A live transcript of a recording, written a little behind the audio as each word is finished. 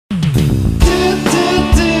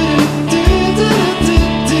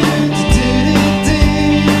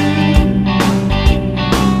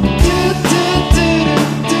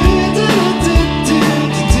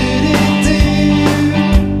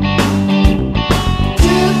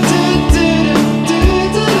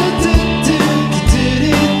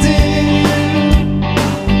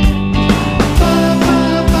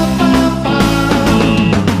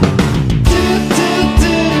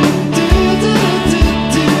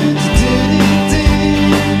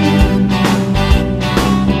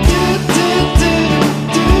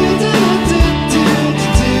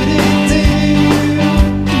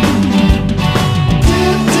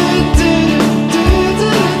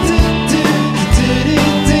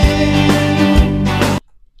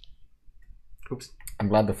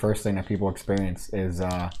glad the first thing that people experience is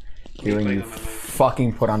hearing you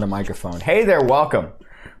fucking put on the microphone. Hey there, welcome.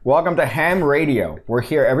 Welcome to Ham Radio. We're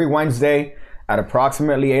here every Wednesday at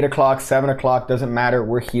approximately 8 o'clock, 7 o'clock. Doesn't matter.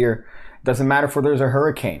 We're here. Doesn't matter if there's a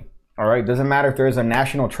hurricane. All right? Doesn't matter if there's a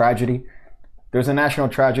national tragedy. There's a national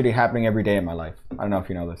tragedy happening every day in my life. I don't know if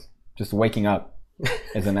you know this. Just waking up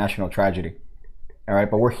is a national tragedy. All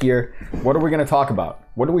right, but we're here. What are we going to talk about?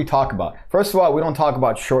 What do we talk about? First of all, we don't talk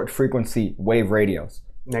about short frequency wave radios.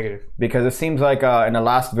 Negative. Because it seems like in the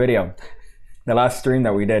last video, the last stream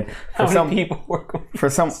that we did, for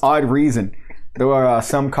some odd reason, there were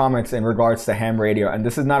some comments in regards to ham radio. And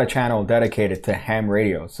this is not a channel dedicated to ham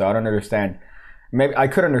radio. So I don't understand. Maybe I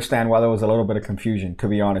could understand why there was a little bit of confusion, to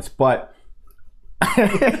be honest. But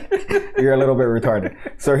you're a little bit retarded.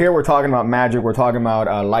 So here we're talking about magic. We're talking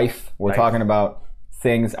about life. We're talking about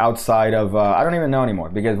things outside of I don't even know anymore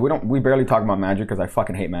because we barely talk about magic because I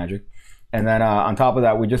fucking hate magic. And then on top of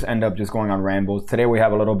that, we just end up just going on rambles. Today we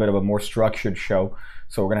have a little bit of a more structured show.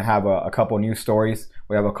 So we're gonna have a couple news stories.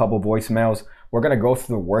 We have a couple voicemails. We're gonna go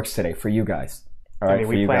through the works today for you guys. All right,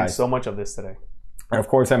 we planned so much of this today. And of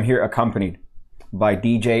course, I'm here accompanied by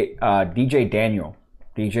DJ Daniel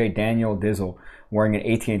Dizzle, wearing an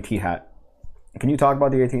AT&T hat. Can you talk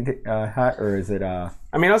about the AT&T hat, or is it? I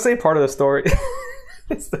mean, I'll say part of the story.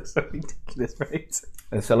 It's so ridiculous, right?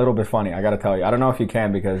 It's a little bit funny, I gotta tell you. I don't know if you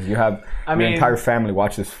can because you have your entire family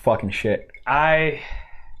watch this fucking shit.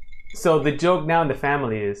 So the joke now in the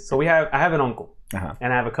family is, I have an uncle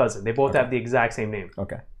and I have a cousin. They both have the exact same name.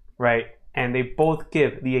 Okay. Right? And they both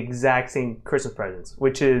give the exact same Christmas presents,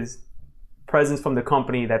 which is presents from the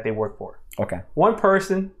company that they work for. Okay. One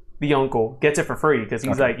person, the uncle, gets it for free because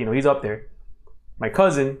he's like, he's up there. My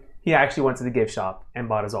cousin, he actually went to the gift shop and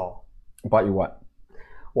bought us all. Bought you what?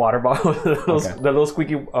 Water bottle, the little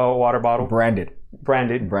squeaky water bottle. Branded.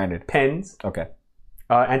 Pens. Okay.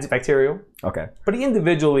 Antibacterial. Okay. But he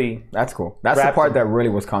individually. That's cool. That's the part that really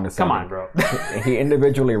was condescending. Come on, bro. He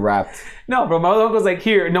individually wrapped. No, bro. My uncle's like,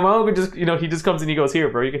 here. No, my uncle just, he just comes and he goes, here,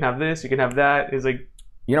 bro. You can have this. You can have that. He's like.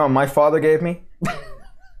 You know what my father gave me?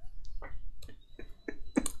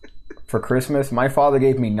 For Christmas, my father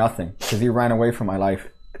gave me nothing because he ran away from my life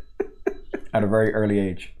at a very early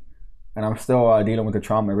age. And I'm still dealing with the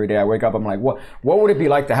trauma every day. I wake up, I'm like, what would it be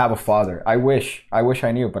like to have a father? I wish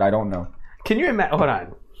I knew, but I don't know. Can you imagine? Hold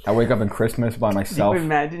on. I wake up in Christmas by myself. Can you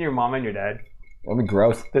imagine your mom and your dad? That'd be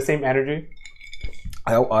gross. The same energy?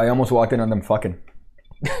 I almost walked in on them fucking.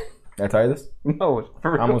 Did I tell you this? No.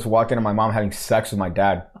 For real? I almost walked in on my mom having sex with my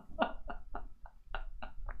dad.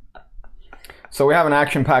 So we have an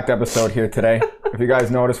action-packed episode here today. If you guys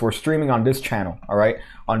notice, we're streaming on this channel, all right?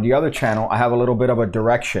 On the other channel, I have a little bit of a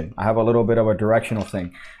direction. I have a little bit of a directional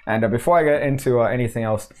thing. And before I get into anything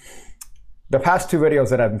else, the past two videos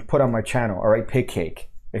that I've put on my channel, all right, Pig Cake.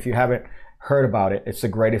 If you haven't heard about it, it's the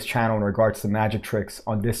greatest channel in regards to magic tricks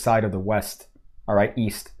on this side of the West, all right,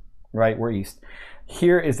 East, right? We're East.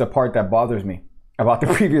 Here is the part that bothers me about the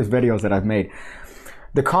previous videos that I've made.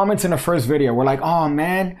 The comments in the first video were like, oh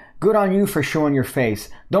man, good on you for showing your face.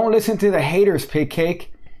 Don't listen to the haters, Pig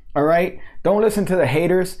Cake. All right? Don't listen to the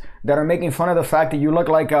haters that are making fun of the fact that you look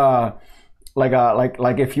like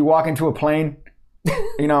if you walk into a plane,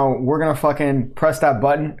 we're going to fucking press that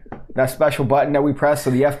button, that special button that we press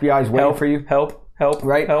so the FBI is waiting for you. Help.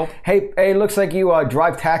 Right? Help. Hey, it looks like you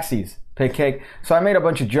drive taxis, Pig Cake. So I made a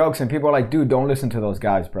bunch of jokes and people are like, dude, don't listen to those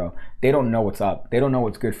guys, bro. They don't know what's up. They don't know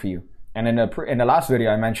what's good for you. And in the last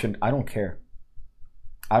video I mentioned, I don't care.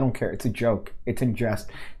 It's a joke. It's in jest.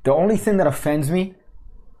 The only thing that offends me,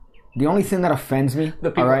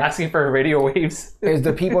 the people asking for radio waves, is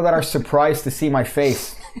the people that are surprised to see my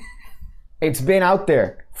face. It's been out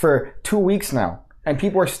there for 2 weeks now. And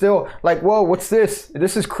people are still like, whoa, what's this?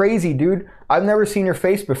 This is crazy, dude. I've never seen your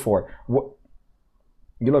face before. What?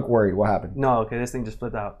 You look worried. What happened? No, okay, this thing just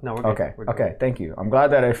flipped out. No, we're good. Okay, thank you. I'm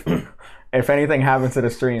glad that if anything happens to the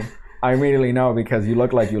stream, I immediately know because you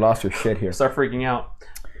look like you lost your shit here. Start freaking out.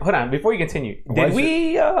 Hold on, before you continue. Did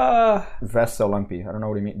we vest so lumpy? I don't know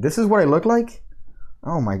what you mean. This is what I look like?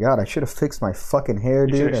 Oh my god, I should have fixed my fucking hair,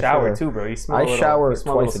 dude. You should have showered too, bro. You smell I shower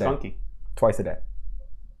twice a day. Skunky. Twice a day.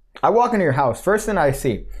 I walk into your house. First thing I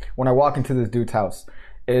see when I walk into this dude's house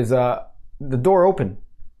is the door open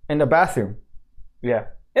in the bathroom. Yeah.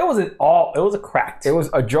 It was cracked. It was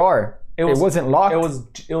ajar. It wasn't locked.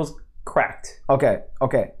 It was cracked. Okay.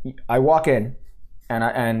 I walk in and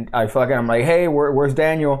I'm like, hey, where's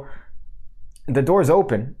Daniel? The door's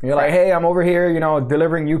open. You're like, hey, I'm over here,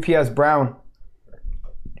 delivering UPS Brown.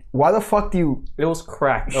 Why the fuck do you It was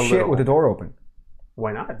cracked shit with the door open?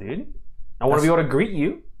 Why not, dude? I want to be able to greet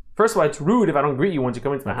you. First of all, it's rude if I don't greet you once you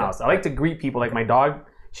come into the house. I like to greet people. Like my dog,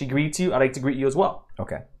 she greets you. I like to greet you as well.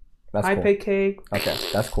 Okay. That's Hi, cool. Cake. Okay,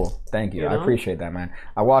 that's cool. Thank you. You I know? appreciate that, man.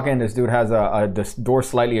 I walk in, this dude has this door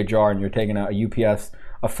slightly ajar, and you're taking a UPS,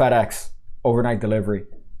 a FedEx overnight delivery.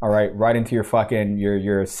 All right into your fucking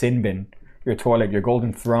your sin bin, your toilet, your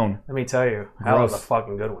golden throne. Let me tell you, that was a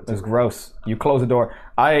fucking good one. It's gross. You close the door.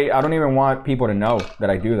 I don't even want people to know that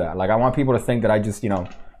I do that. Like I want people to think that I just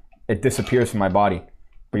it disappears from my body.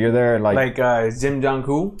 But you're there like Jim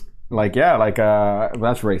Jong-un.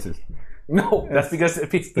 That's racist. No, that's because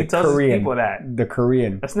he tells his people that. The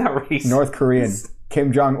Korean. That's not racist. North Korean.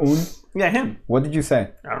 Kim Jong-un. Yeah, him. What did you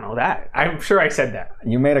say? I don't know that. I'm sure I said that.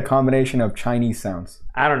 You made a combination of Chinese sounds.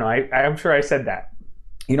 I don't know. I'm sure I said that.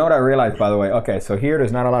 You know what I realized, by the way? Okay, so here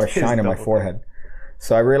there's not a lot of shine in my forehead.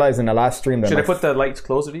 So I realized in the last stream that should I put the lights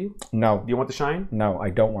closer to you? No. Do you want the shine? No, I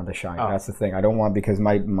don't want the shine. Oh. That's the thing. I don't want because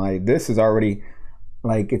my this is already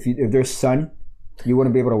like if there's sun, you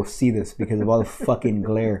wouldn't be able to see this because of all the fucking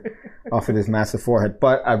glare off of this massive forehead.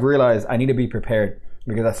 But I've realized I need to be prepared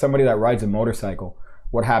because as somebody that rides a motorcycle,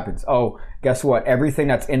 what happens? Oh, guess what? Everything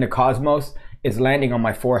that's in the cosmos is landing on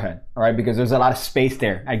my forehead, all right? Because there's a lot of space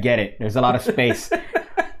there. I get it. There's a lot of space.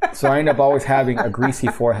 So I end up always having a greasy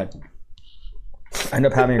forehead.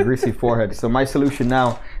 So my solution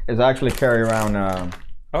now is I actually carry around...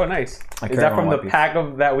 oh, nice. Is that from the pack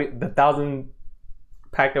of the 1,000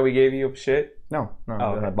 pack that we gave you of shit? No.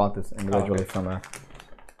 Okay. I bought this individually from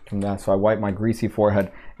that. So I wipe my greasy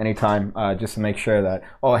forehead anytime just to make sure that,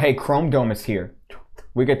 oh, hey, Chrome Dome is here.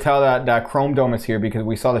 We could tell that Chrome Dome is here because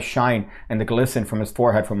we saw the shine and the glisten from his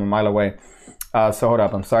forehead from a mile away. So hold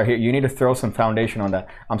up. I'm sorry. Here, you need to throw some foundation on that.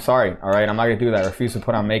 I'm sorry. All right. I'm not going to do that. I refuse to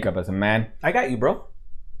put on makeup as a man. I got you, bro.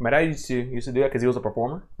 My dad used to do that because he was a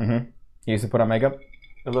performer. Mm-hmm. He used to put on makeup?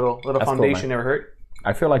 A little foundation never hurt.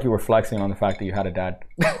 I feel like you were flexing on the fact that you had a dad.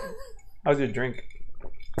 How's your drink?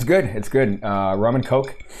 It's good. It's good. Rum and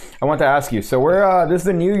Coke. I want to ask you. So we're this is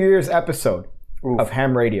the New Year's episode of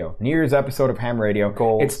Ham Radio. New Year's episode of Ham Radio.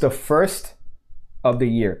 Goals. It's the first of the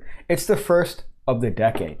year. It's the first of the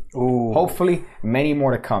decade. Ooh. Hopefully, many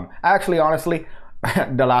more to come. Actually, honestly,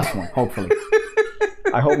 the last one. Hopefully.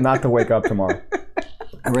 I hope not to wake up tomorrow.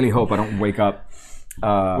 I really hope I don't wake up. We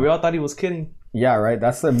all thought he was kidding. Yeah, right.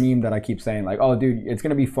 That's the meme that I keep saying. Like, oh, dude, it's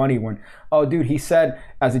going to be funny when, oh, dude, he said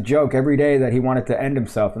as a joke every day that he wanted to end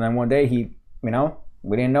himself. And then one day he, we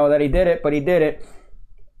didn't know that he did it, but he did it.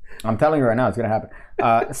 I'm telling you right now, it's going to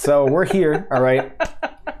happen. So we're here, all right,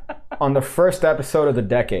 on the first episode of the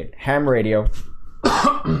decade, Ham Radio.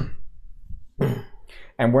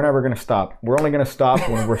 And we're never going to stop. We're only going to stop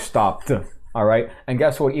when we're stopped, all right? And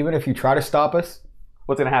guess what? Even if you try to stop us.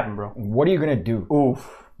 What's going to happen, bro? What are you going to do?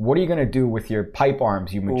 Oof. What are you going to do with your pipe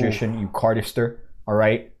arms, you magician, you cardister? All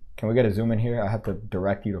right? Can we get a zoom in here? I have to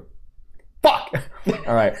direct you to... Fuck!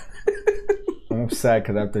 All right. I'm upset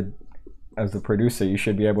because as the producer, you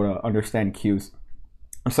should be able to understand cues.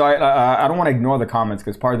 So I don't want to ignore the comments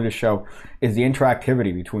because part of the show is the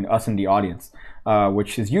interactivity between us and the audience,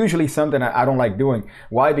 which is usually something I don't like doing.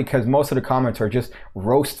 Why? Because most of the comments are just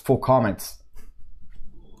roastful comments.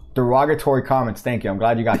 Derogatory comments. Thank you. I'm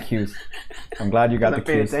glad you got cues. I'm glad you got the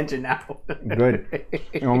cues. Pay attention now. Good.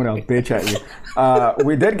 I'm gonna bitch at you.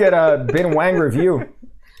 We did get a Bin Wang review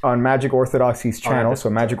on Magic Orthodoxy's channel. So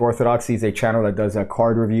Magic Orthodoxy is a channel that does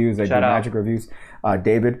card reviews. They do magic reviews.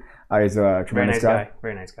 David is a tremendous guy.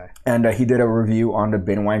 Very nice guy. And he did a review on the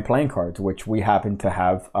Bin Wang playing cards, which we happen to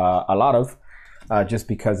have a lot of, just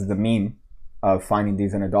because of the meme of finding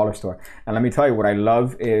these in a dollar store. And let me tell you, what I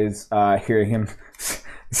love is hearing him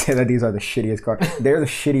say that these are the shittiest cards. They're the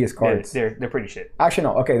shittiest cards. They're pretty shit. Actually,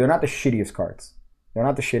 no. Okay, they're not the shittiest cards. They're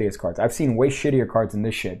not the shittiest cards. I've seen way shittier cards than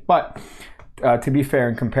this shit. But to be fair,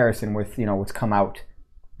 in comparison with what's come out,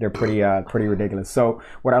 they're pretty ridiculous. So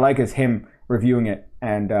what I like is him reviewing it,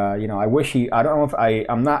 and I wish I don't know if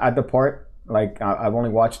I'm not at the part, like I've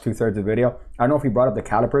only watched 2/3 of the video. I don't know if he brought up the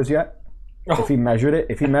calipers yet. If he measured it,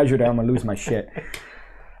 I'm gonna lose my shit.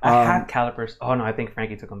 I had calipers. Oh no, I think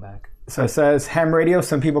Frankie took them back. So it says Ham Radio.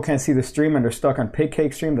 Some people can't see the stream and they're stuck on Pig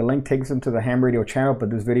Cake stream. The link takes them to the Ham Radio channel, but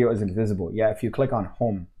this video isn't visible. Yeah, if you click on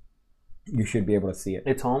home, you should be able to see it.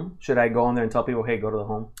 It's home. Should I go on there and tell people, hey, go to the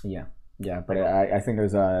home? Yeah, but I think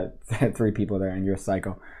there's 3 people there, and you're a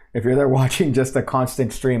psycho. If you're there watching just a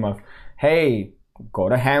constant stream of, hey, go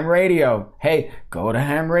to Ham Radio. Hey, go to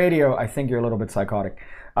Ham Radio. I think you're a little bit psychotic.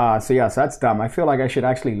 So that's dumb. I feel like I should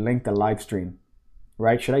actually link the live stream.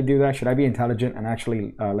 Right? Should I do that? Should I be intelligent and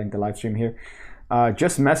actually link the live stream here?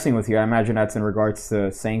 Just messing with you. I imagine that's in regards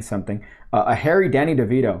to saying something. A hairy Danny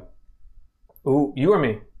DeVito. Ooh, you or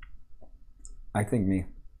me? I think me.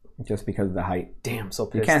 just because of the height. Damn, so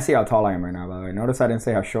You pissed. can't see how tall I am right now, by the way. Notice I didn't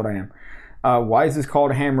say how short I am. Why is this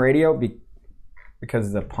called ham radio? Because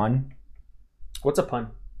of the pun. What's a pun?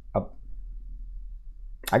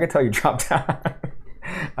 I can tell you drop down.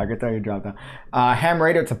 I can tell you drop down. Ham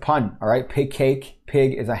radio, it's a pun, all right? Pig cake.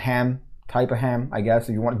 Pig is a ham, type of ham, I guess.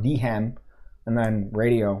 If you want the ham. And then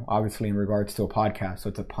radio, obviously, in regards to a podcast. So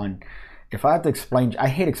it's a pun. If I have to explain, I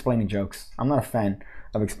hate explaining jokes. I'm not a fan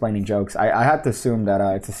of explaining jokes. I have to assume that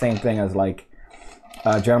it's the same thing as like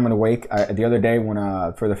Gentleman Awake. The other day when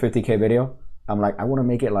for the 50K video, I'm like, I want to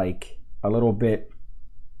make it like a little bit,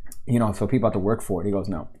 you know, so people have to work for it. He goes,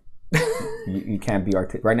 no. You can't be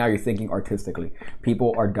artistic. Right now you're thinking artistically.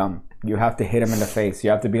 People are dumb. You have to hit them in the face.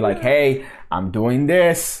 You have to be like, hey, I'm doing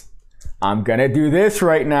this. I'm going to do this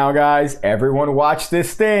right now, guys. Everyone watch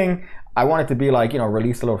this thing. I want it to be like, you know,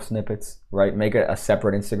 release little snippets, right? Make a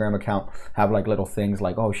separate Instagram account. Have like little things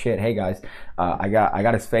like, oh shit, hey guys, I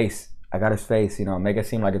got his face. I got his face, you know, make it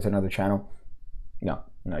seem like it's another channel. No,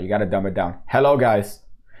 you got to dumb it down. Hello, guys.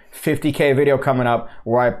 50K video coming up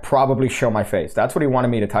where I probably show my face. That's what he wanted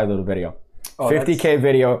me to title the video. 50K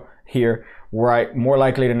video here where I more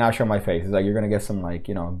likely to not show my face. It's like you're going to get some like,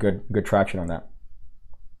 you know, good traction on that.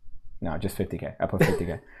 No, just 50K. I put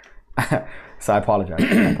 50K. So I apologize.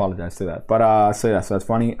 I apologize to that. But so that's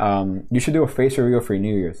funny. You should do a face reveal for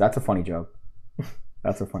New Year's. That's a funny joke.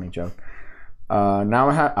 That's a funny joke.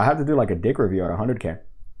 Now I have to do like a dick review at 100K.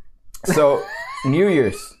 So New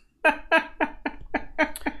Year's.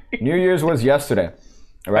 New Year's was yesterday,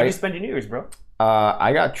 right? How'd you spend your New Year's, bro?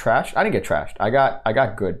 I got trashed. I didn't get trashed. I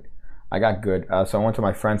got good. So I went to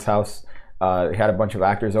my friend's house. He had a bunch of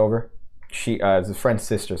actors over. It's his friend's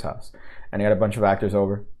sister's house, and he had a bunch of actors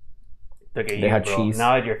over. Look at They had bro. cheese.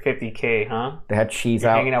 Now that you're 50K, huh? They had cheese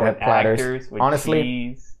You're out. hanging out They with had platters. actors with Honestly,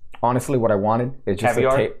 cheese. what I wanted is just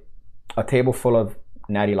Caviar? a table full of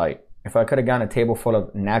Natty Light. If I could have gotten a table full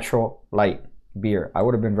of natural light beer, I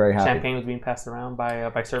would have been very happy. Champagne was being passed around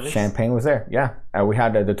by servants. Champagne was there, yeah. We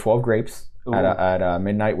had the 12 grapes at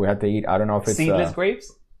midnight. We had to eat. I don't know if it's seedless grapes.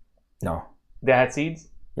 No. They had seeds.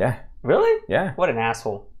 Yeah. Really? Yeah. What an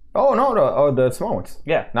asshole. Oh no, the small ones.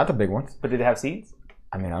 Yeah. Not the big ones. But did they have seeds?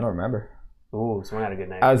 I mean, I don't remember. Ooh, someone had a good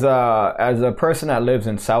night. As a person that lives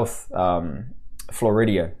in South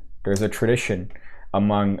Florida, there's a tradition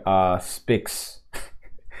among Spics.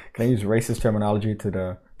 Can I use racist terminology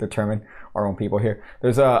to determine our own people here?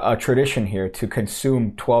 There's a tradition here to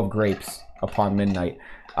consume 12 grapes upon midnight.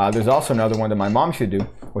 There's also another one that my mom should do,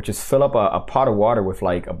 which is fill up a pot of water with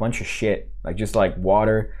like a bunch of shit, like just like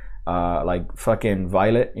water, like fucking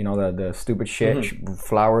violet, you know, the stupid shit,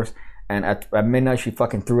 flowers. And at midnight, she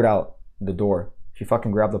fucking threw it out the door. She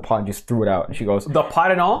fucking grabbed the pot and just threw it out. And she goes, the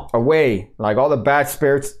pot and all? away, like all the bad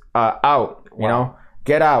spirits out, you know,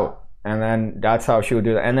 get out. And then that's how she would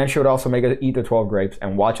do that. And then she would also make us eat the 12 grapes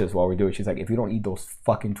and watch us while we do it. She's like, if you don't eat those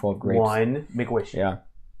fucking 12 grapes. One, make a wish. Yeah.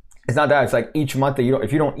 It's not that. It's like each month that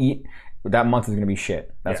if you don't eat, that month is going to be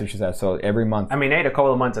shit. That's what she said. So every month. I mean, I ate a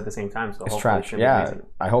couple of months at the same time. So it's hopefully trash. Yeah.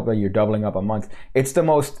 I hope that you're doubling up a month. It's the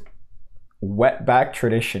most wetback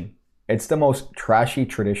tradition. It's the most trashy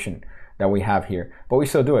tradition that we have here. But we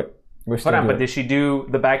still do it. But did she do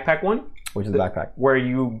the backpack one? Which is the backpack? Where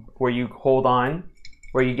you hold on,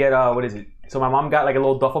 where you get, what is it? So my mom got like a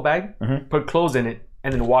little duffel bag, put clothes in it,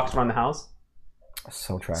 and then walks around the house.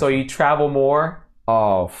 So trashy. So you travel more.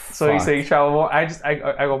 Oh, fuck. So you say you travel more. I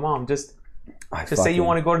go, Mom, just say you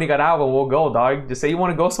want to go to Nicaragua, we'll go, dog. Just say you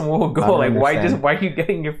want to go somewhere, we'll go. Like, why are you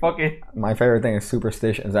getting your fucking... My favorite thing is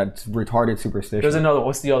superstition. Is that retarded superstition. There's another one.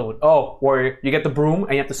 What's the other one? Oh, where you get the broom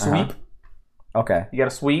and you have to sweep. Okay. You got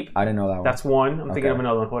to sweep. I didn't know that one. That's one. I'm thinking of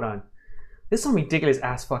another one. Hold on. There's some ridiculous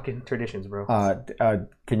ass fucking traditions, bro.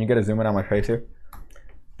 Can you get a zoom in on my face here?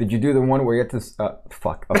 Did you do the one where you have to...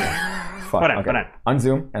 fuck. Okay. Fuck. Hold on.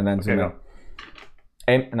 Unzoom and then zoom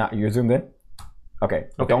in. You're zoomed in? Okay.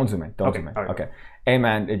 Don't zoom in. Don't zoom in. Okay. Hey,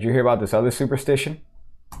 man, did you hear about this other superstition?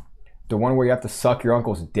 The one where you have to suck your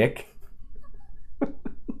uncle's dick?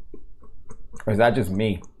 Or is that just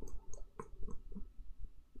me?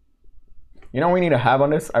 You know what we need to have on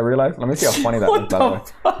this? I realized. Let me see how funny that looks, by the way.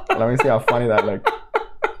 Let me see how funny that looks.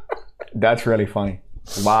 That's really funny.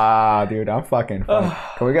 Wow, dude, I'm fucking funny.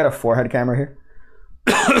 Can we get a forehead camera here?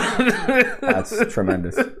 That's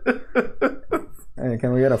tremendous. Hey,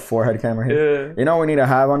 can we get a forehead camera here? Yeah. You know what we need to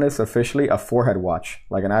have on this officially? A forehead watch.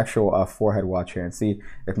 Like an actual forehead watch here. And see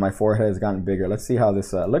if my forehead has gotten bigger. Let's see how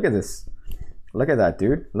this... look at this. Look at that,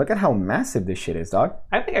 dude. Look at how massive this shit is, dog.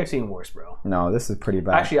 I think I've seen worse, bro. No, this is pretty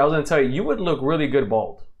bad. Actually, I was gonna tell you, you would look really good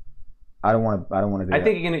bald. I don't want to do that. I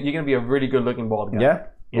think you're gonna be a really good looking bald guy. Yeah?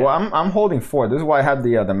 Yeah. Well, I'm holding 4. This is why I have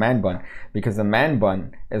the man bun, because the man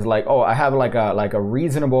bun is like, oh, I have like a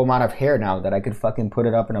reasonable amount of hair now that I could fucking put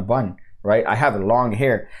it up in a bun, right? I have long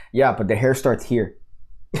hair, yeah, but the hair starts here,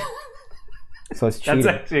 so it's cheating.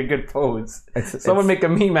 That's actually a good pose. Someone make a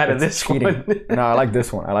meme out of this cheating. One. No, I like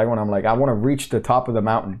this one. I like when I'm like, I want to reach the top of the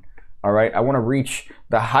mountain. All right, I want to reach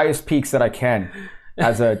the highest peaks that I can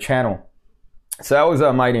as a channel. So that was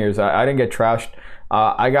my New Year's. I didn't get trashed.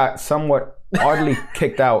 I got somewhat oddly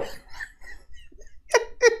kicked out.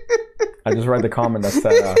 I just read the comment that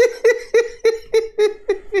said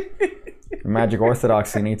Magic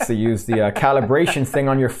Orthodoxy needs to use the calibration thing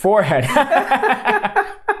on your forehead.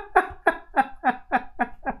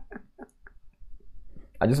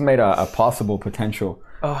 I just made a possible potential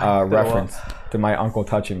reference to my uncle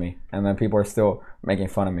touching me, and then people are still making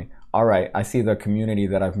fun of me. All right, I see the community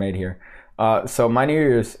that I've made here. So my New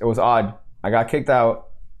Year's, it was odd. I got kicked out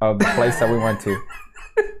of the place that we went to,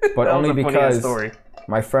 but only because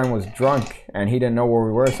my friend was drunk and he didn't know where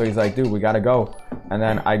we were. So he's like, dude, we gotta go. And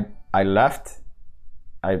then I left.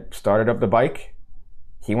 I started up the bike.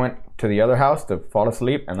 He went to the other house to fall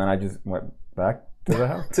asleep, and then I just went back to the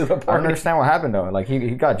house. To the party. I don't understand what happened though. Like he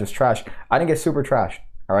got just trashed. I didn't get super trashed.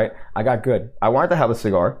 All right, I got good. I wanted to have a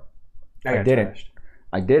cigar. I didn't. Trashed.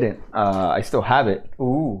 I didn't. I still have it.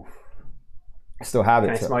 Ooh. I still have it.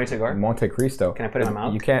 Can I smell your cigar? Monte Cristo. Can I put it in my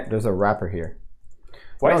mouth? You can't. There's a wrapper here.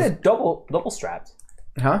 Why is it double strapped?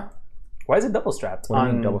 Huh? Why is it double strapped? What do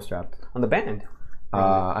you mean double strapped? On the band.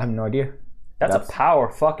 I have no idea. That's a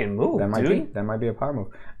power fucking move, dude. That might be a power move.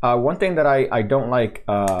 One thing that I don't like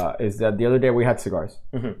is that the other day we had cigars.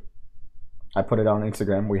 Mm-hmm. I put it on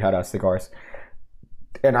Instagram. We had cigars.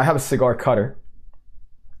 And I have a cigar cutter,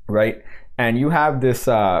 right? And you have this,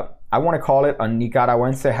 I want to call it a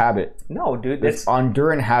Nicaraguense habit. No, dude. This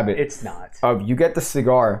Honduran habit. It's not. Of you get the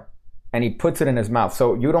cigar and he puts it in his mouth.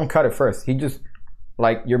 So you don't cut it first. He just,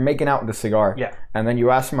 like, you're making out the cigar. Yeah. And then you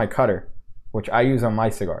ask for my cutter, which I use on my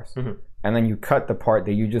cigars. Mm-hmm. And then you cut the part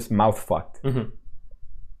that you just mouth fucked. Mm-hmm.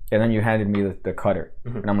 And then you handed me the cutter.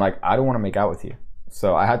 Mm-hmm. And I'm like, I don't want to make out with you.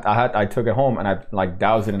 So I took it home and I like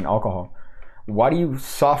doused it in alcohol. Why do you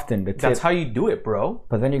soften the tip? That's how you do it, bro.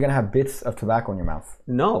 But then you're going to have bits of tobacco in your mouth.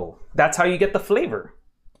 No. That's how you get the flavor.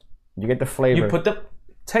 You get the flavor. You put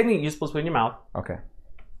technically, you're supposed to put it in your mouth. Okay.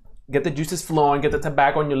 Get the juices flowing. Get the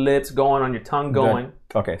tobacco on your lips going, on your tongue going.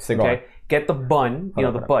 Good. Okay, cigar. Okay. Get the bun,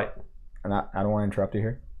 the butt. And I don't want to interrupt you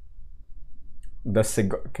here. The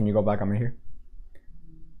cigar. Can you go back on me here?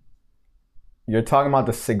 You're talking about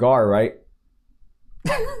the cigar, right?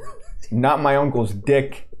 Not my uncle's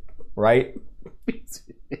dick, right?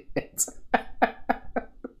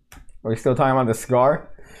 Are we still talking about the cigar?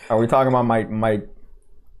 Are we talking about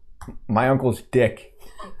my uncle's dick?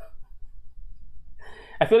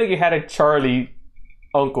 I feel like you had a Charlie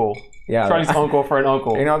uncle. Yeah. Charlie's uncle for an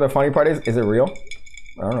uncle. You know the funny part is it real?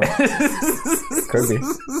 I don't know. Could be.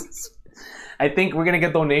 I think we're gonna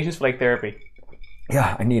get donations for like therapy.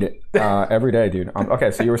 Yeah, I need it every day, dude.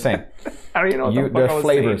 Okay, so you were saying I don't even know what the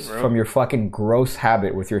flavors saying, from your fucking gross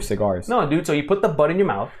habit with your cigars. No, dude. So you put the butt in your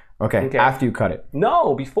mouth. Okay. After you cut it.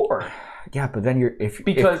 No, before. Yeah, but then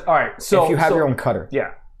all right. So if you have your own cutter.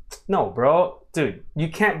 Yeah. No, bro, dude, you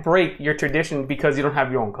can't break your tradition because you don't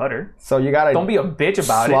have your own cutter. So you gotta don't be a bitch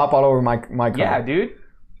about it. Slop all over my cutter. Yeah, dude.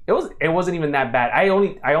 It wasn't even that bad. I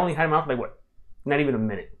only had it out for like what? Not even a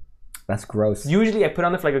minute. That's gross. Usually I put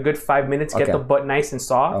on it for like a good 5 minutes, get the butt nice and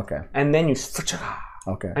soft. Okay. And then you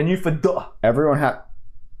and you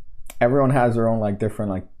Everyone has their own like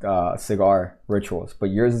different like cigar rituals, but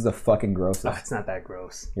yours is the fucking grossest. Oh, it's not that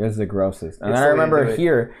gross. Yours is the grossest. And then I remember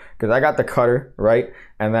here, because I got the cutter, right?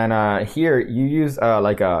 And then here you use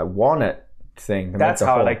like a walnut thing. That's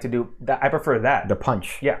how I like to do that. I prefer that. The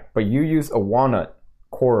punch. Yeah. But you use a walnut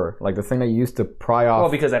core, like the thing that you used to pry off.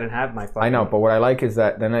 Well, because I didn't have my fucking... I know, but what I like is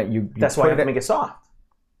that then you that's why I have to make it soft.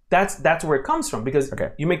 That's where it comes from, because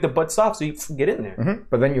you make the butt soft so you get in there. Mm-hmm.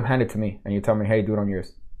 But then you hand it to me and you tell me, hey, do it on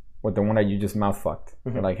yours. With the one that you just mouth fucked.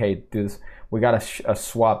 Mm-hmm. You're like, hey, do this. We got a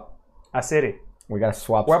swap. Aceri. We got to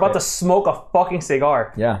swap. We're about to smoke a fucking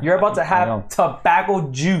cigar. Yeah. You're about to have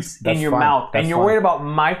tobacco juice in your mouth. And you're worried about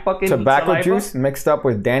my fucking tobacco juice mixed up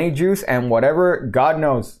with Danny juice and whatever God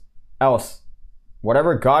knows else.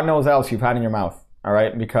 Whatever God knows else you've had in your mouth. All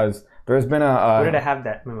right? Because there's been Where did I have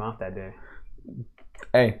that in my mouth that day?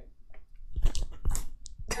 Hey.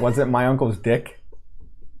 Was it my uncle's dick?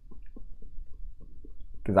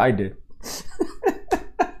 Because I did.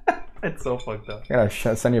 It's so fucked up. I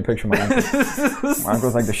gotta send you a picture of my uncle. My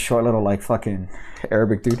uncle's like the short little like fucking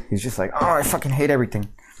Arabic dude. He's just like, oh, I fucking hate everything.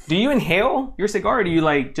 Do you inhale your cigar or do you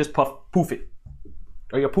like just poof it?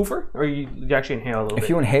 Are you a poofer, or you actually inhale a little bit? If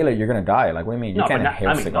you inhale it, you're gonna die. Like, what do you mean? You can't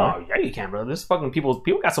inhale cigar. No, yeah, you can, bro. There's fucking people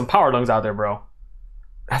got some power lungs out there, bro.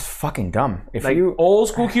 That's fucking dumb. If like you old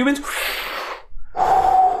school Cubans,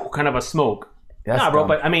 kind of a smoke. Nah, bro. Dumb.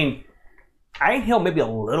 But I mean, I inhale maybe a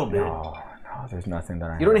little bit. No, there's nothing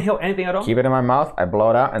that I. You don't inhale anything at all. Keep it in my mouth. I blow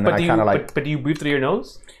it out, and then I kind of like. But do you breathe through your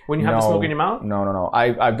nose when you have the smoke in your mouth? No.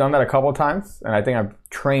 I've done that a couple of times, and I think I've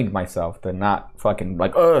trained myself to not fucking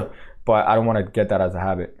like But I don't want to get that as a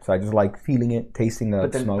habit, so I just like feeling it, tasting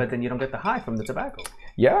the smoke. But then you don't get the high from the tobacco.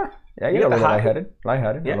 Yeah, you get a little lightheaded,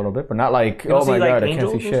 a little bit, but not like oh my god, I can't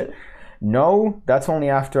see shit. No, that's only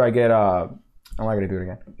after I get. I'm not gonna do it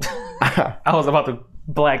again. I was about to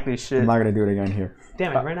black this shit. I'm not gonna do it again here.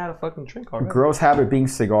 Damn, I ran out of fucking drink already. Gross habit being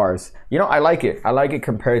cigars. You know, I like it. I like it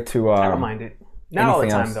compared to. I don't mind it. Not all the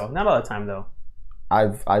time though. Not all the time though.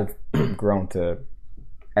 I've grown to.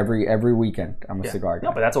 Every weekend, I'm a cigar guy.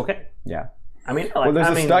 No, but that's okay. Yeah. I mean,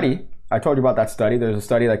 there's a study. I told you about that study. There's a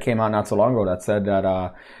study that came out not so long ago that said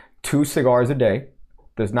that 2 cigars a day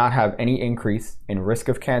does not have any increase in risk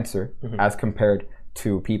of cancer as compared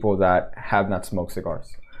to people that have not smoked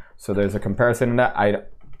cigars. So there's a comparison in that.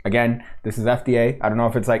 Again, this is FDA. I don't know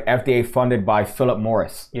if it's like FDA funded by Philip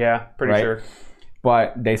Morris. Yeah, pretty sure.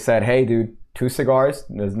 But they said, hey, dude, 2 cigars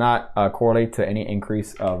does not correlate to any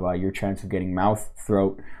increase of your chance of getting mouth,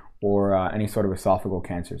 throat, or any sort of esophageal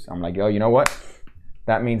cancers. I'm like, yo, you know what?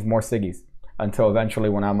 That means more ciggies. Until eventually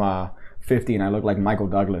when I'm 50 and I look like Michael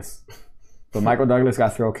Douglas. But Michael Douglas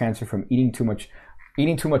got throat cancer from eating too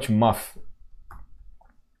much muff.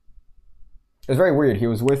 It's very weird. He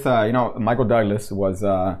was with, Michael Douglas was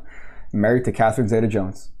married to Catherine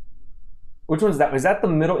Zeta-Jones. Which one's that? Is that the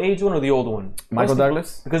middle-aged one or the old one? Michael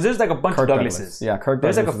Douglas? Because there's like a bunch of Douglases. Yeah, Kirk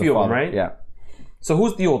Douglas. There's like a few of them, right? Yeah. So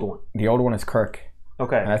who's the old one? The old one is Kirk.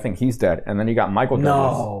 Okay. And I think he's dead. And then you got Michael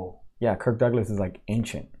Douglas. No. Yeah, Kirk Douglas is like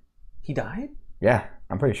ancient. He died? Yeah,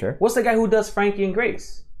 I'm pretty sure. What's the guy who does Frankie and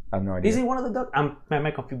Grace? I have no idea. Is he one of the Ducks? I'm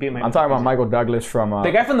talking about Michael Douglas from...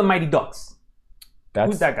 the guy from the Mighty Ducks.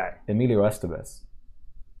 Who's that guy? Emilio Estevez.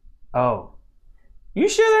 Oh. You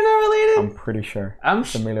sure they're not related? I'm pretty sure.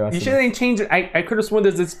 Emilio Estevez. You sure they didn't change it? I could have sworn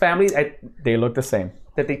there's this family... they look the same.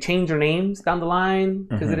 That they changed their names down the line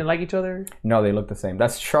because they didn't like each other? No, they look the same.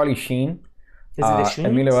 That's Charlie Sheen. Is it the Sheen?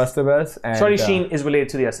 Emilio Estevez. And, Charlie Sheen is related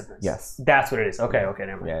to the Estevez. Yes. That's what it is. Okay,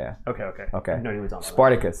 never mind. Yeah. Okay. No, he was on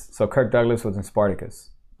Spartacus. So Kirk Douglas was in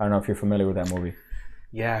Spartacus. I don't know if you're familiar with that movie.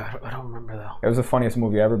 Yeah, I don't remember though. It was the funniest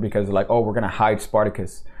movie ever because like, oh, we're going to hide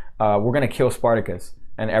Spartacus. We're going to kill Spartacus.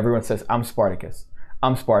 And everyone says, I'm Spartacus.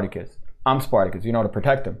 I'm Spartacus. I'm Spartacus. You know, to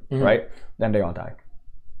protect them, right? Then they all die.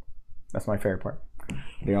 That's my favorite part.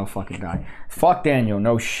 They all fucking die. Fuck Daniel.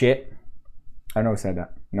 No shit. I don't know who said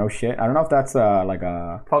that. No shit. I don't know if that's like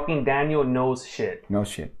a... Fucking Daniel knows shit. No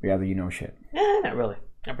shit. Yeah, you know shit. Not really.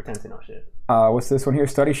 I pretend to know shit. What's this one here?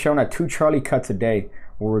 Studies shown that 2 Charlie cuts a day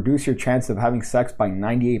will reduce your chance of having sex by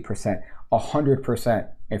 98%. 100%.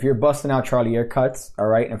 If you're busting out Charlie air cuts, all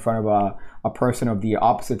right, in front of a person of the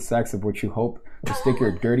opposite sex of which you hope to stick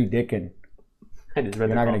your dirty dick in, you're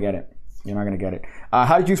not going to get it. You're not going to get it.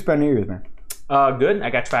 How did you spend New Year's, man? Good. I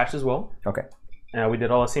got trashed as well. Okay. We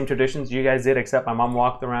did all the same traditions you guys did, except my mom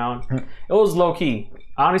walked around. It was low key.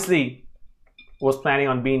 Honestly, was planning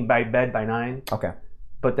on being by bed by 9. Okay.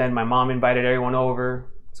 But then my mom invited everyone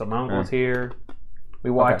over, so my uncle was here.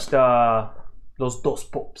 We watched Los Dos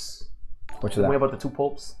Popes. What's that? About the 2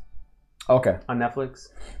 popes. Okay. On Netflix.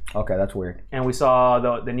 Okay, that's weird. And we saw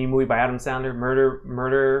the new movie by Adam Sandler,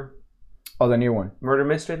 Murder. Oh, the new one. Murder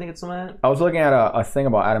Mystery, I think it's something like that. I was looking at a thing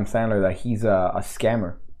about Adam Sandler that he's a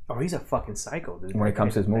scammer. Oh, he's a fucking psycho, dude. When it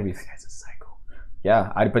comes to his movies. That guy's a psycho.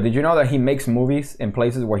 Yeah, but did you know that he makes movies in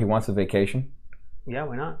places where he wants a vacation? Yeah,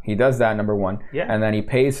 why not? He does that, number one. Yeah. And then he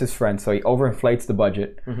pays his friends, so he overinflates the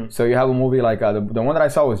budget. So you have a movie like, the one that I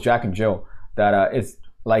saw was Jack and Jill, that is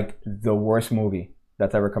like the worst movie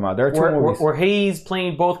that's ever come out. There are 2 movies. Where he's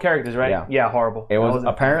playing both characters, right? Yeah. Yeah, horrible. It was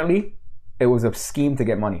apparently, it was a scheme to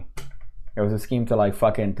get money. It was a scheme to like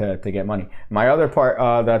fucking to get money. My other part,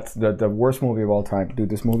 that's the worst movie of all time.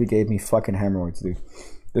 Dude, this movie gave me fucking hemorrhoids, dude.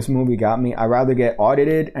 This movie got me. I'd rather get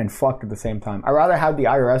audited and fucked at the same time. I'd rather have the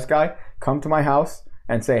IRS guy come to my house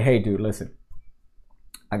and say, hey, dude, listen.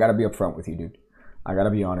 I gotta be upfront with you, dude. I gotta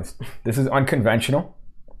be honest. This is unconventional,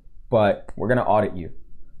 but we're gonna audit you.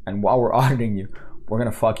 And while we're auditing you, we're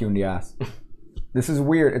gonna fuck you in the ass. This is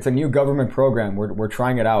weird. It's a new government program. We're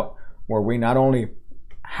trying it out where we not only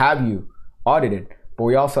have you audited, but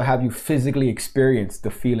we also have you physically experience the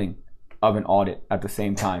feeling of an audit at the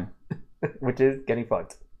same time. Which is getting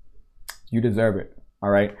fucked. You deserve it. All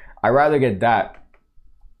right. I'd rather get that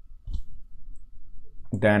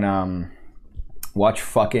than Watch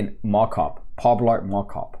fucking Mall Cop. Paul Blart Mall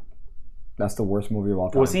Cop. That's the worst movie of all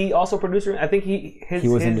time. Was he also producer? I think he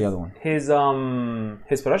was in the other one.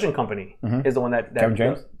 His production company is the one that Kevin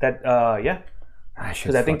James. Yeah.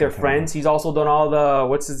 Because I think they're friends. He's also done all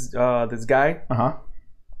the this guy.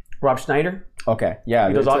 Rob Schneider. Okay, yeah,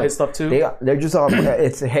 he does all his stuff too. They're just all.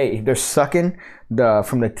 They're sucking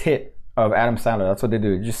from the tit of Adam Sandler. That's what they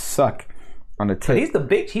do. They just suck on the tit.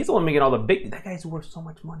 But he's the one making all the big. That guy's worth so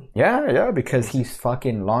much money. Yeah, because he's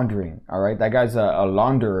fucking laundering. All right, that guy's a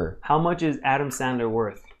launderer. How much is Adam Sandler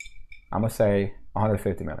worth? I'm gonna say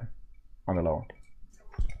 150 million on the low end.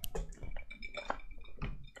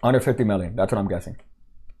 150 million. That's what I'm guessing.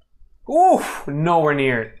 Oof, nowhere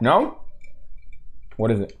near it. No.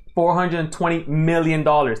 What is it? $420 million.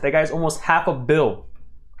 That guy's almost half a bill.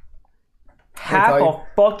 Half a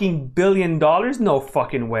fucking $1 billion? No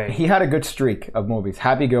fucking way. He had a good streak of movies.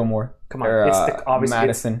 Happy Gilmore. Come on, it's obviously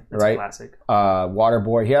Madison, it's right? A classic.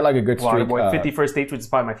 Waterboy. He had like a good streak. Waterboy, 51st Dates, which is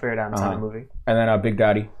probably my favorite Adam Sandler movie. And then Big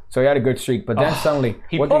Daddy. So he had a good streak, but then suddenly,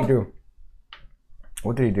 what did he do?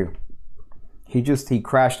 What did he do? He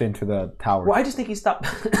crashed into the tower. Well, I just think he stopped.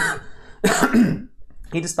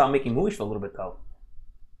 He just stopped making movies for a little bit, though.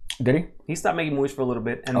 Did he? He stopped making movies for a little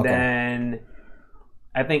bit, and then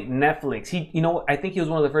I think Netflix. I think he was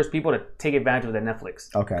one of the first people to take advantage of that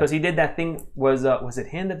Netflix. Okay. Because he did that thing. Was it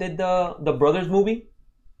him that did the Brothers movie?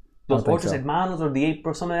 Those Ocho Hermanos or the Ape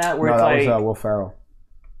or something like that. Where that was Will Ferrell.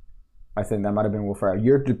 I think that might have been Will Ferrell.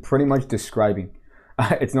 You're pretty much describing.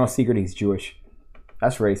 It's no secret he's Jewish.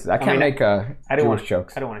 That's racist. I can't make Jewish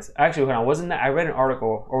jokes. I don't want to say. Actually, hold on. Wasn't that I read an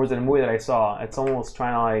article or was it a movie that I saw? It's someone was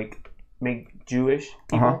trying to like make Jewish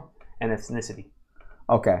people and ethnicity.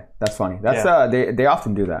 Okay, that's funny. That's they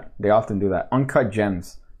often do that. They often do that. Uncut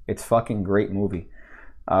Gems. It's fucking great movie.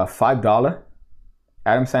 $5.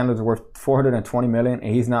 Adam Sandler's worth $420 million,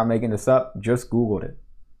 and he's not making this up. Just Googled it.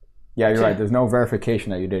 Yeah, you're right. There's no verification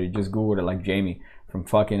that you did. You just Googled it like Jamie from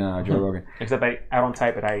fucking Joe Rogan. Except I don't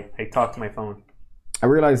type it. I talk to my phone. I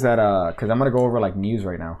realized that because I'm gonna go over like news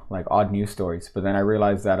right now, like odd news stories. But then I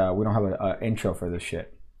realized that we don't have an intro for this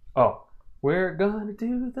shit. Oh, we're gonna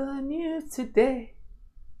do the news today.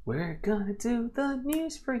 We're gonna do the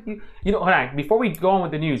news for you. You know, hold on. Before we go on with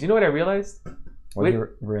the news, you know what I realized? What did you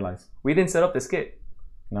realize? We didn't set up the skit.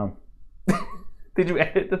 No. Did you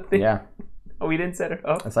edit the thing? Yeah. Oh, we didn't set it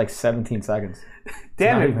up? It's like 17 seconds.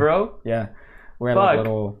 Damn it, bro. Yeah. We had like a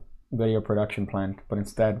little video production planned, but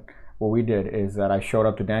instead, what we did is that I showed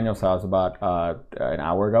up to Daniel's house about an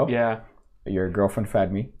hour ago. Yeah. Your girlfriend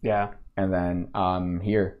fed me. Yeah. And then I'm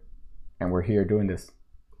here, and we're here doing this.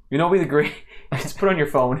 You know, be the great. Just put on your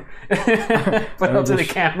phone. Put it up to the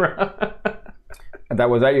camera.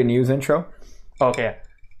 Was that your news intro? Okay.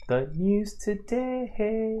 The news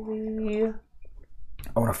today.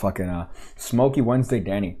 I want to fucking Smoky Wednesday,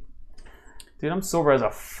 Danny. Dude, I'm sober as a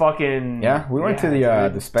fucking. Yeah, we went to the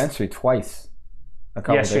dispensary twice. A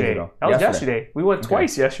couple days ago. That was yesterday. We went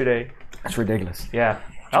twice yesterday. That's ridiculous. Yeah,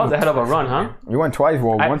 that was a hell of a run, huh? We went twice.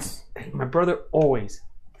 Well, once. My brother always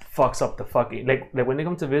fucks up the fucking like when they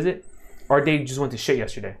come to visit. Our day just went to shit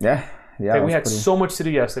yesterday. Yeah. Like we had so much to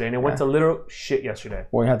do yesterday, and it went to literal shit yesterday.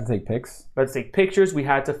 Well, we had to take pics. We had to take pictures. We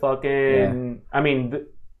had to fucking. I mean,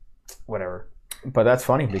 whatever. But that's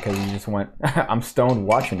funny because you just went. I'm stoned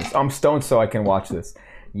watching this. I'm stoned so I can watch this.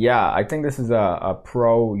 Yeah, I think this is a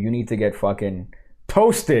pro. You need to get fucking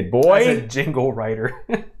toasted, boy. As a jingle writer.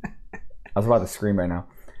 I was about to scream right now.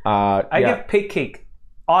 I give Pig Cake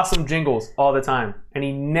awesome jingles all the time, and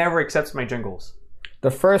he never accepts my jingles.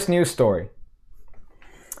 The first news story.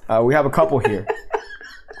 We have a couple here.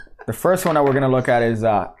 The first one that we're going to look at is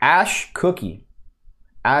Ash Cookie.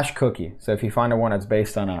 Ash Cookie. So if you find a one that's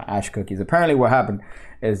based on Ash Cookies. Apparently what happened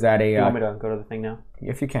is that you want me to go to the thing now?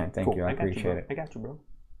 If you can. Thank you. I appreciate it. I got you, bro.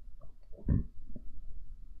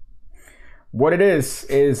 What it is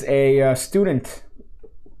a student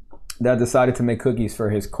that decided to make cookies for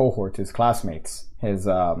his cohort, his classmates, his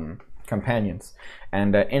companions.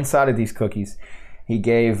 And inside of these cookies, he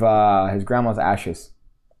gave his grandma's ashes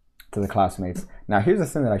to the classmates. Now, here's the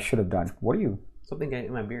thing that I should have done. What are you? Something getting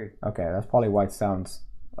in my beard. Okay, that's probably why it sounds...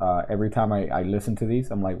 every time I listen to these,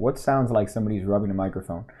 I'm like, what sounds like somebody's rubbing a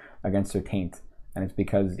microphone against their taint? And it's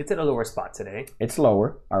because... It's at a lower spot today. It's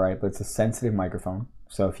lower, all right, but it's a sensitive microphone.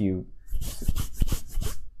 So if you...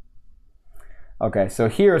 Okay, so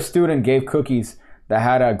here a student gave cookies that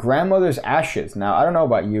had a grandmother's ashes. Now, I don't know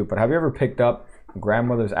about you, but have you ever picked up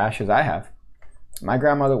grandmother's ashes? I have. My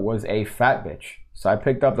grandmother was a fat bitch. So I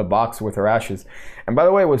picked up the box with her ashes. And by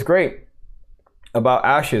the way, what's great about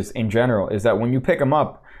ashes in general is that when you pick them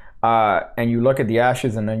up, and you look at the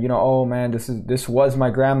ashes, and then oh man, this was my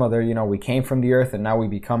grandmother. We came from the earth, and now we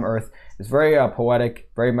become earth. It's very poetic,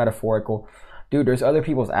 very metaphorical. Dude, there's other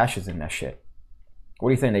people's ashes in that shit. What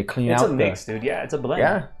do you think? They clean out? It's a mix, dude. Yeah, it's a blend.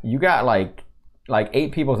 Yeah, you got like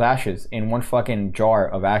 8 people's ashes in one fucking jar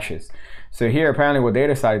of ashes. So here, apparently, what they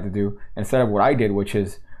decided to do instead of what I did, which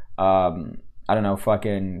is, I don't know,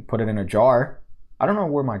 fucking put it in a jar. I don't know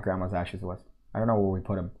where my grandma's ashes was. I don't know where we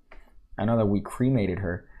put them. I know that we cremated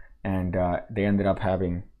her, and they ended up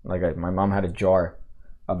having my mom had a jar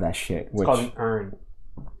of that shit. It's called an urn.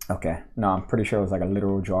 Okay, no, I'm pretty sure it was like a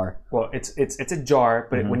literal jar. Well, it's a jar,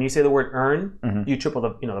 but when you say the word urn, you triple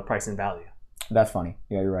the the price and value. That's funny.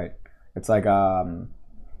 Yeah, you're right. It's like I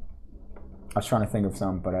was trying to think of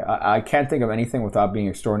some, but I can't think of anything without being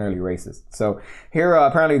extraordinarily racist. So here,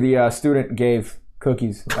 apparently, the student gave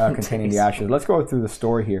cookies containing the ashes. Let's go through the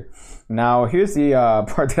story here. Now, here's the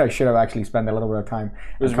part that I should have actually spent a little bit of time.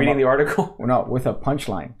 Was reading the article? No, with a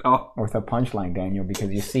punchline. Oh. With a punchline, Daniel,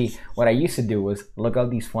 because you see, what I used to do was look up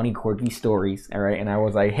these funny, quirky stories, all right? And I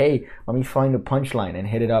was like, hey, let me find the punchline and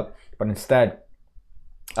hit it up. But instead,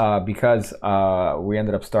 because we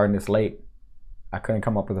ended up starting this late, I couldn't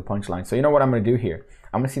come up with a punchline. So you know what I'm going to do here?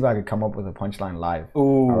 I'm going to see if I could come up with a punchline live.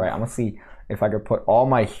 Ooh. All right, I'm going to see if I could put all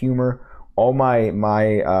my humor, all my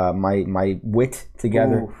wit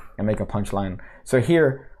together and make a punchline. So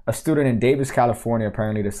here, a student in Davis, California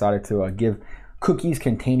apparently decided to give cookies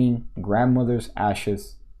containing grandmother's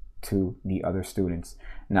ashes to the other students.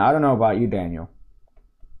 Now, I don't know about you, Daniel.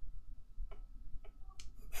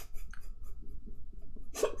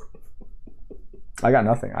 I got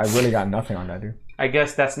nothing. I really got nothing on that, dude. I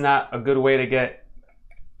guess that's not a good way to get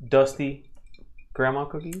dusty grandma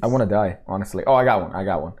cookies. I want to die, honestly. Oh, I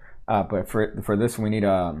got one. But for this, we need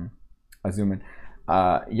a zoom in.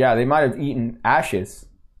 Yeah, they might have eaten ashes.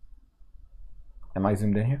 Am I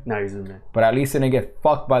zoomed in here? No, you're zoomed in. But at least they didn't get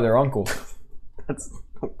fucked by their uncle.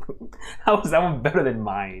 How was that one better than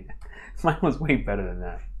mine? Mine was way better than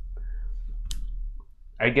that.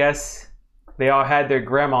 I guess they all had their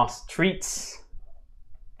grandma's treats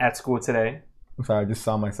at school today. I'm sorry, I just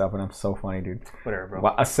saw myself and I'm so funny, dude. Whatever, bro.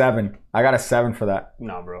 Well, a 7. I got a 7 for that.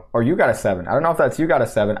 No, bro. Or you got a 7. I don't know if that's you got a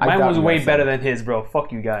 7. Mine was way better than his, bro.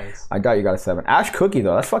 Fuck you guys. I doubt you got a 7. Ash cookie,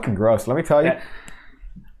 though. That's fucking gross. Let me tell you. Yeah.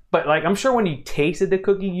 But, like, I'm sure when you tasted the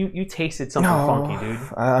cookie, you tasted something funky, dude.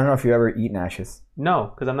 I don't know if you ever eaten ashes.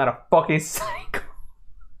 No, because I'm not a fucking psycho.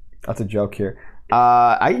 That's a joke here.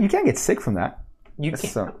 You can't get sick from that. You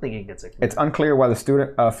can't. I don't think you can get sick from It's unclear why the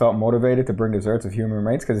student felt motivated to bring desserts of human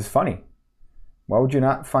remains, because it's funny. Why would you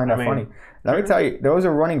not find that funny? Let me tell you, there was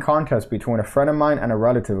a running contest between a friend of mine and a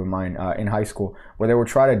relative of mine in high school where they would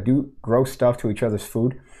try to do gross stuff to each other's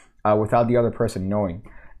food without the other person knowing.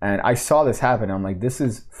 And I saw this happen. I'm like, this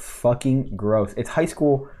is fucking gross. It's high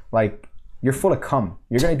school. Like, you're full of cum.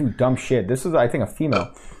 You're going to do dumb shit. This is, I think, a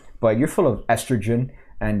female. But you're full of estrogen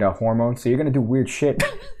and hormones, so you're going to do weird shit.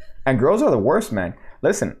 And girls are the worst, man.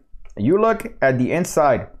 Listen, you look at the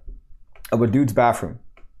inside of a dude's bathroom.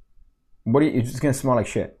 You're just gonna smell like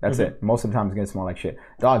shit. That's it. Most of the time, it's gonna smell like shit.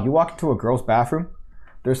 Dog, you walk into a girl's bathroom,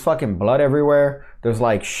 there's fucking blood everywhere. There's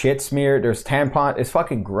like shit smeared. There's tampon. It's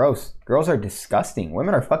fucking gross. Girls are disgusting.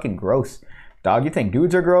 Women are fucking gross. Dog, you think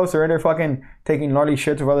dudes are gross? They're in there fucking taking gnarly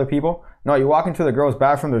shits of other people? No, you walk into the girl's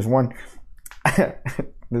bathroom. There's one.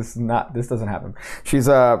 This doesn't happen. She's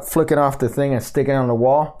flicking off the thing and sticking it on the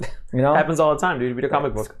wall. You know, happens all the time, dude. Read a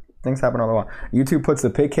comic book. Things happen on the wall. YouTube puts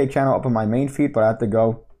the Pig Cake channel up on my main feed, but I have to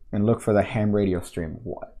go and look for the ham radio stream.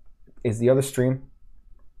 What is the other stream?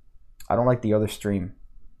 I don't like the other stream.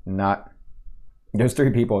 There's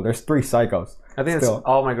 3 people. There's 3 psychos. I think it's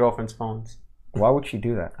all my girlfriend's phones. Why would she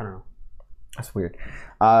do that? I don't know. That's weird.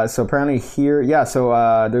 So apparently here, yeah.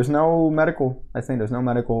 So there's no medical. I think there's no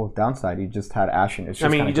medical downside. You just had ashen. It's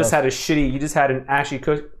just you just had an ashy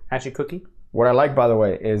cookie. What I like, by the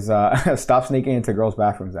way, is stop sneaking into girls'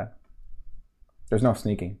 bathrooms. Then there's no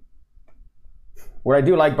sneaking. What I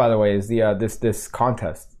do like, by the way, is the this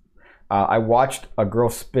contest. I watched a girl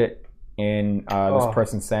spit in this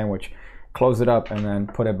person's sandwich, close it up, and then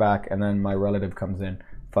put it back, and then my relative comes in,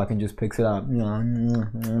 fucking just picks it up.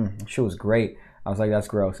 She was great. I was like, that's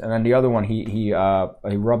gross. And then the other one, he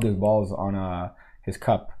rubbed his balls on his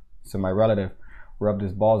cup. So my relative rubbed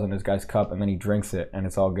his balls on this guy's cup, and then he drinks it, and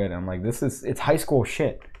it's all good. And I'm like, it's high school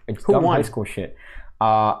shit. It's dumb high school shit.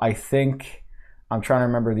 I think I'm trying to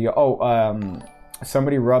remember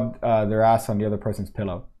somebody rubbed their ass on the other person's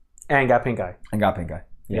pillow. And got pink eye.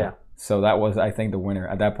 Yeah. So that was, I think, the winner.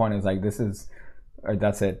 At that point, it was like, that's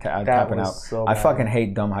it. Tapping out. So I fucking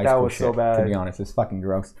hate dumb high school shit, so bad. to be honest. It's fucking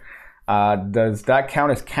gross. Does that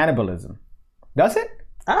count as cannibalism? Does it?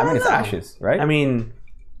 I mean, it's know. ashes, right? I mean,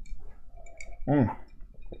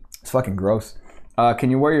 It's fucking gross.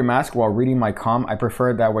 Can you wear your mask while reading my comm? I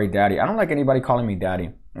prefer it that way, daddy. I don't like anybody calling me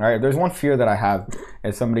daddy. All right, there's one fear that I have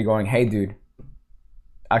is somebody going, hey, dude.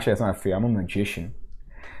 Actually, that's not a fear. I'm a magician.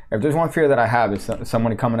 If there's one fear that I have is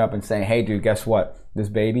somebody coming up and saying, hey, dude, guess what? This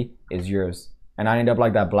baby is yours. And I end up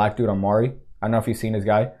like that black dude on Maury. I don't know if you've seen this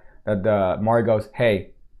guy. That Maury goes,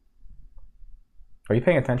 hey, are you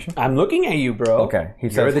paying attention? I'm looking at you, bro. Okay. He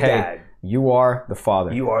You're says, the hey, dad. you are the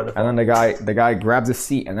father. You are the father. And then the guy grabs his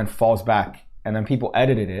seat and then falls back. And then people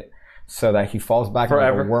edited it so that he falls back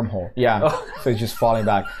Forever. in like a wormhole. Yeah. So he's just falling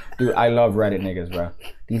back. Dude, I love Reddit niggas, bro.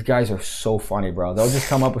 These guys are so funny, bro. They'll just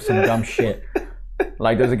come up with some dumb shit.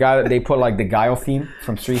 Like there's a guy that they put like the Guile theme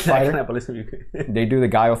from Street I Fighter. cannot believe you. They do the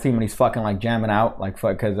Guile theme and he's fucking like jamming out like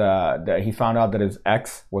because he found out that his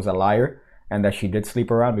ex was a liar and that she did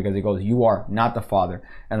sleep around because he goes, you are not the father.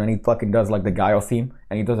 And then he fucking does like the Guile theme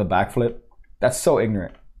and he does a backflip. That's so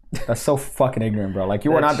ignorant. That's so fucking ignorant, bro. Like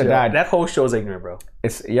you are not the dad. That whole show's ignorant, bro.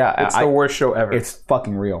 It's the worst show ever. It's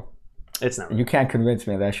fucking real. It's not real. You can't convince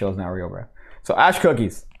me that show's not real, bro. So Ash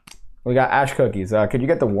cookies. We got Ash cookies. Could you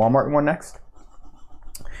get the Walmart one next?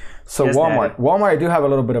 So Yes, Walmart. Daddy. Walmart, I do have a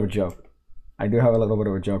little bit of a joke. I do have a little bit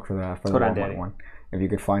of a joke for the Hold on, Walmart Daddy. one. If you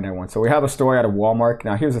could find that one. So we have a story out of Walmart.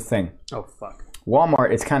 Now here's the thing. Oh, fuck.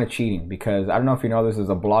 Walmart, it's kind of cheating because I don't know if you know this is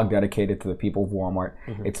a blog dedicated to the people of Walmart.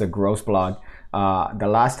 Mm-hmm. It's a gross blog. The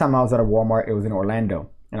last time I was at a Walmart, it was in Orlando,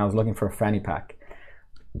 and I was looking for a fanny pack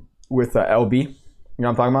with LB. You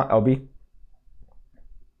know what I'm talking about? LB.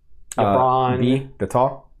 LeBron. B, the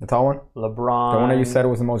tall one. LeBron. The one that you said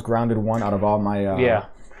was the most grounded one out of all my. Yeah.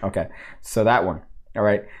 Okay, so that one. All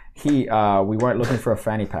right. We weren't looking for a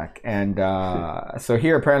fanny pack, and so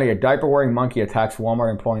here apparently a diaper-wearing monkey attacks Walmart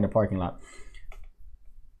employee in the parking lot.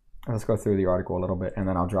 Let's go through the article a little bit, and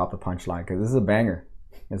then I'll drop the punchline because this is a banger.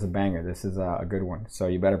 It's a banger. This is a good one. So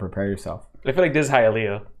you better prepare yourself. I feel like this is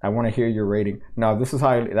Hialeah. I want to hear your rating. No, this is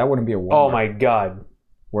how that wouldn't be a Walmart. Oh my god.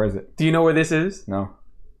 Where is it? Do you know where this is? No.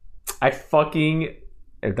 If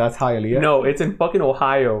that's Hialeah? No, it's in fucking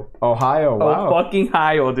Ohio. Ohio. Wow. Oh, fucking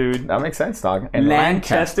Ohio, dude. That makes sense, dog. And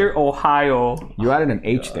Lancaster, Ohio. You added an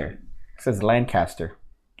H there. It says Lancaster.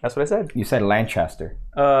 That's what I said. You said Lancaster.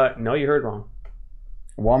 No, you heard wrong.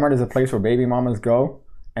 Walmart is a place where baby mamas go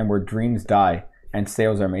and where dreams die and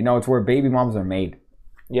sales are made. No, it's where baby mamas are made.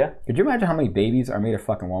 Yeah. Could you imagine how many babies are made at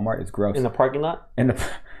fucking Walmart? It's gross. In the parking lot?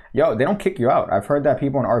 Yo, they don't kick you out. I've heard that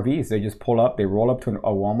people in RVs, they just pull up, they roll up to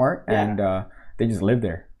a Walmart, and they just live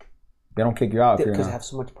there. They don't kick you out. Because they have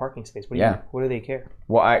so much parking space. What do they care?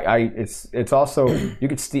 Well, it's also, you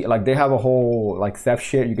could steal, like they have a whole like theft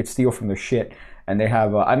shit. You could steal from their shit, and they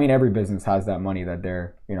have. I mean, every business has that money that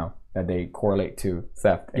they're, that they correlate to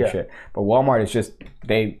theft and shit. But Walmart is just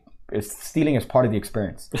stealing is part of the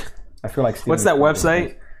experience. I feel like stealing. What's that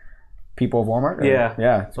website? People of Walmart.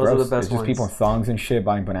 Yeah, it's those gross. are the best It's just ones. people in thongs and shit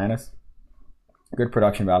buying bananas. Good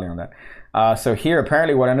production value on that. So here,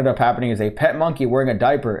 apparently, what ended up happening is a pet monkey wearing a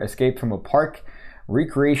diaper escaped from a park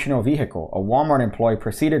recreational vehicle. A Walmart employee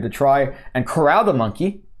proceeded to try and corral the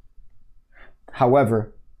monkey.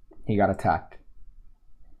 However, he got attacked.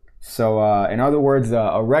 So, in other words,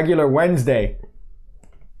 a regular Wednesday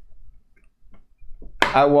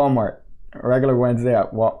at Walmart. A regular Wednesday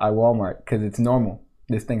at Walmart, because it's normal.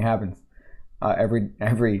 This thing happens every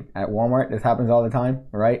at Walmart. This happens all the time,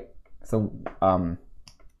 right? So,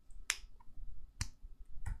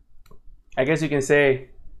 I guess you can say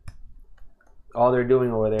all they're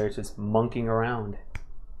doing over there is just monkeying around.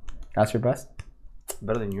 that's your best.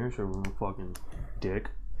 Better than yours, you fucking dick.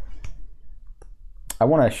 I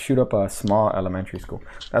want to shoot up a small elementary school.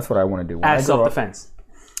 That's what I want to do. When I As grow up- self-defense.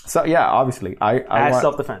 So yeah, obviously, I As want.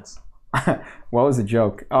 self-defense. What was the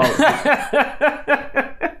joke? Oh,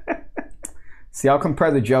 see, I'll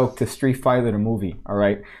compare the joke to Street Fighter the movie. All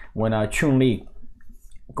right, when Chun-Li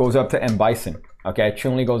goes up to M. Bison. Okay,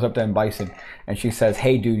 Chun-Li goes up to M. Bison and she says,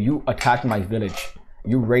 "Hey, dude, you attacked my village.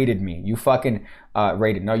 You raided me. You fucking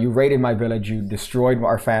raided. No, you raided my village. You destroyed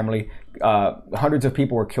our family. Hundreds of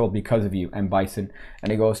people were killed because of you, M. Bison."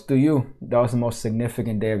 And he goes, "To you, that was the most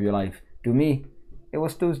significant day of your life. To me, it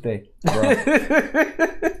was Tuesday, bro."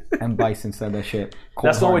 M. Bison said that shit.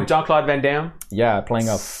 That's the one with Jean-Claude Van Damme? Yeah, playing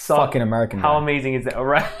a fucking American How guy. amazing is that? All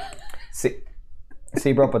right.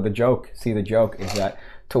 See, bro, but the joke is that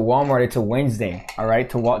to Walmart, it's a Wednesday, all right?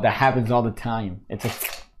 That happens all the time.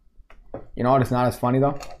 It's you know what? It's not as funny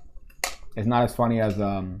though. It's not as funny as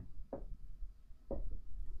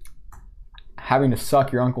having to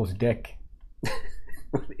suck your uncle's dick.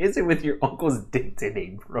 What is it with your uncle's dick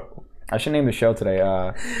today, bro? I should name the show today.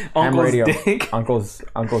 Ham Uncle's Radio. Dick. Uncle's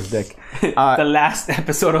Dick. The last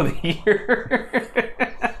episode of the year.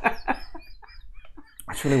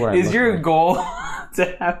 That's really what I Is look your like. goal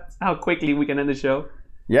to have how quickly we can end the show?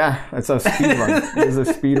 Yeah, it's a speed run. It's a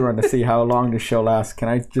speed run to see how long this show lasts. Can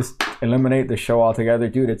I just eliminate the show altogether?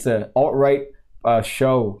 Dude, it's an alt-right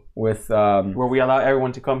show with Where we allow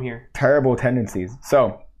everyone to come here. terrible tendencies.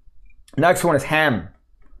 So, next one is Ham.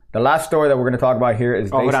 The last story that we're going to talk about here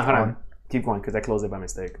is based Hold on... on. Keep going, because I closed it by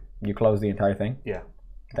mistake. You closed the entire thing? Yeah.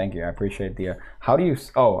 Thank you. I appreciate the... how do you...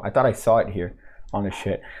 Oh, I thought I saw it here on this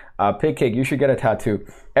shit. Pig Cake, you should get a tattoo.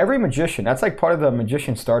 Every magician, that's like part of the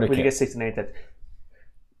magician starter Would kit. you get 69 that?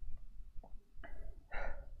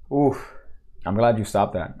 Oof. I'm glad you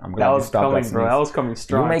stopped that. I'm glad That you was stopped coming, that bro. sneeze. That was coming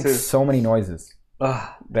strong, You make too. so many noises Ugh,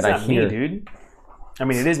 that it's I not hear. me, dude. I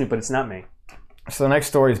mean, it is me, but it's not me. So the next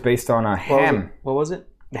story is based on a ham. What was it?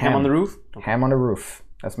 The ham on the roof? Ham on the Roof.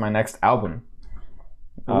 That's my next album.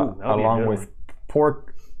 Ooh, that would be a along good with one.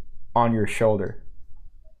 Pork on Your Shoulder.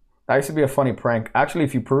 That used to be a funny prank. Actually,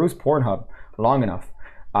 if you peruse Pornhub long enough,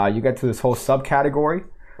 you get to this whole subcategory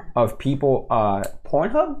of people.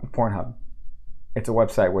 Pornhub? Pornhub. It's a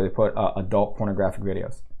website where they put adult pornographic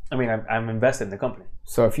videos. I mean, I'm invested in the company.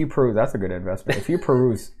 So if you peruse, that's a good investment. If you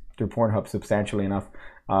peruse through Pornhub substantially enough,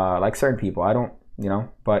 like certain people, I don't,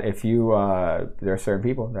 but if you, there are certain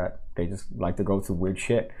people that they just like to go to weird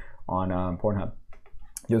shit on Pornhub.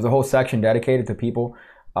 There's a whole section dedicated to people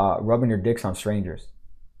rubbing their dicks on strangers,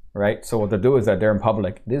 right? So what they'll do is that they're in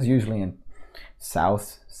public. This is usually in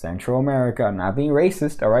South Central America. I'm not being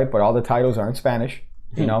racist, all right? But all the titles are in Spanish,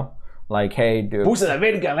 Like, hey, dude. Puso la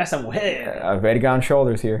verga a esa mujer. Verga on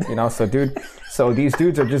shoulders here, So, dude, these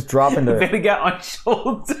dudes are just dropping the... Verga on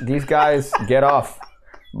shoulder. These guys get off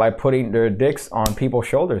by putting their dicks on people's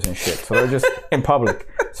shoulders and shit. So they're just in public.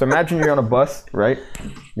 So imagine you're on a bus, right?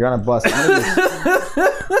 You're on a bus.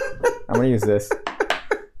 I'm gonna use this.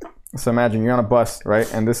 So imagine you're on a bus, right?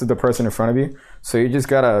 And this is the person in front of you. So you just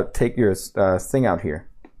gotta take your thing out here.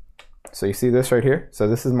 So you see this right here? So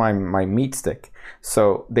this is my meat stick.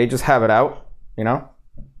 So they just have it out,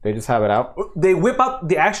 They just have it out. They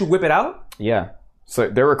actually whip it out? Yeah. So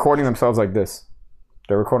they're recording themselves like this.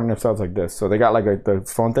 So they got like the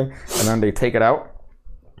phone thing, and then they take it out,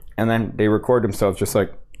 and then they record themselves just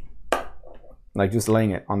like just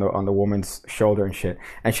laying it on the woman's shoulder and shit.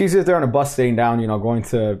 And she's just there on a bus sitting down, going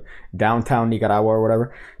to downtown Nicaragua or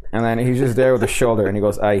whatever. And then he's just there with the shoulder, and he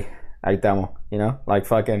goes, ay tamo, like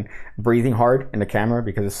fucking breathing hard in the camera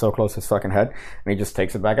because it's so close to his fucking head. And he just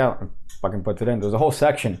takes it back out and fucking puts it in. There's a whole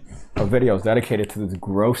section of videos dedicated to this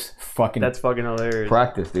gross fucking That's fucking hilarious.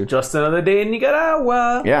 practice, dude. Just another day in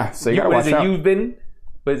Nicaragua. Yeah, so you gotta watch out. You've been,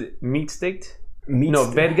 was it meat sticked? Meat No,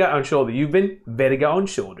 stick. verga on shoulder. You've been verga on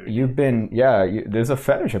shoulder. You've been, there's a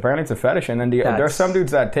fetish. Apparently it's a fetish. And then there are some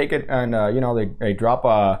dudes that take it and, they drop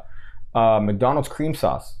McDonald's cream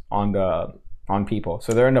sauce on people.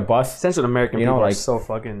 So they're in the bus. Central American people are like- so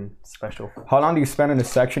fucking special. How long do you spend in this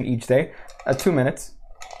section each day? 2 minutes.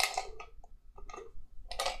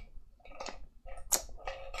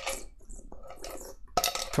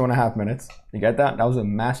 2.5 minutes. You get that? That was a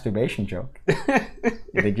masturbation joke.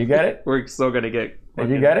 Did you get it? We're still gonna get. Did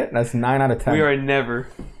you get it? That's 9 out of 10. We are never.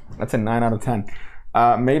 That's a 9 out of 10.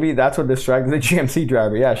 Maybe that's what distracted the GMC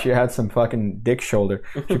driver. Yeah, she had some fucking dick shoulder.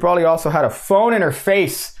 She probably also had a phone in her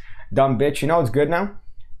face. Dumb bitch. You know what's good now?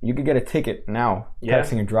 You could get a ticket now,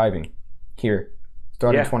 texting and driving. Here.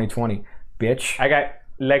 Starting 2020. Bitch. I got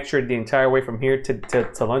lectured the entire way from here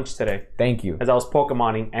to lunch today. Thank you. As I was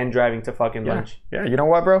Pokemoning and driving to fucking lunch. Yeah, you know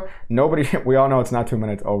what, bro? We all know it's not 2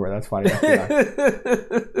 minutes over. That's funny.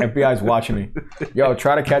 FBI. FBI's watching me. Yo,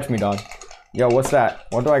 try to catch me, dog. Yo, what's that?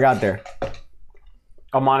 What do I got there?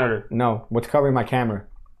 A monitor. No, what's covering my camera?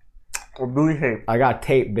 Or blue tape. I got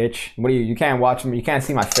tape, bitch. What do you can't watch me. You can't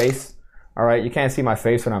see my face. All right, you can't see my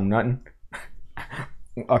face when I'm nutting.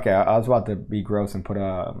 Okay, I was about to be gross and put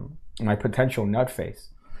my potential nut face,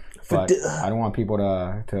 but I don't want people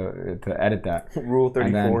to edit that. Rule 34.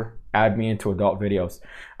 And then add me into adult videos.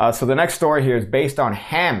 So the next story here is based on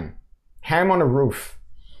Ham on the Roof.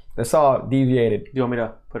 That's all deviated. Do you want me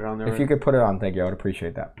to put it on there? If you could put it on, thank you. I would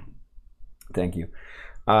appreciate that. Thank you.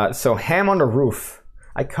 So Ham on the Roof.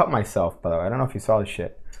 I cut myself, by the way. I don't know if you saw this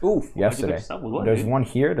shit. Oof. Yesterday. There's one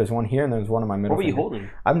here, and there's one in my middle. What were you finger. holding?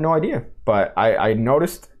 I have no idea, but I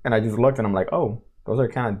noticed and I just looked and I'm like, oh, those are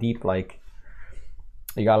kind of deep. Like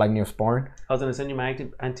you got like Neosporin. I was gonna send you my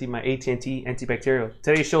AT&T antibacterial.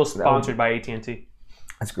 Today's show is sponsored by AT&T.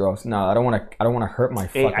 That's gross. No, I don't want to hurt my.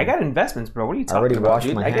 Hey, I got investments, bro. What are you talking already about, washed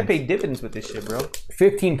dude? my I get hands. paid dividends with this shit, bro.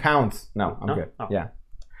 15 pounds. No, I'm good. Oh. Yeah,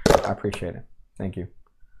 I appreciate it. Thank you.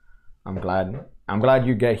 I'm glad. I'm glad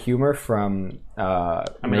you get humor from I'm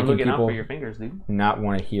making looking out people for your fingers, dude. not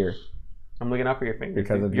want to hear. I'm looking out for your fingers.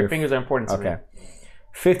 Because of your your fingers are important to me. Okay.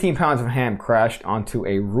 15 pounds of ham crashed onto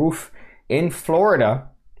a roof in Florida,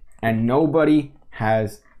 and nobody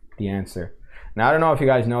has the answer. Now, I don't know if you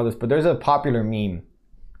guys know this, but there's a popular meme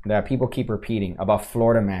that people keep repeating about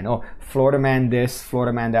Florida man. Oh, Florida man this,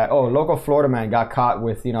 Florida man that. Oh, local Florida man got caught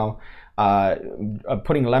with,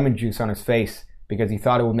 putting lemon juice on his face because he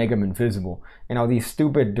thought it would make him invisible. You know, these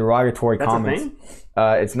stupid derogatory comments. A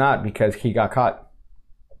thing? It's not, because he got caught.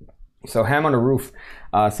 So ham on the roof.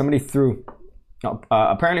 Somebody threw,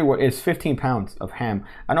 apparently what is 15 pounds of ham.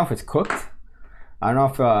 I don't know if it's cooked. I don't know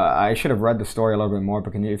if, I should have read the story a little bit more,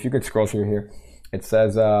 but if you could scroll through here. It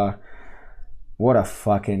says, what a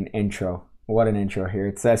fucking intro. What an intro here.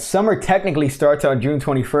 It says, summer technically starts on June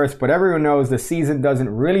 21st, but everyone knows the season doesn't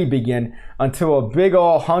really begin until a big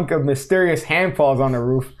ol' hunk of mysterious ham falls on the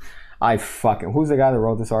roof. Who's the guy that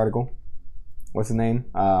wrote this article? What's his name?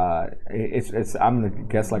 It's I'm gonna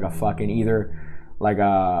guess like a fucking either like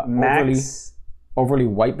a overly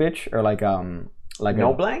white bitch or like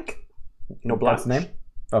No Blanc? No Blanc. That's his name?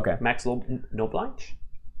 Okay. Max No Blanche?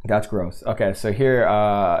 That's gross. Okay, so here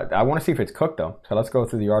I want to see if it's cooked though. So let's go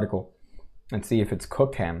through the article and see if it's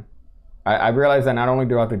cooked ham. I realize that not only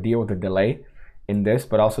do I have to deal with the delay in this,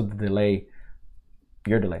 but also the delay,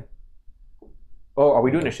 your delay. Oh, are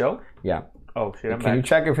we doing a show? Yeah. Oh shit! Can you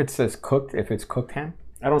check if it says cooked? If it's cooked ham?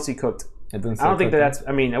 I don't see cooked. It doesn't say I don't think cooked ham? that's.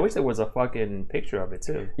 I mean, I wish there was a fucking picture of it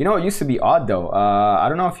too. You know, it used to be odd though. I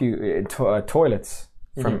don't know if you toilets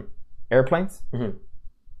from airplanes. Mm-hmm.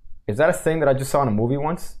 Is that a thing that I just saw in a movie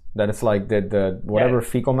once? That it's like the whatever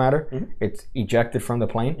fecal matter, it's ejected from the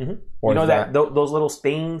plane. Mm-hmm. Or you know is that those little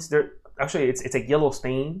stains? They're actually it's like yellow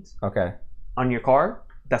stains. Okay. On your car.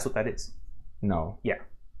 That's what that is. No. Yeah,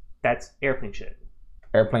 that's airplane shit.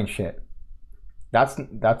 Airplane shit. That's.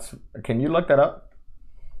 Can you look that up?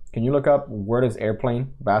 Can you look up where does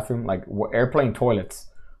airplane bathroom, like airplane toilets,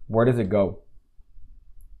 where does it go?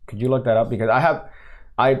 Could you look that up? Because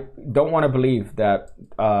I don't want to believe that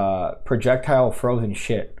projectile frozen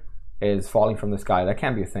shit is falling from the sky. That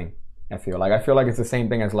can't be a thing. I feel like it's the same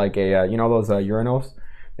thing as like a those urinals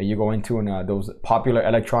that you go into in those popular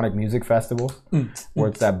electronic music festivals where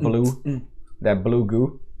it's that blue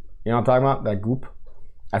goo. You know what I'm talking about? That goop.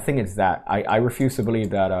 I think it's that. I refuse to believe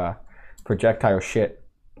that projectile shit.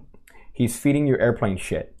 He's feeding you airplane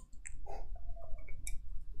shit.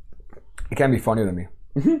 It can't be funnier than me.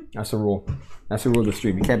 That's the rule. That's the rule of the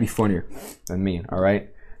stream. You can't be funnier than me. All right.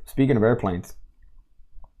 Speaking of airplanes.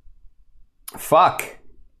 Fuck.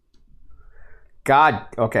 God.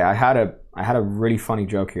 Okay. I had a really funny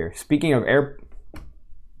joke here. Speaking of airplanes.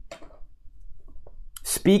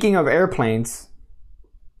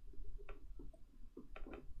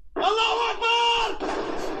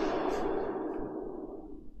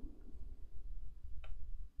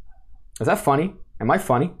 Is that funny? Am I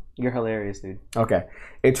funny? You're hilarious, dude. Okay,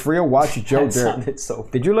 it's real. Watch Joe Dirt. Sounded so.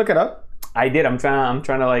 Did you look it up? I did. I'm trying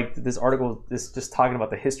to like this article. This just talking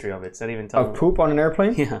about the history of it. It's not even telling Of poop on an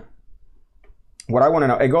airplane. Yeah. What I want to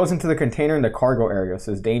know, it goes into the container in the cargo area. It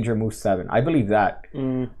says Danger Moose 7. I believe that.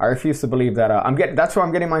 I refuse to believe that. That's where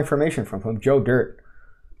I'm getting my information from Joe Dirt,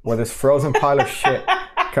 where this frozen pile of shit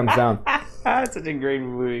comes down. That's such a great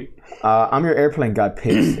movie. I'm your airplane got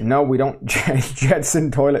pissed. No, we don't jetson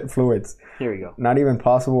toilet fluids. Here we go. Not even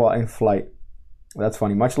possible while in flight. That's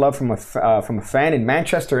funny. Much love from a fan in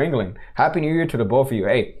Manchester, England. Happy New Year to the both of you.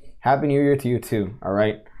 Hey, Happy New Year to you too. All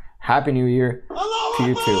right. Happy New Year to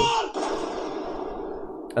you too.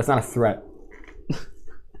 That's not a threat.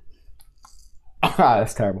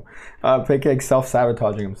 That's terrible. Pancake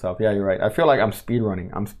self-sabotaging himself. Yeah, you're right. I feel like I'm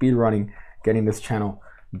speedrunning getting this channel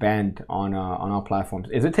banned on all platforms.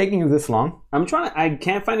 Is it taking you this long? I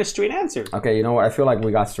can't find a straight answer. Okay, you know what? I feel like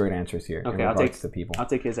we got straight answers here. Okay, I'll take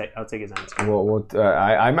his answer. Well,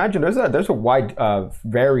 I imagine there's a wide,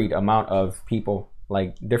 varied amount of people,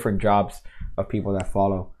 like different jobs of people that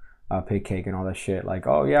follow Pig Cake and all that shit. Like,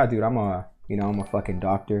 oh yeah, dude, I'm a fucking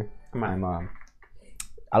doctor. I'm a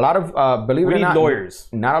lot of believe it or not, lawyers.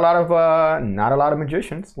 Not a lot of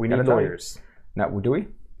magicians. We need lawyers. Now, do we?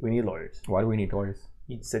 We need lawyers. Why do we need lawyers?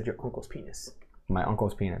 You said your uncle's penis. My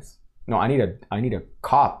uncle's penis. No, I need a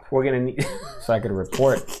cop. We're gonna need so I could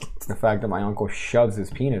report the fact that my uncle shoves his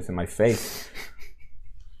penis in my face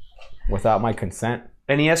without my consent.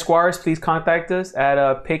 Any Esquires, please contact us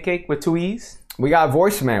at Pig Cake with 2 E's. We got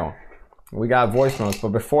voicemail. We got voicemails, but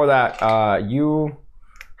before that, you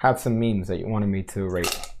have some memes that you wanted me to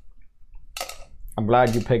rate. I'm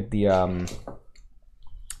glad you picked the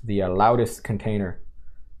loudest container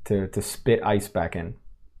to spit ice back in.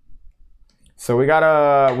 So we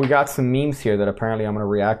got some memes here that apparently I'm gonna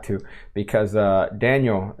react to because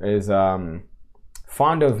Daniel is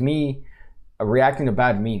fond of me reacting to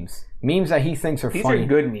bad memes. Memes that he thinks are These funny. are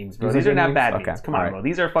good memes, bro. These are good not memes? bad Okay, memes. Come on, alright. bro.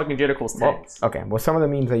 These are fucking Jiddickles Well, 10s. okay, well, some of the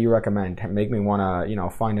memes that you recommend make me want to,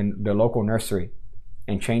 find the local nursery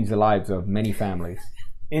and change the lives of many families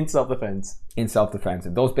In self-defense. in self-defense.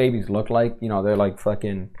 And those babies look like, they're like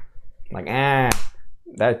fucking, like,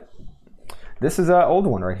 that. This is an old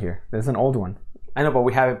one right here. This is an old one. I know, but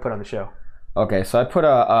we haven't put on the show. Okay, so I put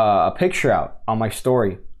a picture out on my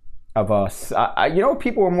story of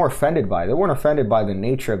people were more offended by. They weren't offended by the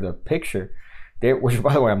nature of the picture. Which,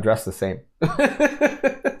 by the way, I'm dressed the same.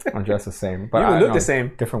 I'm dressed the same. But You look the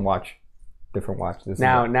same. Different watch. This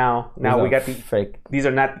Now is we a got the fake. These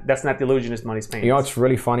are not. That's not the illusionist money's paint. You know what's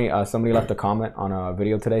really funny? Somebody left a comment on a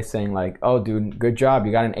video today saying like, "Oh, dude, good job.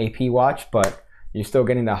 You got an AP watch, but you're still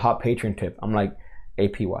getting the hot patron tip." I'm like,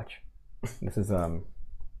 AP watch. This is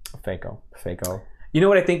Fako. You know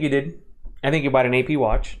what I think you did? I think you bought an AP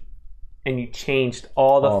watch, and you changed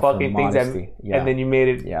all the Oh, for fucking things, that, modesty. Yeah. and then you made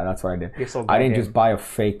it. Yeah, that's what I did. You're so I didn't goddamn- just buy a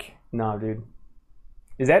fake. No, dude.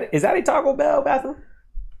 Is that a Taco Bell bathroom?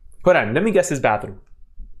 Hold on. Let me guess his bathroom.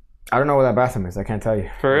 I don't know where that bathroom is. I can't tell you.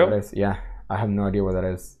 For real? Where that is. Yeah, I have no idea where that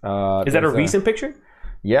is. Is that a there's recent picture?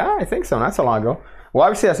 Yeah, I think so. Not so long ago. Well,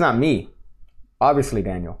 obviously that's not me. Obviously,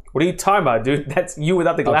 Daniel. What are you talking about, dude? That's you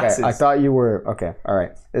without the glasses. Okay, I thought you were okay. All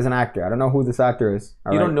right, there's an actor. I don't know who this actor is.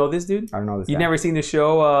 All you right? don't know this dude? I don't know this. You've guy. never seen the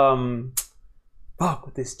show? Fuck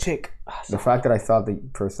with this chick. The fact that I thought that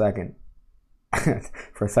for a second,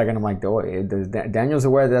 I'm like, Daniel's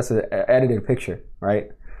aware that that's an edited picture, right?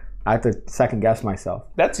 I have to second guess myself.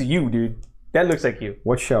 That's you, dude. That looks like you.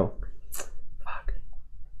 What show? Fuck.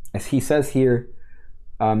 As he says here,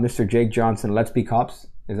 Mr. Jake Johnson, Let's Be Cops.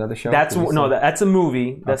 Is that the show? That's Did he no. say- That's a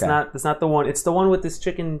movie. That's Okay. not. That's not the one. It's the one with this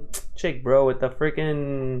chick, bro, with the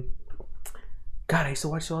freaking. God, I used to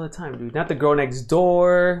watch it all the time, dude. Not The Girl Next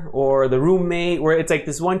Door or The Roommate, where it's like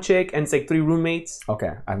this one chick and it's like three roommates.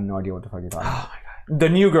 Okay, I have no idea what the fuck you're talking about. Oh my god. The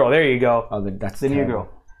New Girl. There you go. Oh, that's The New terrible.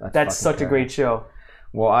 Girl. That's fucking such a terrible. great show.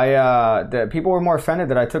 Well, the people were more offended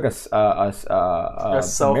that I took a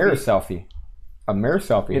selfie. mirror selfie. A mirror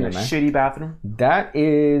selfie In here, a man. shitty bathroom. That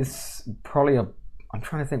is probably I'm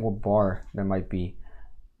trying to think what bar that might be.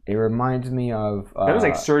 It reminds me of. That was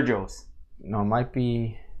like Sergio's. No, it might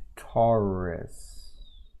be Taurus.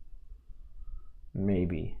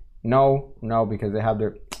 Maybe. No, because they have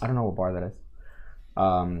their. I don't know what bar that is.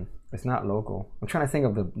 It's not local. I'm trying to think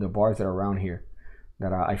of the bars that are around here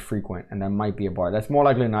that I frequent, and that might be a bar. That's more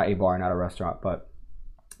likely not a bar, not a restaurant, but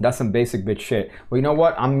that's some basic bitch shit. Well, you know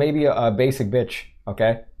what? I'm maybe a basic bitch,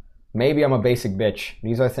 okay? Maybe I'm a basic bitch.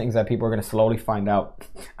 These are things that people are going to slowly find out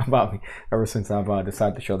about me ever since I've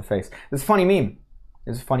decided to show the face. This is a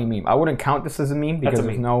funny meme. I wouldn't count this as a meme because That's a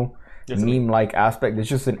there's meme. no That's a meme. meme-like aspect. It's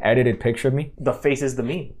just an edited picture of me. The face is the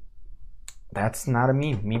meme. That's not a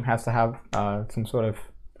meme. Meme has to have some sort of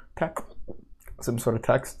text.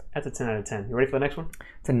 That's a 10 out of 10. You ready for the next one?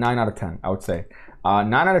 It's a 9 out of 10, I would say.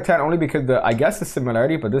 9 out of 10 only because I guess the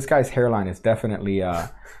similarity, but this guy's hairline is definitely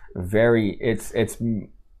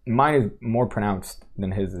mine is more pronounced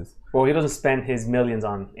than his is. Well, he doesn't spend his millions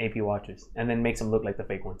on AP watches and then makes them look like the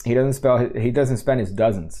fake ones. He doesn't spend his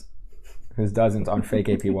dozens on fake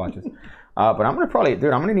AP watches. But I'm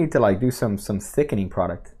gonna need to like do some thickening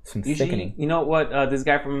product, some thickening. You know what? This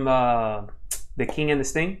guy from The King and the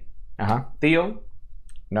Sting, Theo.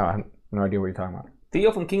 No, I have no idea what you're talking about.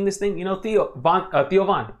 Theo from King and the Sting. You know Theo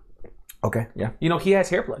Von. Okay, yeah, You know he has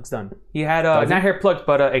hair plugs done. He had Does he? not hair plugs,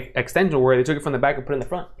 but extension where they took it from the back and put it in the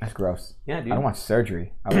front. that's gross. Yeah, I dude. don't want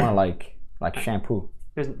surgery. I want like shampoo,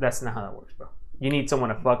 That's not how that works, bro. You need someone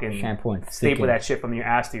to fucking shampoo and staple thicken. that shit from your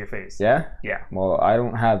ass to your face. Yeah. Yeah. Well, I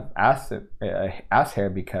don't have ass hair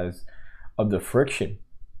because of the friction.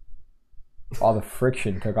 All the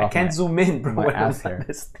friction took off. Can't zoom in, bro. my when I'm ass on hair.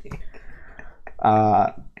 this thing.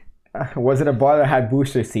 Was it a bar that had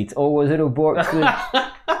booster seats? Oh, was it a bar?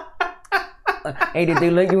 Hey, did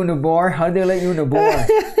they let you in the bar? How did they let you in the bar?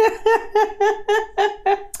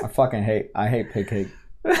 I hate pig cake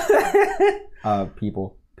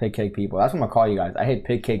people. Pig cake people. That's what I'm gonna call you guys. I hate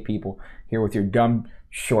pig cake people here with your dumb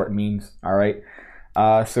short memes. All right.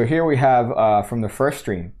 So here we have from the first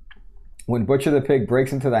stream, when Butcher the Pig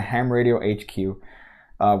breaks into the Ham Radio HQ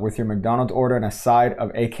with your McDonald's order and a side of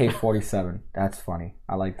AK-47. That's funny.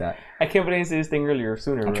 I like that. I can't believe I didn't say this thing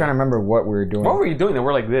sooner. I'm trying to remember what we were doing. What were you doing that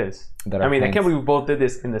we're like this? That I our mean, I hands- can't believe we both did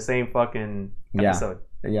this in the same fucking episode.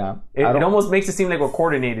 Yeah. It I almost makes it seem like we're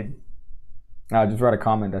coordinated. just read a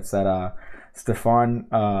comment that said Stefan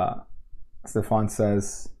Stefan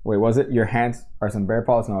says, wait, was it your hands are some bear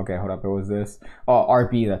paws? No, okay, hold up. It was this. Oh,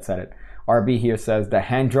 RB that said it. RB here says the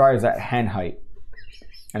hand dryer is at hand height.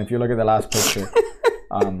 And if you look at the last picture,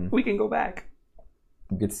 we can go back.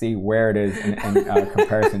 You could see where it is in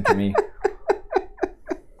comparison to me.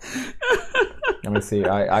 Let me see.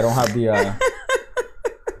 I don't have the...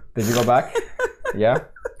 Did you go back? Yeah?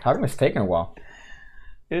 How come it's taking a while?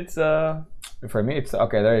 It's... For me, it's...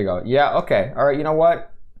 Okay, there you go. Yeah, okay. All right, you know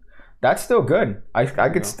what? That's still good. I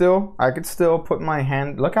could still put my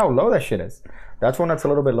hand... Look how low that shit is. That's one that's a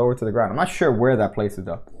little bit lower to the ground. I'm not sure where that place is,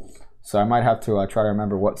 though. So I might have to try to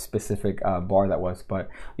remember what specific bar that was. But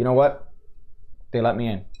you know what? They let me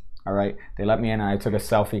in. All right? They let me in, and I took a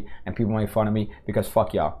selfie, and people made fun of me because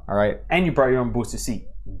fuck y'all. All right? And you brought your own booster seat,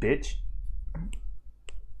 bitch.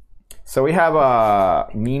 So we have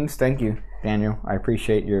memes. Thank you, Daniel. I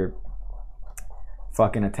appreciate your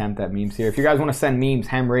fucking attempt at memes here. If you guys want to send memes,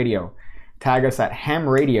 Ham Radio, tag us at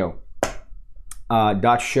hamradio.show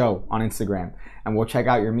on Instagram, and we'll check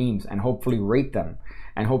out your memes and hopefully rate them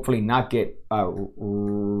and hopefully not get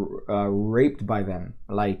raped by them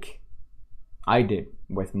like I did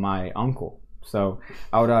with my uncle. So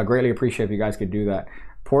I would greatly appreciate if you guys could do that.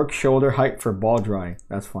 Pork shoulder height for ball drying.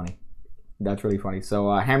 That's funny. That's really funny. So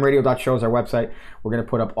hamradio.show is our website. We're going to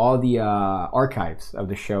put up all the archives of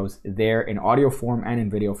the shows there in audio form and in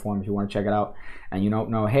video form if you want to check it out. And you don't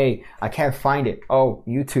know, hey, I can't find it. Oh,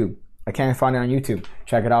 YouTube. I can't find it on YouTube.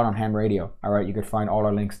 Check it out on Ham Radio. All right, you can find all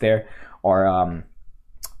our links there. Or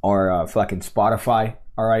fucking Spotify.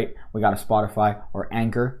 All right, we got a Spotify or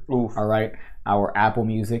Anchor. Oof. All right, our Apple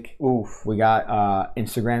Music. Oof. We got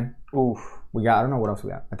Instagram. Oof. We got, I don't know what else we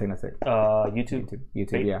got. I think that's it. YouTube,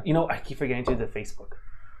 yeah. You know, I keep forgetting to the Facebook.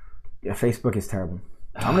 Yeah, Facebook is terrible.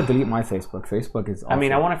 I'm gonna delete my Facebook. Facebook is awful. I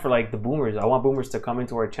mean, I want it for like the boomers. I want boomers to come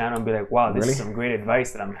into our channel and be like, wow, this is some great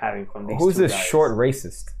advice that I'm having from these Who's two this guys. short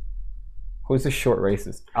racist? Who's this short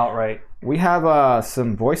racist? Outright. We have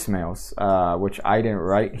some voicemails, which I didn't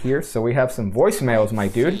write here. So we have some voicemails, my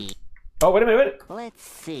dude. Oh, wait a minute. Let's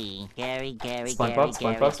see. Gary. SpongeBob.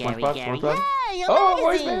 Yay, Oh,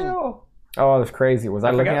 amazing. voicemail. Oh, that's crazy. Was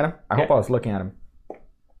I looking at him? I Yeah. hope I was looking at him.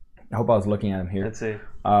 I hope I was looking at him here. Let's see.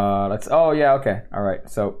 Oh, yeah, okay. All right.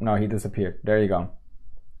 So, no, he disappeared. There you go.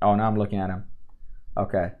 Oh, now I'm looking at him.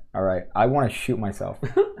 Okay. All right. I want to shoot myself.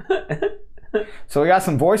 So we got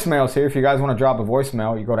some voicemails here. If you guys want to drop a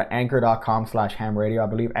voicemail, you go to anchor.com/hamradio. I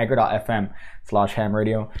believe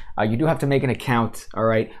anchor.fm/hamradio. You do have to make an account. All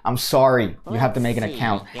right. I'm sorry. You have to make an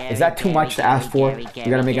account. Is that too much to ask for? You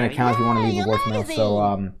got to make an account if you want to leave a voicemail.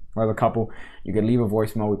 So we have a couple. You can leave a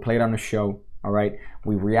voicemail. We play it on the show. All right.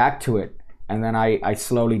 We react to it. And then I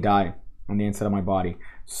slowly die on the inside of my body.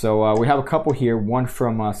 So we have a couple here. One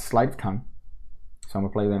from Sleight of Tongue. So I'm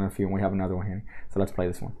going to play that in a few. And we have another one here. So let's play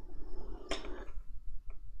this one.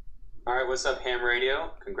 All right, what's up, Ham Radio?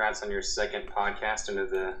 Congrats on your second podcast under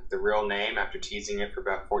the real name after teasing it for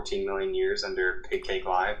about 14 million years under Pig Cake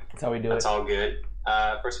Live. That's how we do That's it. all good.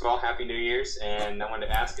 First of all, Happy New Year's, and I wanted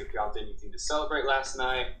to ask if y'all did anything to celebrate last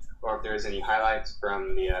night, or if there's any highlights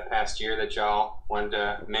from the past year that y'all wanted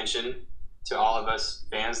to mention to all of us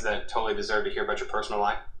fans that totally deserve to hear about your personal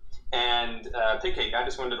life. And Pig Cake, I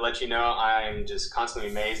just wanted to let you know I'm just constantly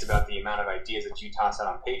amazed about the amount of ideas that you toss out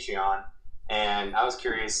on Patreon, and I was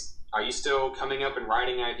curious, are you still coming up and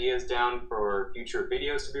writing ideas down for future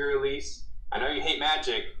videos to be released? I know you hate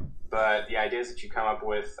magic, but the ideas that you come up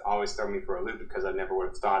with always throw me for a loop because I never would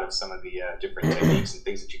have thought of some of the different techniques and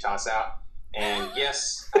things that you toss out. And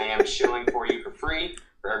yes, I am shilling for you for free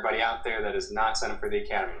for everybody out there that is not signed up for the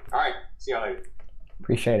Academy. All right, see y'all later.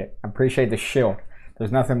 Appreciate it. I appreciate the shill.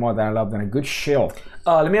 There's nothing more that I love than a good shill.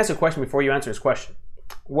 Let me ask you a question before you answer his question.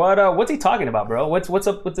 What's he talking about, bro? What's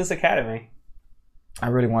up with this Academy? I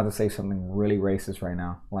really want to say something really racist right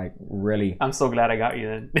now. Like, really I'm so glad I got you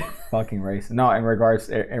then. fucking racist. No, in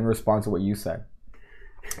response to what you said.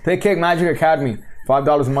 Pig Cake Magic Academy.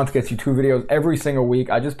 $5 a month gets you 2 videos every single week.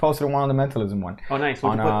 I just posted one on the mentalism one. Oh, nice.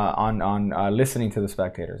 On listening to the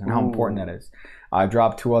spectators and how important that is. I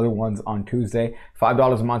dropped 2 other ones on Tuesday.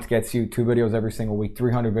 $5 a month gets you 2 videos every single week.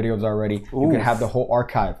 300 videos already. You can have the whole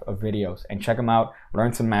archive of videos and check them out.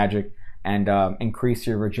 Learn some magic and increase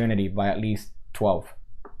your virginity by at least 12.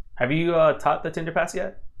 Have you taught the Tinder Pass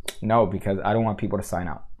yet? No, because I don't want people to sign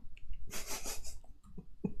out.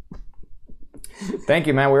 Thank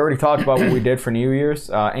you, man. We already talked about what we did for New Year's.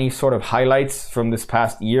 Any sort of highlights from this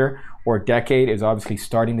past year or decade is obviously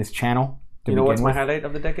starting this channel. You know what's my highlight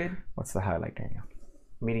of the decade? What's the highlight, Daniel?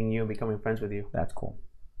 Meeting you and becoming friends with you. That's cool.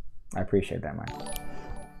 I appreciate that, man.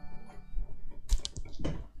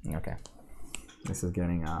 Okay. This is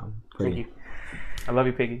getting pretty. Thank you. I love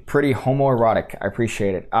you, Piggy. Pretty homoerotic. I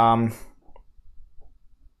appreciate it.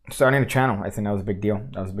 Starting a channel, I think that was a big deal.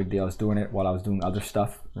 That was a big deal. I was doing it while I was doing other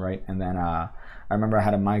stuff, right? And then I remember I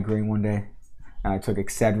had a migraine one day, and I took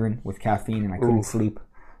Excedrin with caffeine, and I couldn't sleep.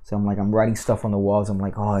 So I'm writing stuff on the walls. I'm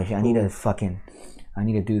like, oh, I need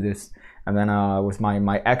to do this. And then with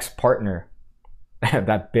my ex-partner,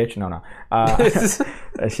 that bitch, no.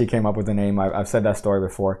 She came up with the name. I've said that story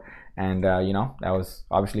before. And, that was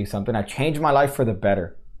obviously something that changed my life for the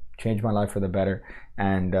better.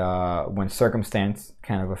 And when circumstance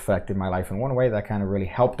kind of affected my life in one way, that kind of really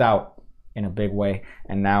helped out in a big way.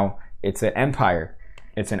 And now it's an empire.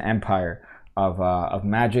 It's an empire of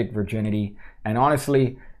magic, virginity, and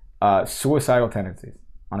honestly, suicidal tendencies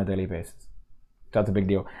on a daily basis. That's a big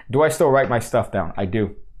deal. Do I still write my stuff down? I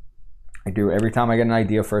do. Every time I get an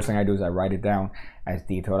idea, first thing I do is I write it down as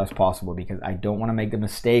detailed as possible, because I don't want to make the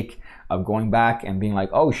mistake of going back and being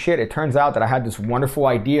like, oh shit, it turns out that I had this wonderful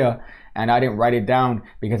idea and I didn't write it down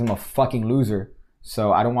because I'm a fucking loser.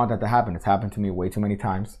 So I don't want that to happen. It's happened to me way too many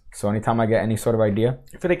times. So anytime I get any sort of idea,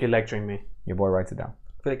 I feel like you're lecturing me. Your boy writes it down.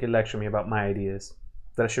 I feel like you're lecturing me about my ideas.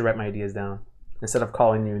 That I should write my ideas down instead of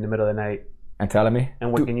calling you in the middle of the night and telling me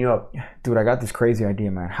and waking you up. Dude, I got this crazy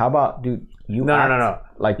idea, man. How about, dude, you No.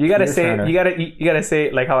 Like you gotta Peter say Turner. you gotta say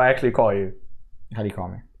it like how I actually call you. How do you call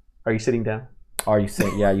me? Are you sitting down? Oh, you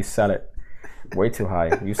say, yeah, you said it way too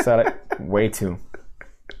high. You said it way too.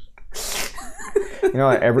 You know,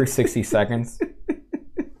 like every 60 seconds, Daniel,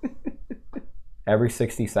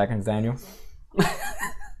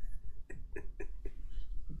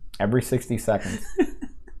 every 60 seconds,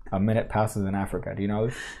 a minute passes in Africa. Do you know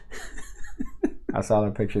this? I saw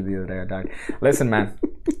that picture the other day. I died. Listen, man,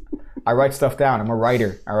 I write stuff down. I'm a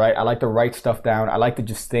writer, all right? I like to write stuff down. I like to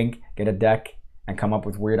just think, get a deck, and come up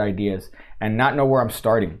with weird ideas and not know where I'm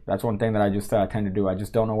starting. That's one thing that I just tend to do. I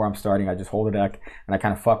just don't know where I'm starting. I just hold a deck and I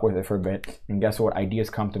kind of fuck with it for a bit. And guess what? Ideas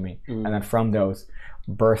come to me. And then from those,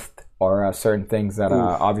 birthed are certain things that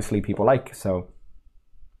obviously people like. So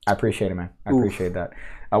I appreciate it, man. I appreciate that.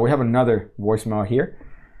 We have another voicemail here.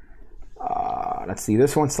 Let's see.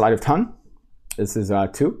 This one, sleight of tongue. This is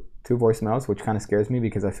two voicemails, which kind of scares me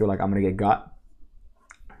because I feel like I'm going to get got.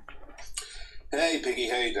 Hey Piggy,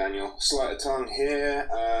 hey Daniel. Sleight of tongue here.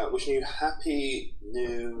 Wishing you happy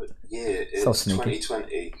new year. It's So sneaky.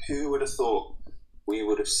 2020. Who would have thought we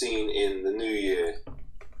would have seen in the new year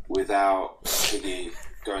without Piggy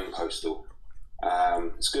going postal?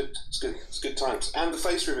 It's good. It's good times. And the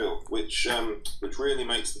face reveal, which really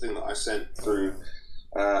makes the thing that I sent through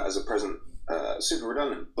as a present super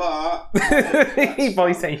redundant, but He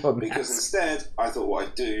probably sent you a because instead I thought what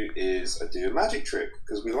I'd do is I'd do a magic trick,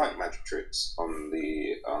 because we like magic tricks on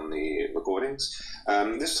the recordings.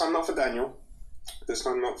 This time not for Daniel. This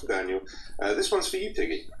one's for you,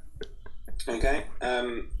 Piggy. Okay.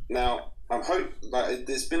 Now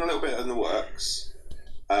there's been a little bit in the works,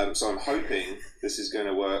 so I'm hoping this is going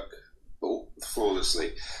to work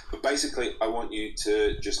flawlessly. But basically, I want you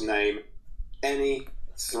to just name any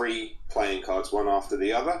 3 playing cards, one after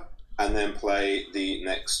the other, and then play the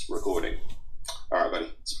next recording. All right,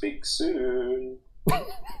 buddy. Speak soon.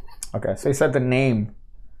 Okay, so he said to name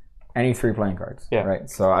any 3 playing cards. Yeah. Right.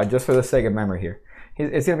 So just for the sake of memory here,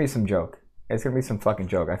 it's gonna be some joke. It's gonna be some fucking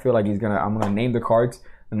joke. I feel like I'm gonna name the cards.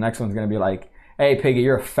 The next one's gonna be like, "Hey, Piggy,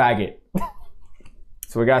 you're a faggot."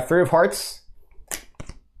 So we got 3 of hearts,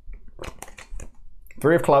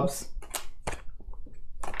 3 of clubs,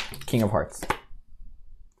 King of hearts.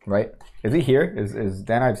 Right? Is he here? Is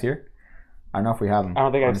Dan Ives here? I don't know if we have him. I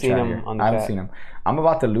don't think on I've the seen chat him here. on the I haven't chat. seen him. I'm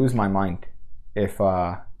about to lose my mind. I'm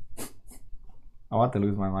about to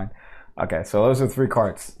lose my mind. Okay, so those are 3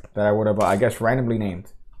 cards that I would have, I guess, randomly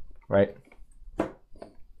named. Right?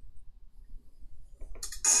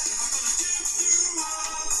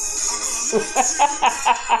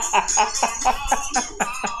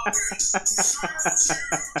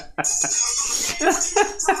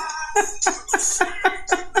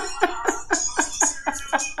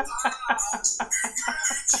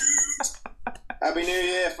 Happy New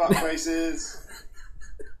Year, fuck faces.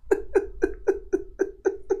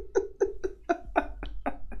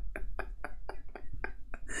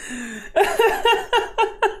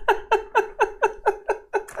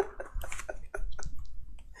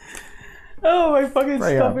 Oh, my fucking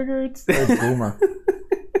Very, stomach hurts. Very boomer.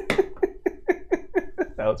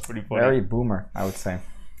 That was pretty funny. Very boomer, I would say.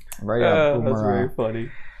 Very That's boomer. very funny.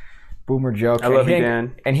 Boomer joke. I love And he you, didn't-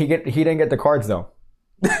 Dan. And he didn't get the cards though.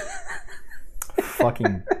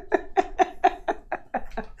 Fucking.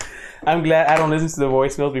 I'm glad I don't listen to the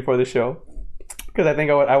voicemails before the show, because I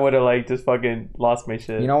think I would have like just fucking lost my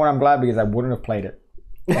shit. You know what? I'm glad because I wouldn't have played it.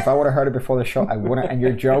 If I would have heard it before the show, I wouldn't, and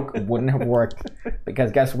your joke wouldn't have worked.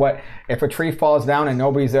 Because guess what? If a tree falls down and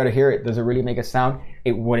nobody's there to hear it, does it really make a sound?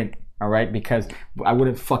 It wouldn't. All right, because I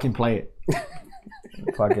wouldn't fucking play it.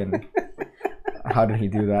 Fucking. How did he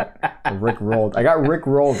do that? Rick rolled. I got Rick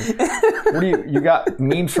rolled. What do you got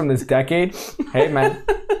memes from this decade? Hey man,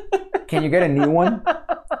 can you get a new one?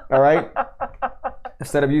 All right.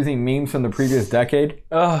 Instead of using memes from the previous decade.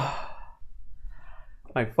 My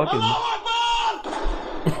fucking.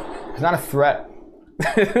 It's not a threat.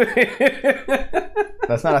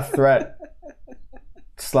 That's not a threat.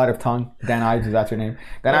 Sleight of tongue. Dan Ives, is that your name?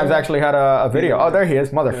 Dan Ives actually had a video. Oh, there he is,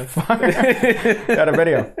 motherfucker. He had a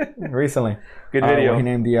video recently. Good video. He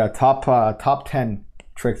named the top 10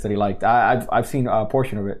 tricks that he liked. I've seen a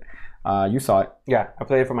portion of it. You saw it. Yeah, I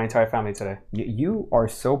played it for my entire family today. You are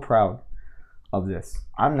so proud of this.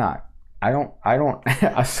 I'm not. I don't.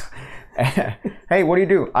 Hey, what do you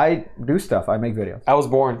do? I do stuff. I make videos. I was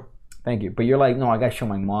born. Thank you. But you're like, no, I gotta show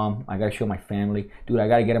my mom. I gotta show my family. Dude, I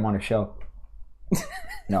gotta get him on the show.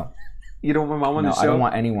 No. You don't want my mom on the show? I don't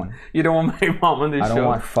want anyone. You don't want my mom on the show? I don't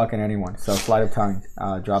want fucking anyone. So Sleight of Tongue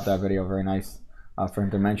dropped that video. Very nice for him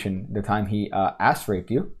to mention the time he ass raped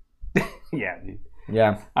you. Yeah, dude.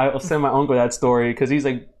 Yeah. I'll send my uncle that story because he's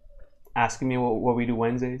like asking me what we do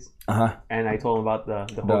Wednesdays. Uh-huh. And I told him about the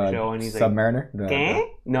whole show, and he's Submariner? like,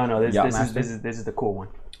 No, this is the cool one.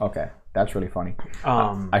 Okay, that's really funny.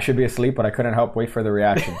 I should be asleep, but I couldn't help wait for the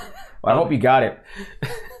reaction. Well, I hope you got it.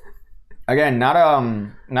 Again, not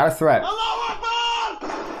a threat.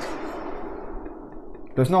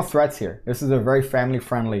 There's no threats here. This is a very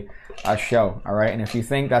family-friendly show, all right? And if you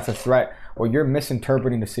think that's a threat, well, you're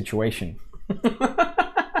misinterpreting the situation.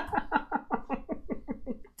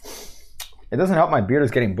 It doesn't help my beard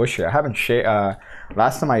is getting bushier. I haven't shaved.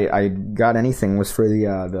 Last time I got anything was for the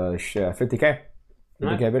 50K.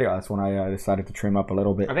 50K video. That's when I decided to trim up a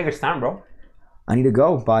little bit. I think it's time, bro. I need to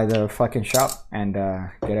go by the fucking shop and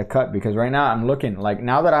get a cut because right now I'm looking like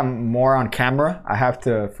now that I'm more on camera, I have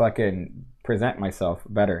to fucking present myself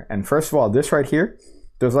better. And first of all, this right here,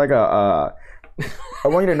 there's like I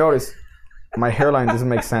want you to notice my hairline doesn't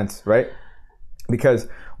make sense, right? Because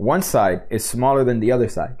one side is smaller than the other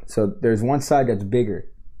side. So there's one side that's bigger,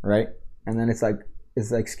 right? And then it's like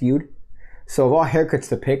skewed. So of all haircuts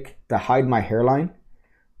to pick to hide my hairline,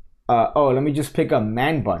 let me just pick a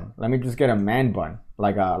man bun. Let me just get a man bun.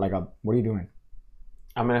 Like a what are you doing?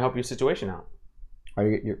 I'm gonna help your situation out.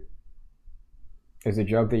 Is the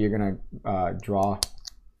joke that you're gonna draw?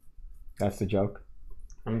 That's the joke?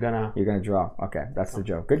 You're gonna draw. Okay, that's the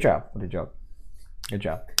joke. Good job with the joke. Good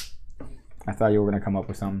job. I thought you were gonna come up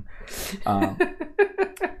with something.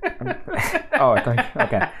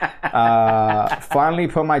 Okay. Finally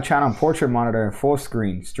put my channel on portrait monitor and full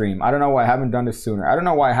screen stream. I don't know why I haven't done this sooner. I don't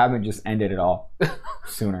know why I haven't just ended it all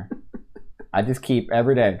sooner. I just keep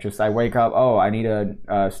every day. I wake up. Oh, I need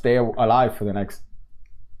to stay alive for the next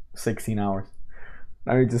 16 hours.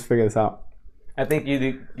 Let me just figure this out. I think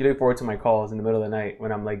you look forward to my calls in the middle of the night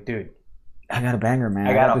when I'm like, dude, I got a banger, man.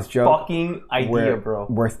 I got this joke fucking idea, bro.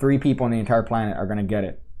 Where 3 people on the entire planet are gonna get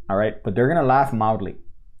it. All right, but they're gonna laugh mildly.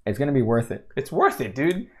 It's gonna be worth it. It's worth it,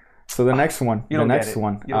 dude. So the next one,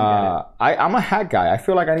 I'm a hat guy. I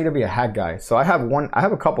feel like I need to be a hat guy. So I have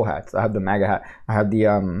a couple hats. I have the MAGA hat. I have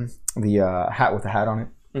the hat with the hat on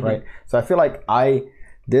it, right? So I feel like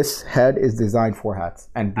this head is designed for hats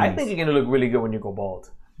and beans. I think you're gonna look really good when you go bald.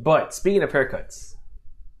 But speaking of haircuts,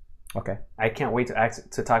 okay, I can't wait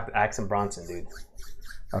to talk to Axon Bronson, dude.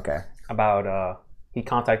 Okay. About he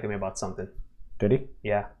contacted me about something. Did he?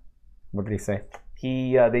 Yeah. What did he say?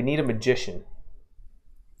 They need a magician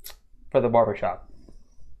for the barbershop.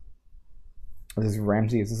 Is this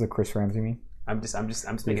Ramsey? Is this a Chris Ramsey meme? I'm just making a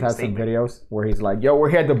statement. He's had some videos where he's like, "Yo, we're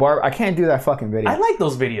here at the bar." I can't do that fucking video. I like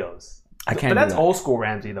those videos. I can't. But that's old school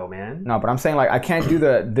Ramsey though, man. No, but I'm saying like I can't do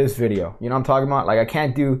this video. You know what I'm talking about? Like I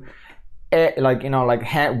can't do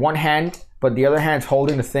one hand, but the other hand's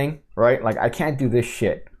holding the thing, right? Like I can't do this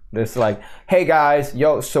shit. This like, hey guys,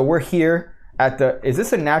 yo, so we're here at the. Is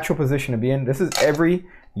this a natural position to be in? This is every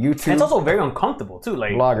YouTube. And it's also very uncomfortable too.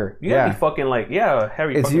 Like blogger, you gotta be fucking like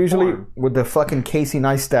Harry. It's usually porn. With the fucking Casey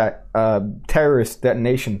Neistat terrorist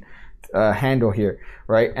detonation handle here,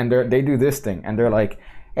 right? And they do this thing, and they're like,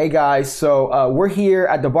 hey guys, so we're here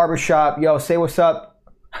at the barbershop. Yo, say what's up,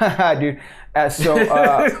 dude.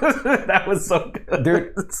 That was so good.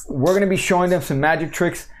 Dude, we're gonna be showing them some magic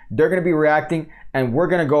tricks. They're gonna be reacting, and we're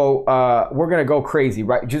gonna go crazy,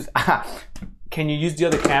 right? Just can you use the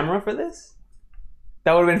other camera for this?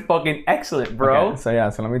 That would have been fucking excellent, bro. Okay,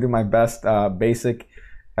 so let me do my best basic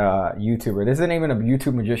YouTuber. This isn't even a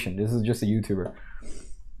YouTube magician. This is just a YouTuber.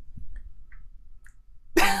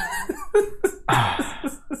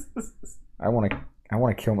 I want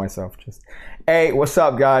to kill myself. Just, hey, what's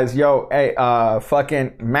up, guys? Yo, hey,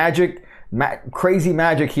 fucking crazy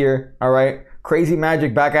magic here. All right, crazy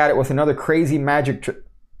magic back at it with another crazy magic trick.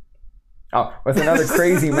 Oh, with another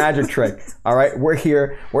crazy magic trick. All right, we're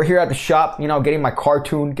here at the shop. You know, getting my car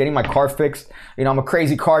tuned, getting my car fixed. You know, I'm a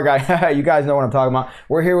crazy car guy. You guys know what I'm talking about.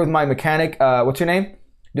 We're here with my mechanic. What's your name?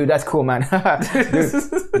 Dude, that's cool, man. Dude,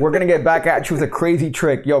 we're gonna get back at you with a crazy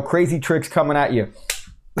trick. Yo, crazy tricks coming at you.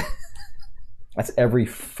 That's every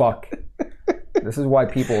fuck. This is why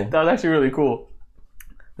people. That was actually really cool.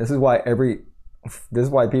 This is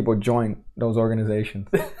why people join those organizations.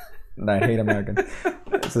 And I hate Americans.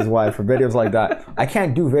 This is why, for videos like that, I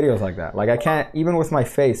can't do videos like that. Like, I can't, even with my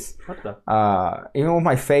face. What the? Even with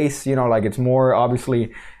my face, you know, like, it's more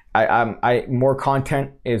obviously. More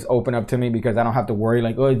content is open up to me because I don't have to worry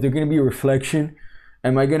like, oh, is there gonna be a reflection?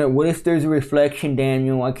 What if there's a reflection,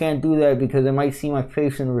 Daniel? I can't do that because I might see my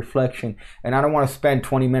face in the reflection and I don't want to spend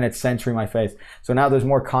 20 minutes censoring my face. So now there's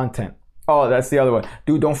more content. Oh, that's the other one.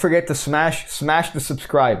 Dude, don't forget to smash the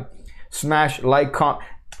subscribe. Smash, like,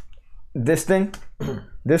 this thing,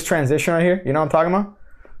 this transition right here, you know what I'm talking about?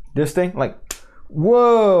 This thing, like,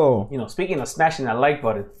 whoa. You know, speaking of smashing that like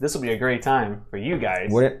button, this will be a great time for you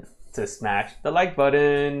guys to smash the like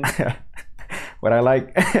button. What I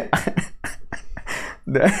like,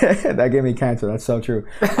 that gave me cancer. That's so true.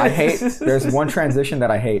 I hate, there's one transition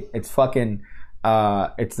that I hate. It's fucking,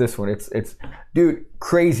 it's this one. It's, dude,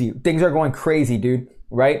 crazy. Things are going crazy, dude,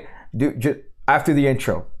 right? Dude, just after the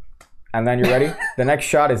intro. And then you ready? The next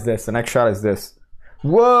shot is this. The next shot is this.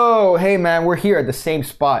 Whoa, hey man, we're here at the same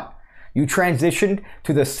spot. You transitioned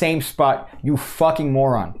to the same spot, you fucking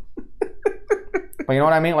moron. But you know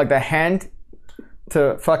what I mean? Like the hand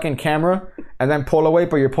to fucking camera and then pull away,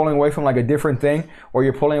 but you're pulling away from like a different thing or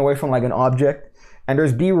you're pulling away from like an object. And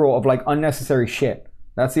there's B-roll of like unnecessary shit.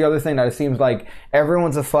 That's the other thing that it seems like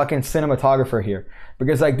everyone's a fucking cinematographer here.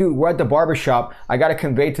 Because like, dude, we're at the barbershop. I got to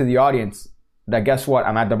convey to the audience that guess what?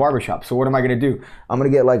 I'm at the barbershop. So what am I going to do? I'm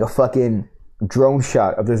going to get like a fucking drone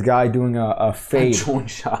shot of this guy doing a fade. A drone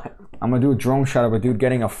shot. I'm gonna do a drone shot of a dude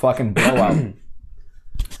getting a fucking blowout.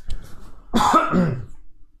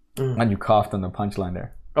 And you coughed on the punchline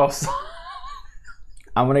there. Oh, sorry.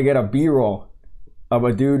 I'm gonna get a B-roll of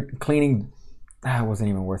a dude cleaning. It wasn't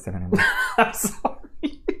even worth it anymore. I'm sorry.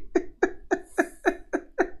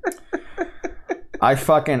 I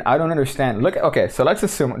don't understand. Look, okay, so let's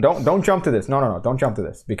assume. Don't jump to this. No, don't jump to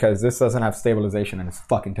this because this doesn't have stabilization and it's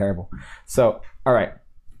fucking terrible. So, all right,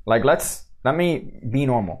 like let me be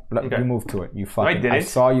normal. Let me move to it. You fucking. I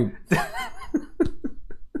saw you.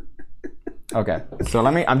 Okay, so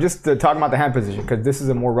I'm just talking about the hand position because this is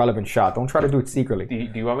a more relevant shot. Don't try to do it secretly.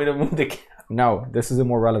 Do you want me to move the camera? No, this is a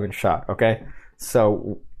more relevant shot. Okay,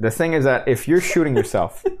 so the thing is that if you're shooting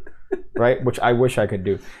yourself. Right, which I wish I could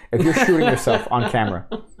do. If you're shooting yourself on camera,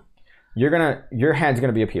 your hand's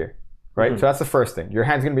gonna be up here, right? So that's the first thing. Your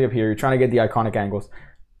hand's gonna be up here. You're trying to get the iconic angles.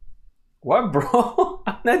 What, bro?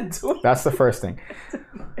 I'm not doing. That's the first thing.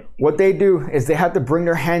 What they do is they have to bring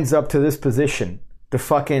their hands up to this position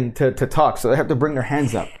to talk. So they have to bring their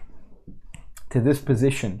hands up to this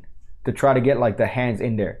position to try to get like the hands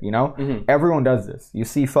in there. You know, everyone does this. You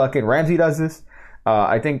see, fucking Ramsey does this.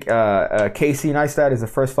 I think Casey Neistat is the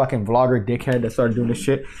first fucking vlogger dickhead that started doing this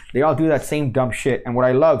shit. They all do that same dumb shit. And what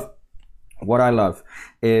I love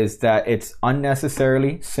is that it's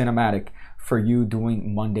unnecessarily cinematic for you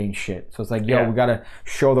doing mundane shit. So it's like, yo, we gotta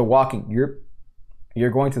show the walking.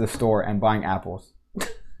 You're going to the store and buying apples.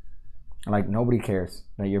 Like nobody cares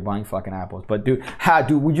that you're buying fucking apples. But dude,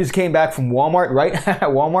 we just came back from Walmart, right?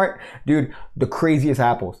 Walmart, dude, the craziest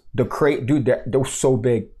apples. Dude, they're so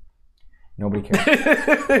big. Nobody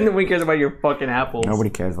cares. Nobody cares about your fucking apples. Nobody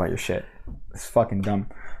cares about your shit. It's fucking dumb.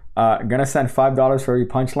 Gonna send $5 for every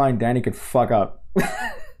punchline. Danny could fuck up.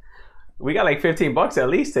 We got like $15 at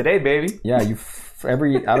least today, baby. Yeah, I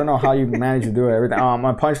don't know how you manage to do it. Everything.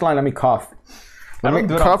 My punchline. Let me cough. Let me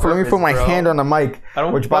cough. Let me put my hand on the mic.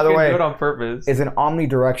 Which, by the way, do it on purpose. Is an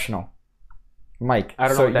omnidirectional mic. I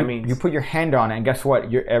don't know what that means. You put your hand on it, and guess what?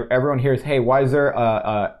 Everyone hears, "Hey, why is there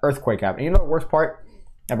a earthquake happening?" You know the worst part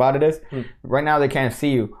about it is, right now they can't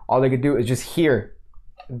see you. All they could do is just hear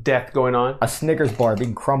death going on. A Snickers bar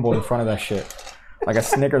being crumbled in front of that shit, like a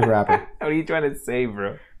Snickers wrapper. What are you trying to say,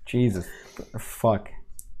 bro? Jesus, fuck.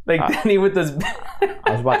 Like Danny with this.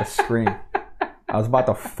 I was about to scream. I was about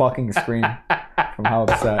to fucking scream from how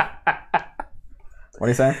upset. What are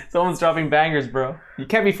you saying? Someone's dropping bangers, bro. You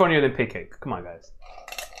can't be funnier than Pig Cake. Come on, guys.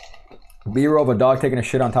 B-roll of a dog taking a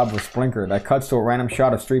shit on top of a sprinkler that cuts to a random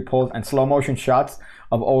shot of street poles and slow motion shots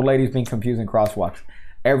of old ladies being confused in crosswalks.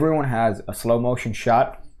 everyone has a slow motion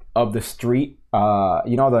shot of the street.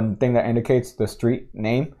 You know the thing that indicates the street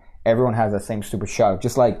name? Everyone has that same stupid shot.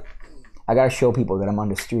 Just like, I gotta show people that I'm on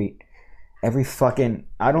the street. Every fucking...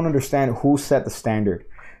 I don't understand who set the standard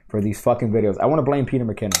for these fucking videos. I want to blame Peter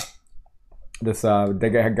McKinnon. This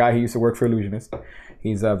the guy who used to work for Illusionist.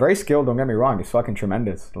 He's very skilled, don't get me wrong. He's fucking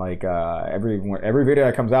tremendous. Like, every video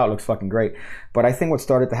that comes out looks fucking great. But I think what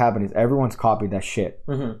started to happen is everyone's copied that shit.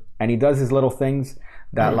 Mm-hmm. And he does his little things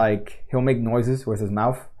that, like, he'll make noises with his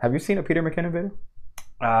mouth. Have you seen a Peter McKinnon video?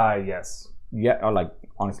 Yes. Yeah, or like,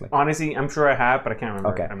 honestly. Honestly, I'm sure I have, but I can't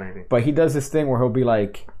remember. Okay. Maybe. But he does this thing where he'll be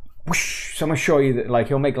like, whoosh, so I'm going to show you that, like,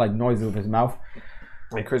 he'll make, like, noises with his mouth.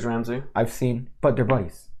 Like Chris Ramsey? I've seen, but they're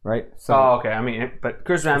buddies, right? So okay. I mean, but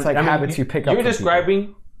Chris Ramsey... It's like habits you pick up. You're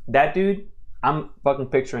describing that dude, I'm fucking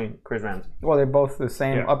picturing Chris Ramsey. Well, they're both the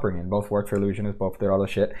same upbringing. Both worked for Illusionists, both did all the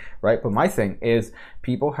shit, right? But my thing is,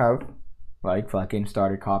 people have, like, fucking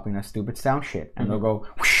started copying that stupid sound shit. And they'll go,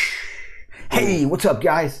 whoosh, hey, what's up,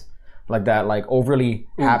 guys? Like that, like, overly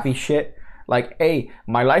happy shit. Like, hey,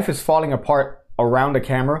 my life is falling apart around the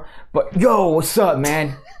camera, but yo, what's up,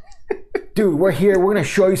 man? Dude, we're here. We're going to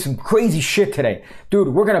show you some crazy shit today. Dude,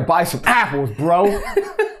 we're going to buy some apples, bro.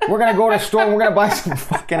 We're going to go to the store and we're going to buy some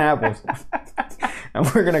fucking apples. And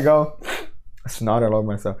we're going to go... Snot all over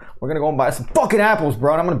myself. We're going to go and buy some fucking apples,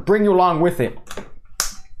 bro. And I'm going to bring you along with it.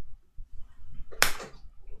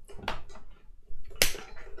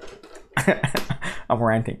 I'm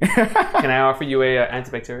ranting. Can I offer you a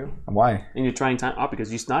antibacterial? Why? In your trying time? Oh,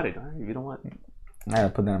 because you snotted. You don't want... I gotta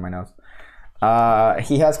put that in my nose.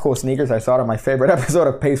 He has cool sneakers. I saw it on my favorite episode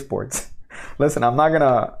of Pace Sports. Listen, I'm not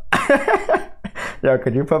gonna... Yo,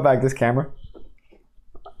 could you put back this camera?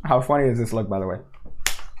 How funny does this look, by the way?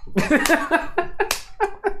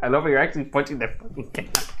 I love how you're actually punching that fucking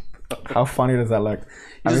camera. How funny does that look?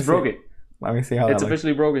 You just broke it. Let me see how that looks. It's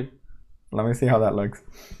officially broken. Let me see how that looks.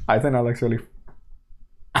 I think that looks really...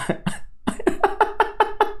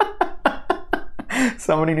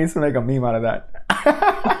 Somebody needs to make a meme out of that.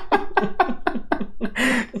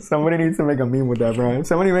 Somebody needs to make a meme with that, bro. If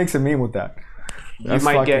somebody makes a meme with that,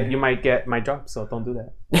 you might get my job, so don't do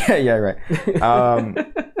that. Yeah, right.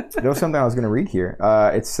 There was something I was gonna read here.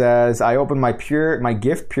 It says, I opened my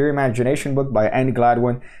gift, Pure Imagination book by Andy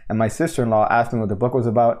Gladwin, and my sister-in-law asked me what the book was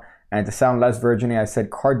about, and to sound less virgin-y, I said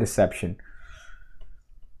card deception.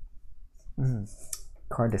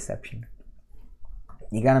 Card deception.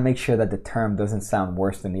 You gotta make sure that the term doesn't sound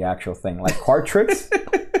worse than the actual thing. Like card tricks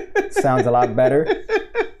sounds a lot better.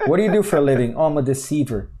 What do you do for a living? Oh, I'm a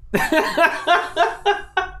deceiver.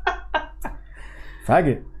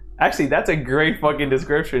 Faggot. Actually, that's a great fucking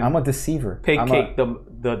description. I'm a deceiver. Pig cake,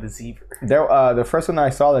 the deceiver. The first one that I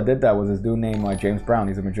saw that did that was this dude named James Brown.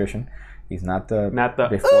 He's a magician. He's not the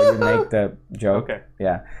before you make the joke. Okay.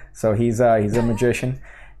 Yeah. So he's a magician.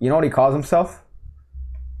 You know what he calls himself?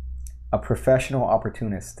 A professional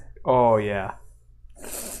opportunist. Oh yeah.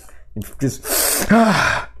 Just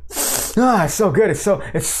it's so good.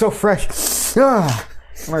 It's so fresh.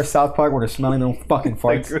 Remember South Park where they're smelling their own fucking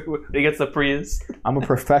farts? He gets the Prius. I'm a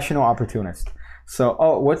professional opportunist. So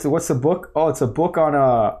what's the book? Oh, it's a book on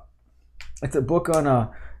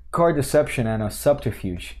card deception and a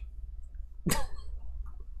subterfuge.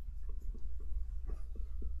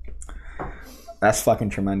 That's fucking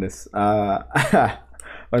tremendous.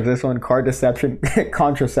 Like this one, card deception,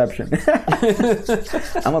 contraception.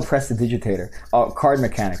 I'm a prestidigitator. Oh, card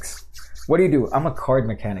mechanics. What do you do? I'm a card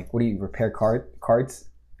mechanic. What do you repair cards?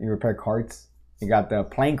 You repair cards? You got the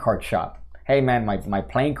playing card shop. Hey man, my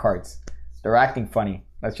playing cards, they're acting funny.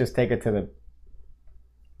 Let's just take it to the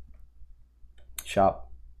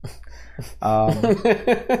shop.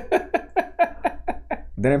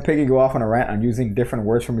 Didn't Piggy go off on a rant on using different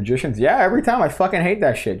words for magicians? Yeah, every time. I fucking hate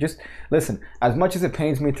that shit. Just listen, as much as it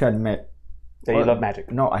pains me to admit that you love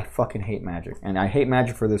magic. No, I fucking hate magic. And I hate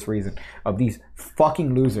magic for this reason. Of these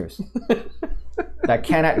fucking losers that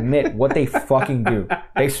can't admit what they fucking do.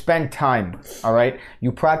 They spend time, all right?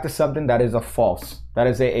 You practice something that is a false. That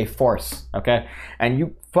is a farce, okay? And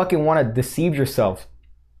you fucking want to deceive yourself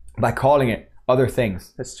by calling it other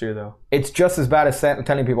things. That's true, though. It's just as bad as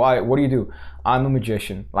telling people, all right, what do you do? I'm a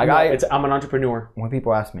magician. Like I'm an entrepreneur. When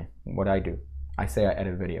people ask me what I do, I say I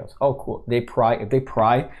edit videos. Oh, cool. If they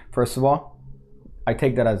pry, first of all, I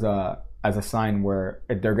take that as a sign where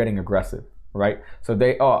they're getting aggressive, right? So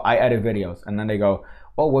I edit videos, and then they go,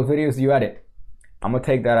 oh, what videos do you edit? I'm gonna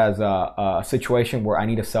take that as a situation where I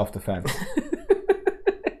need a self-defense.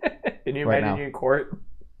 Can you imagine you in court?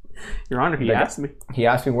 Your Honor, he asked me. He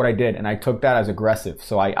asked me what I did, and I took that as aggressive.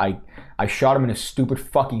 So I shot him in his stupid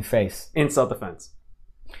fucking face. In self-defense.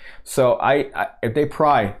 So I if they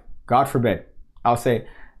pry, God forbid, I'll say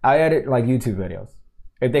I edit like YouTube videos.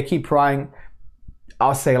 If they keep prying,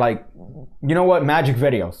 I'll say like, you know what, magic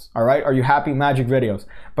videos. All right, are you happy? Magic videos.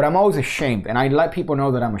 But I'm always ashamed, and I let people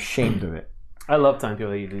know that I'm ashamed of it. I love telling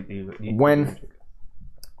people that you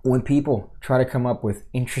When people try to come up with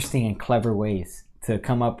interesting and clever ways to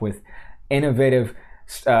come up with innovative,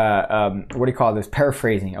 what do you call this?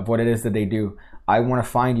 Paraphrasing of what it is that they do. I want to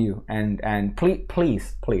find you and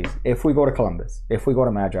please, if we go to Columbus, if we go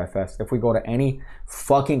to Magi Fest, if we go to any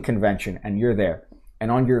fucking convention and you're there, and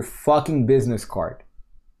on your fucking business card,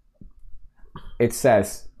 it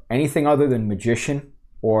says anything other than magician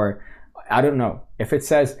or I don't know. If it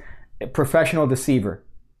says professional deceiver,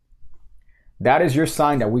 that is your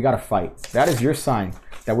sign that we gotta fight. That is your sign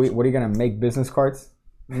that what are you gonna make business cards?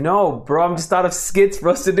 No, bro, I'm just out of skits for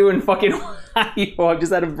us to do in fucking audio. I'm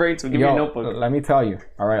just out of brains, so give me a notebook. Let me tell you,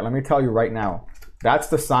 all right? Let me tell you right now. That's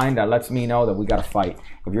the sign that lets me know that we gotta fight.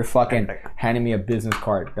 If you're fucking handing me a business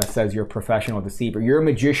card that says you're a professional deceiver, you're a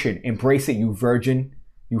magician, embrace it, you virgin,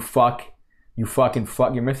 you fuck, you fucking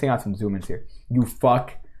fuck. You're missing out some zoom ins here. You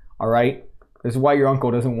fuck, all right? This is why your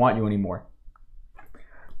uncle doesn't want you anymore.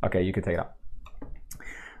 Okay, you can take it out.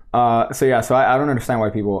 So I don't understand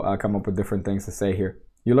why people come up with different things to say here.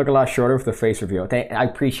 You look a lot shorter with the face reveal. I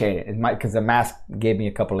appreciate it. It might because the mask gave me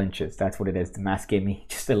a couple inches. That's what it is. The mask gave me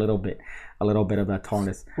just a little bit of that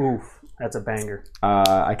tallness. Oof, that's a banger.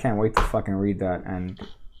 I can't wait to fucking read that. And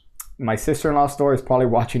my sister-in-law store is probably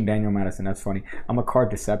watching Daniel Madison. That's funny. I'm a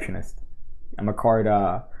card deceptionist.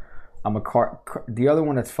 The other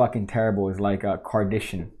one that's fucking terrible is like a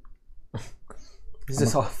Kardashian.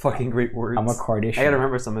 These are all fucking great words. I'm a Kardashian. I gotta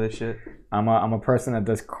remember some of this shit. I'm a person that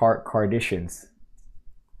does Kardashians.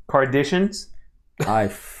 Kardashians? I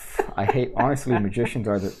hate, honestly, magicians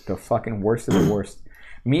are the fucking worst of the worst.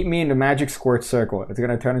 Meet me in the magic squirt circle. It's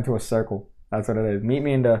gonna turn into a circle. That's what it is. Meet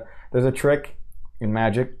me in there's a trick in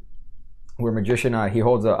magic where a magician, he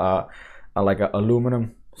holds a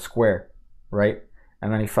aluminum square, right?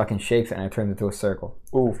 And then he fucking shakes it and it turns into a circle.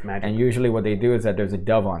 Oof, magic. And usually what they do is that there's a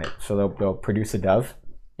dove on it. So they'll produce a dove,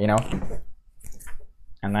 you know?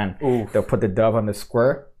 And then they'll put the dove on the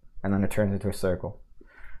square and then it turns into a circle.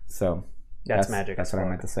 So that's magic. That's what I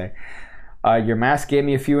meant to say. Your mask gave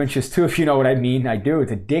me a few inches too, if you know what I mean. I do.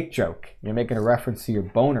 It's a dick joke. You're making a reference to your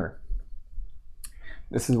boner.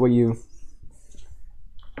 This is what you...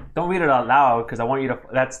 Don't read it out loud because I want you to...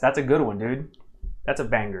 That's a good one, dude. That's a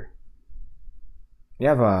banger. You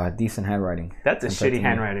have a decent handwriting. That's a shitty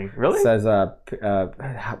handwriting. Really? It says,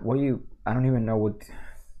 what do you... I don't even know what...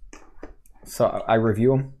 So I review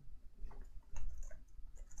them?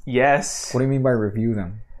 Yes. What do you mean by review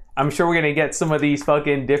them? I'm sure we're going to get some of these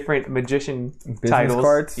fucking different magician business titles.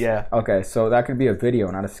 Cards? Yeah. Okay, so that could be a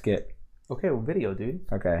video, not a skit. Okay, well, video, dude.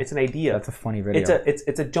 Okay. It's an idea. That's a funny video.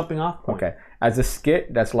 It's a jumping off point. Okay. As a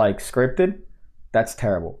skit that's like scripted, that's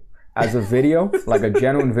terrible. As a video, like a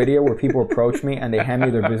genuine video where people approach me and they hand me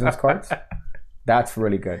their business cards, that's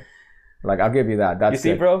really good. Like, I'll give you that. That's you see,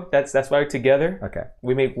 good. bro? That's why together, okay,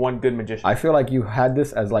 we make one good magician. I feel like you had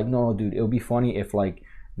this as like, no, dude, it'll be funny if like,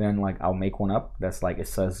 then like I'll make one up that's like, it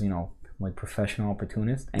says, you know, like professional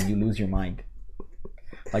opportunist and you lose your mind.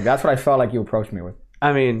 Like, that's what I felt like you approached me with.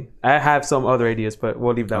 I mean, I have some other ideas, but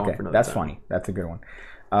we'll leave that one for another that's time. Funny. That's a good one.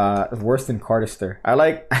 Worse than Cardister. I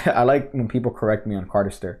like when people correct me on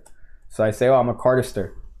Cardister. So I say, oh, I'm a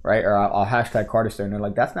Cardister, right? Or I'll hashtag Cardister. And they're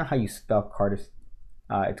like, that's not how you spell Cardister.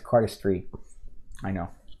 It's Cardistry. I know.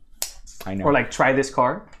 Or like, try this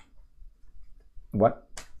car. What?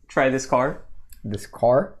 Try this car. This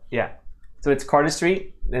car? Yeah. So it's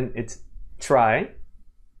Cardistry, then it's try.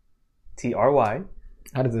 T-R-Y.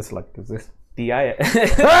 How does this look? Does this... D-I...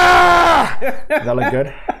 Ah! Does that look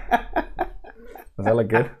good? Does that look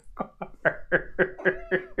good?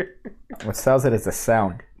 What sells it is the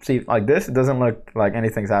sound. See, like this, it doesn't look like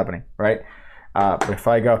anything's happening, right? But if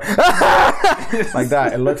I go like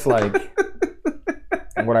that, it looks like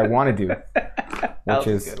what I want to do, which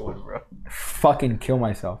is a good one, bro. Fucking kill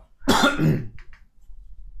myself.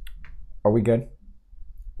 Are we good?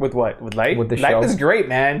 With what? With light? With the light show? is great,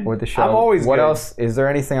 man. With the show. I'm always What good. else? Is there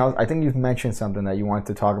anything else? I think you've mentioned something that you wanted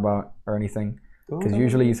to talk about or anything. Because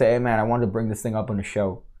usually you say, hey, man, I wanted to bring this thing up on the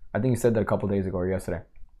show. I think you said that a couple days ago or yesterday.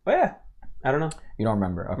 Oh, yeah. I don't know. You don't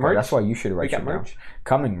remember. Okay, merch? that's why you should write We got shit down. merch?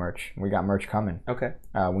 Coming merch. We got merch coming. Okay.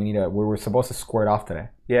 We were supposed to square it off today.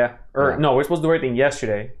 Yeah. No, we're supposed to do everything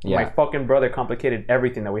yesterday. Yeah. My fucking brother complicated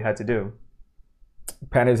everything that we had to do.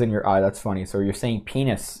 Pen is in your eye. That's funny. So you're saying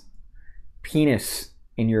penis. Penis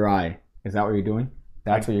in your eye. Is that what you're doing?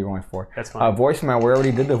 That's what you're going for. That's fine. Voicemail. We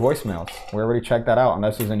already did the voicemails. We already checked that out.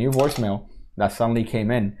 Unless there's a new voicemail that suddenly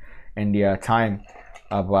came in the time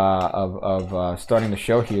of starting the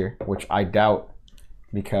show here, which I doubt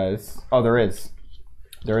because there is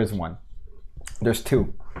one. There's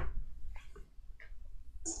two.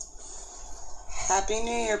 Happy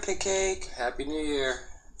New Year, Pig Cake. Happy New Year.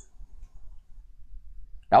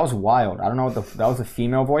 That was wild. I don't know what that was a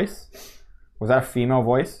female voice. Was that a female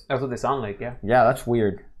voice? That's what they sound like, yeah. Yeah, that's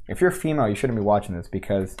weird. If you're a female, you shouldn't be watching this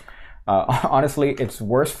because honestly, it's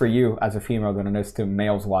worse for you as a female than it is to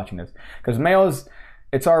males watching this. Because males,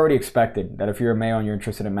 it's already expected that if you're a male and you're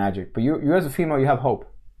interested in magic, but you as a female, you have hope.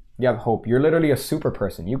 You have hope. You're literally a super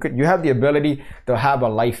person. You have the ability to have a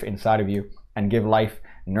life inside of you and give life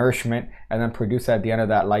nourishment and then produce at the end of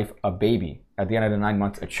that life a baby. At the end of the 9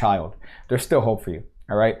 months, a child. There's still hope for you.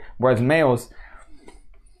 All right. Whereas males,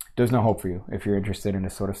 there's no hope for you if you're interested in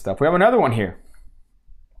this sort of stuff. We have another one here.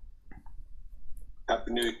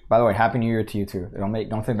 Happy New Year. By the way, Happy New Year to you too.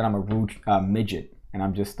 Don't think that I'm a rude midget and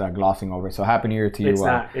I'm just glossing over it. So Happy New Year to you. It's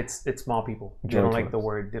not. It's small people. They don't like the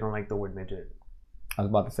word. They don't like the word midget. I was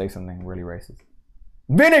about to say something really racist.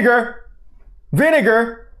 Vinegar.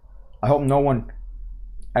 I hope no one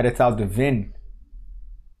edits out the vin.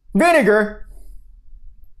 Vinegar.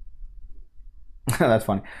 That's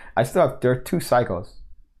funny. There are two psychos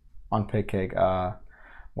on Pig Cake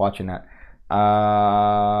watching that.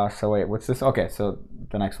 So wait, what's this? Okay, so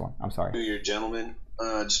the next one. I'm sorry. New Year, gentlemen.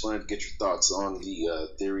 Just wanted to get your thoughts on the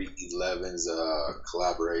Theory 11's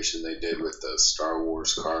collaboration they did with the Star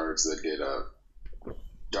Wars cards. They did a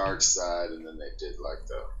dark side, and then they did like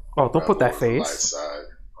the don't put that light face. side.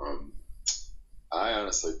 I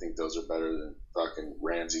honestly think those are better than fucking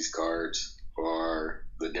Ramsey's cards or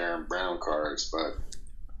the Darren Brown cards, but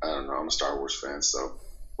I don't know. I'm a Star Wars fan, so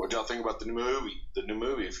what y'all think about the new movie? The new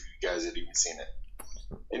movie, if you guys had even seen it.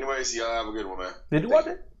 Anyways, y'all have a good one, man. Did you watch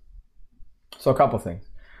it? So a couple things.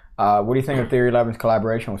 What do you think of Theory 11's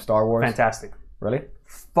collaboration with Star Wars? Fantastic. Really?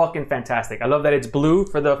 Fucking fantastic. I love that it's blue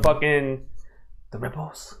for the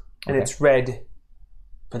rebels, and it's red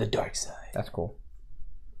for the dark side. That's cool.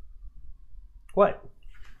 What?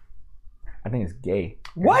 I think it's gay.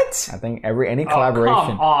 What? I think any collaboration.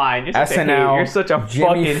 Come on, you're such SNL, you're such a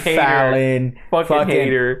Jimmy fucking Fallon, hater. Fucking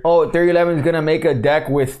hater. Oh, Theory 11 is gonna make a deck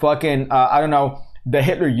with fucking I don't know, the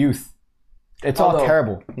Hitler Youth. It's all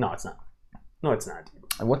terrible. No, it's not. No, it's not.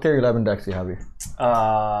 What Theory 11 decks do you have here?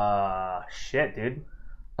 Shit, dude.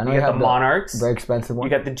 I know you got have the Monarchs. Very expensive one. You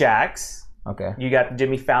got the Jacks. Okay. You got the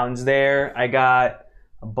Jimmy Fallons there. I got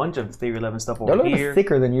a bunch of Theory 11 stuff over They're a little here. bit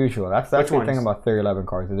thicker than usual. That's Which the ones? thing about Theory 11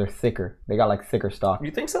 cards. Is they're thicker. They got like thicker stock.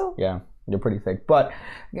 You think so? Yeah, they're pretty thick. But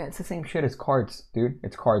yeah, it's the same shit as cards, dude.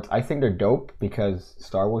 It's cards. I think they're dope because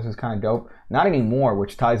Star Wars is kind of dope. Not anymore,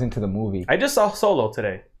 which ties into the movie. I just saw Solo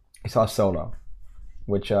today. I saw Solo,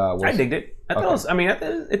 which was... I digged it. I thought it was. I mean,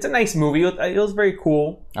 it's a nice movie. It was very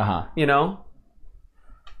cool. You know.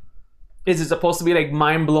 Is it supposed to be like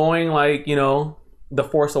mind blowing, like The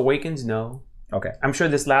Force Awakens? No. Okay. I'm sure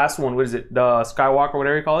this last one, what is it? The Skywalker,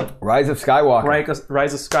 whatever you call it. Rise of Skywalker.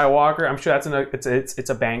 Rise of Skywalker. I'm sure it's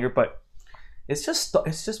a banger, but it's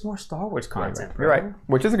just more Star Wars content. You're right.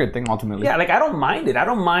 Which is a good thing ultimately. Yeah, like I don't mind it. I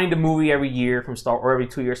don't mind a movie every year or every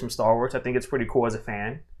 2 years from Star Wars. I think it's pretty cool as a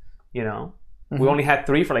fan. We only had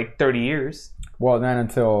 3 for like 30 years. Well, then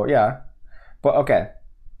until but okay.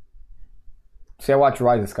 See, I watched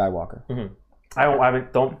Rise of Skywalker.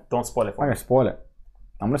 Don't spoil it for I'm me. gonna spoil it.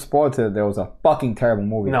 I'm gonna spoil it. There was a fucking terrible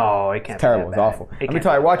movie. No, it can't. It's terrible. Be It's that awful. bad. Let me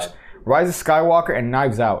tell you, I watched Rise of Skywalker and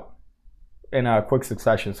Knives Out in a quick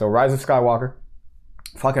succession. So Rise of Skywalker,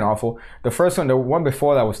 fucking awful. The first one, the one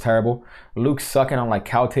before that was terrible. Luke sucking on like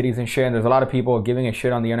cow titties and shit. And there's a lot of people giving a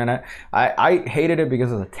shit on the internet. I hated it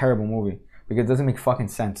because it's a terrible movie because it doesn't make fucking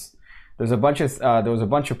sense. There was a bunch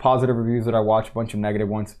of positive reviews that I watched, a bunch of negative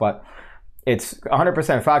ones, but it's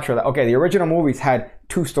 100% factual that the original movies had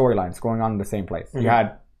 2 storylines going on in the same place. You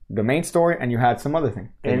had the main story and you had some other thing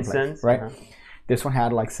taking place, right? This one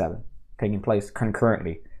had like 7 taking place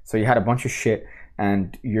concurrently. So you had a bunch of shit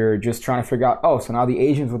and you're just trying to figure out, so now the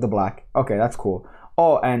Asian's with the black. Okay, that's cool.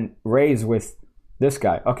 Oh, and Rey's with this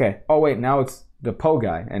guy. Okay. Oh wait, now it's the Poe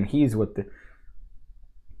guy and he's with the...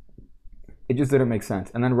 It just didn't make sense.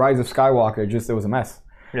 And then Rise of Skywalker, it was a mess.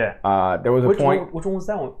 Yeah. There was a point... Which one was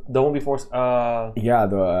that one? The one before... Yeah,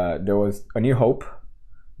 there was A New Hope.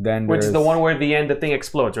 Then which is the one where at the end the thing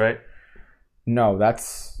explodes, right? No,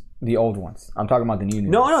 that's the old ones. I'm talking about the new ones.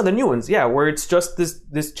 No, the new ones. Yeah, where it's just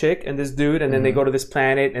this chick and this dude, and then they go to this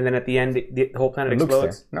planet, and then at the end the whole planet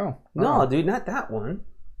explodes. No, dude, not that one.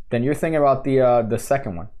 Then you're thinking about the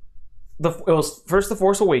second one. It was first The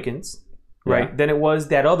Force Awakens. right? Yeah. Then it was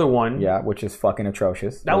that other one. Yeah, which is fucking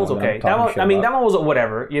atrocious. That was The one okay. I'm That talking one, shit I mean, about. that one was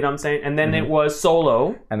whatever. You know what I'm saying? And then it was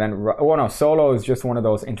Solo. And then, well, no, Solo is just one of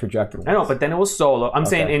those interjected ones. I know, but then it was Solo. I'm Okay.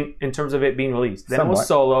 saying in terms of it being released. Then it Somewhat. was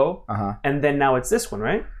Solo, Uh-huh. and then now it's this one,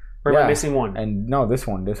 right? Or am I missing one? And no, this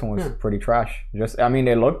one was pretty trash. Just, I mean,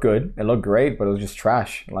 it looked good, it looked great, but it was just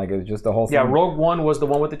trash. Like, it was just the whole thing. Yeah, Rogue One was the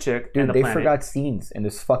one with the chick Dude, and the they planet. forgot scenes in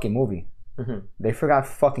this fucking movie. Mhm. They forgot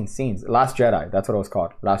fucking scenes. Last Jedi, that's what it was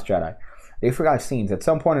called. Last Jedi. They forgot scenes at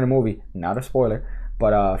some point in the movie. Not a spoiler,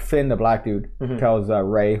 but Finn, the black dude, tells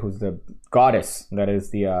Rey, who's the goddess, that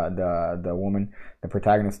is the woman, the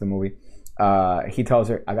protagonist of the movie. He tells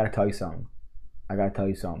her, "I gotta tell you something. I gotta tell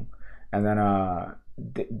you something." And then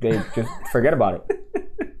they just forget about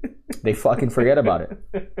it. They fucking forget about it.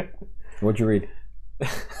 What'd you read?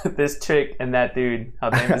 This chick and that dude, how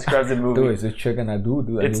they describes the movie. Dude, it's this chick and that dude.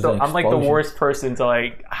 I'm like the worst person to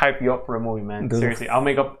like hype you up for a movie, man. Dude. Seriously,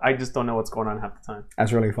 I just don't know what's going on half the time.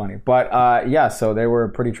 That's really funny. But yeah, so they were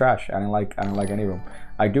pretty trash. I didn't like any of them.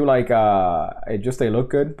 I do like they look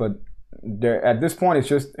good, but at this point it's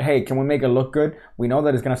just, hey, can we make it look good? We know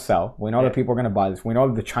that it's gonna sell. We know that people are gonna buy this. We know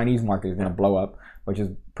that the Chinese market is gonna blow up, which is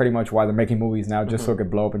pretty much why they're making movies now, just so it could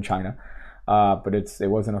blow up in China. But it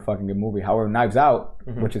wasn't a fucking good movie. However, Knives Out,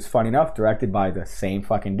 which is funny enough, directed by the same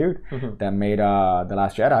fucking dude that made The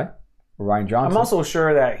Last Jedi, Ryan Johnson. I'm also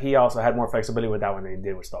sure that he also had more flexibility with that one than he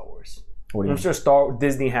did with Star Wars. What do you I'm mean? sure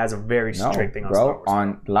Disney has a very strict thing on Star Wars.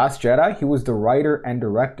 On Last Jedi, he was the writer and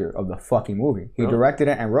director of the fucking movie. He directed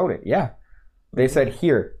it and wrote it. Yeah. They said,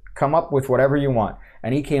 here, come up with whatever you want.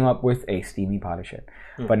 And he came up with a steamy pile of shit.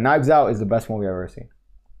 But Knives Out is the best movie I've ever seen.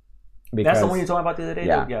 Because, That's the one you told me about the other day?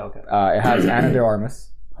 Yeah. Yeah, okay. It has Ana de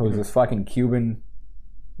Armas, who's this fucking Cuban.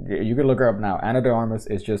 You can look her up now. Ana de Armas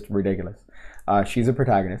is just ridiculous. She's a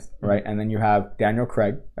protagonist, right? And then you have Daniel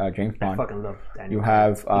Craig, James I Bond. fucking love Daniel. You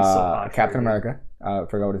have He's so hot, Captain dude. America. I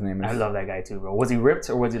forgot what his name is. I love that guy too, bro. Was he ripped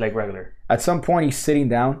or was he like regular? At some point, he's sitting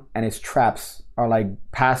down, and his traps are like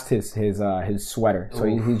past his sweater. So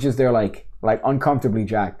he's just there like uncomfortably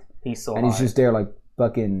jacked, He's so and hot. he's just there like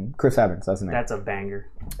fucking Chris Evans. That's his name. That's a banger.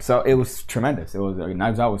 So it was tremendous. It was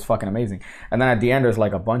Knives Out was fucking amazing. And then at the end, there's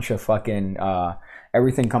like a bunch of fucking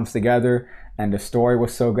everything comes together, and the story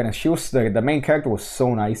was so good. And she was the main character was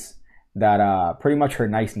so nice that pretty much her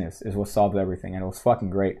niceness is what solved everything, and it was fucking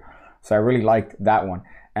great. So I really liked that one.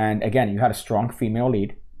 And again, you had a strong female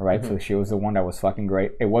lead, right? So she was the one that was fucking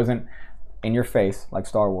great. It wasn't in your face like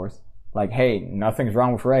Star Wars. Like, hey, nothing's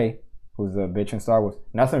wrong with Rey, who's the bitch in Star Wars.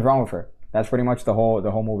 Nothing's wrong with her. That's pretty much the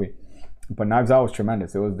whole movie. But Knives Out was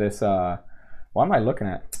tremendous. It was this. What am I looking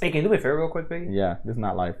at? Hey, can you do me a favor real quick, baby? Yeah, this is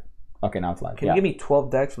not live. Okay, now it's live. Can you give me 12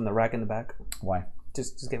 decks from the rack in the back? Why?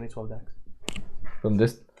 Just give me 12 decks. From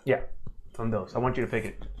this? Yeah, from those. I want you to pick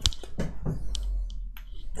it.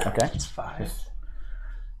 Okay. That's 5.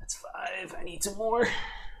 That's 5. I need 2 more.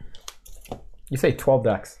 You say 12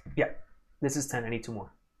 decks. Yeah, this is 10. I need 2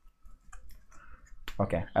 more.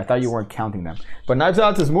 Okay, I thought you weren't counting them. But Knives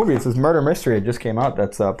Out, this movie, it's this murder mystery. It just came out.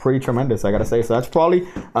 That's pretty tremendous, I gotta say. So that's probably,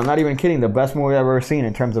 I'm not even kidding, the best movie I've ever seen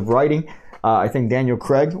in terms of writing. I think Daniel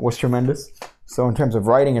Craig was tremendous. So in terms of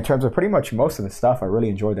writing, in terms of pretty much most of the stuff, I really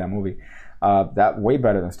enjoyed that movie. That way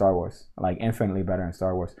better than Star Wars, like infinitely better than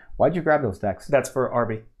Star Wars. Why'd you grab those decks? That's for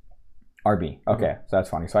RB. RB. Okay, so that's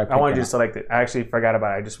funny. So I wanted you them to select it. I actually forgot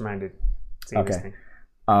about it. I just reminded. Okay.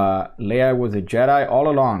 Leia was a Jedi all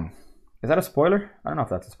along. Is that a spoiler? I don't know if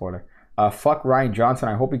that's a spoiler. Fuck Ryan Johnson.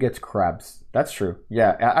 I hope he gets crabs. That's true.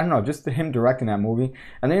 Yeah, I don't know. Just him directing that movie.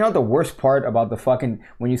 And then you know the worst part about the fucking...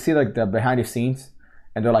 When you see like the behind the scenes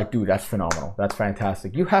and they're like, dude, that's phenomenal. That's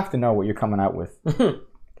fantastic. You have to know what you're coming out with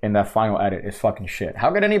in that final edit is fucking shit.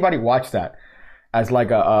 How could anybody watch that as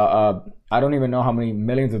like I don't even know how many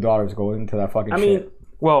millions of dollars go into that fucking shit. I mean,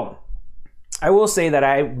 well, I will say that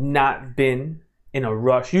I've not been in a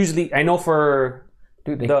rush. Usually, I know for...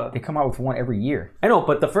 Dude, they come out with one every year. I know,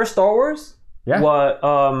 but the first Star Wars, yeah, what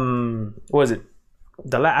was it?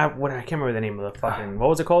 I can't remember the name of the fucking. What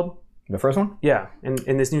was it called? The first one? Yeah,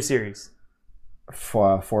 in this new series,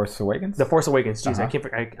 Force Awakens. The Force Awakens.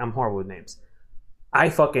 Jeez, I'm horrible with names. I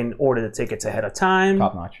fucking ordered the tickets ahead of time.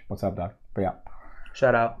 Top notch. What's up, dog? But yeah,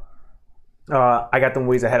 shout out. I got the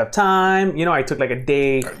movies ahead of time. You know, I took like a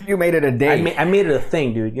day. You made it a day. I made it a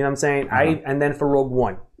thing, dude. You know what I'm saying? And then for Rogue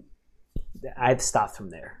One, I'd stopped from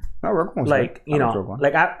there. No, Rogue One's like good. You know,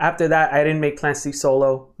 like after that, I didn't make plans to see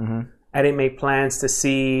Solo. Mm-hmm. I didn't make plans to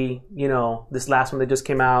see this last one that just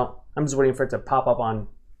came out. I'm just waiting for it to pop up on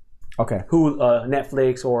Okay. Who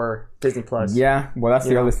Netflix or Disney Plus. Yeah, well, that's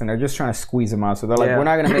the You know? other thing. They're just trying to squeeze them out. So they're like, Yeah. we're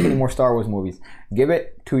not going to make any more Star Wars movies. Give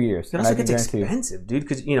it 2 years. It And also I can gets guarantee you. expensive, dude.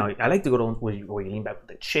 Because I like to go to where you lean back with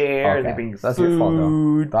the chair. And they bring you That's food. your fault,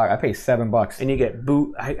 though. Dog, I paid $7. And you get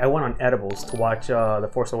boot. I went on edibles to watch The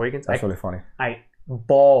Force Awakens. That's really funny. I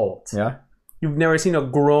bawled. Yeah? You've never seen a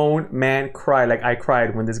grown man cry like I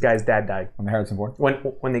cried when this guy's dad died. On the Harrison Ford?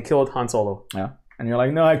 When they killed Han Solo. Yeah. And you're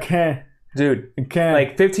like, no, I can't. Dude, I can't.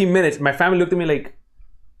 like 15 minutes. My family looked at me like,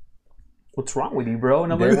 what's wrong with you, bro?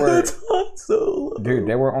 And I'm like, that's Han Solo. Dude,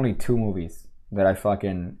 there were only 2 movies that I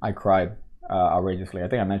cried outrageously. I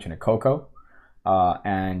think I mentioned it. Coco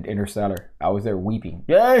and Interstellar. I was there weeping.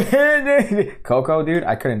 Yeah, Coco, dude,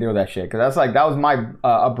 I couldn't deal with that shit. Because that was my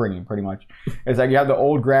upbringing, pretty much. It's like you have the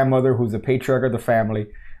old grandmother who's the patriarch of the family,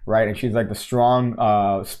 right? And she's like the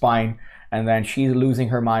strong spine. And then she's losing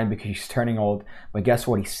her mind because she's turning old. But guess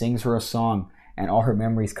what? He sings her a song and all her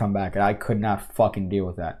memories come back. And I could not fucking deal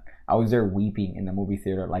with that. I was there weeping in the movie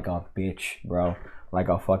theater like a bitch, bro. Like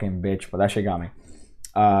a fucking bitch. But that shit got me.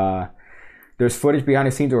 There's footage behind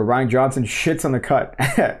the scenes where Ryan Johnson shits on the cut.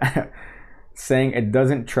 Saying it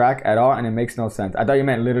doesn't track at all and it makes no sense. I thought you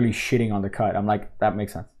meant literally shitting on the cut. I'm like, that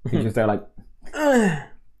makes sense. He's just there like...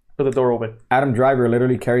 With the door open. Adam Driver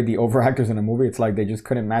literally carried the overactors in the movie. It's like they just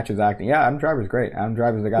couldn't match his acting. Yeah, Adam Driver's great. Adam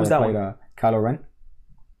Driver's the guy that played Kylo Ren.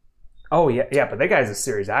 Oh, yeah, but that guy's a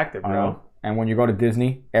serious actor, bro. And when you go to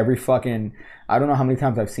Disney, every fucking... I don't know how many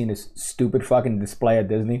times I've seen this stupid fucking display at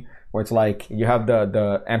Disney where it's like you have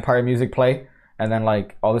the Empire music play and then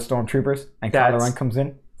like all the stormtroopers and Kylo Ren comes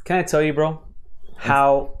in. Can I tell you, bro,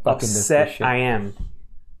 how upset I am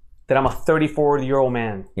that I'm a 34-year-old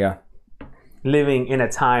man. Yeah. Living in a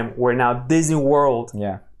time where now Disney World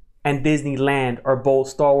and Disneyland are both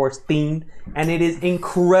Star Wars themed, and it is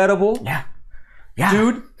incredible. Yeah,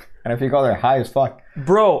 dude. And if you go there high as fuck,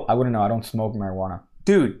 bro, I wouldn't know. I don't smoke marijuana,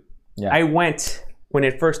 dude. Yeah, I went when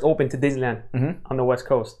it first opened to Disneyland on the West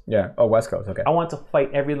Coast. Yeah, West Coast. Okay. I wanted to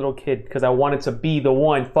fight every little kid because I wanted to be the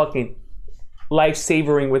one fucking life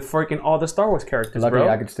savoring with freaking all the Star Wars characters. Luckily,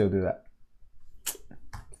 bro. I could still do that.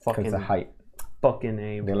 Fucking the height. Fucking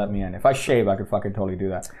A. They let me in. If I shave, I could fucking totally do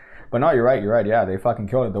that. But no, you're right. Yeah, they fucking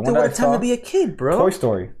killed it. The one Dude, that what I a time saw, to be a kid, bro. Toy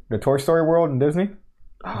Story. The Toy Story world in Disney.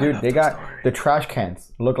 Dude, they got the trash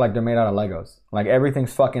cans look like they're made out of Legos. Like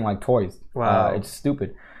everything's fucking like toys. Wow. It's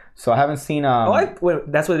stupid. So I haven't seen. That's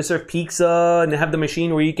where they serve pizza and they have the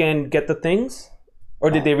machine where you can get the things? Or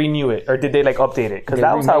did they renew it? Or did they like update it? Because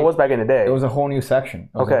that was how it was back in the day. It was a whole new section.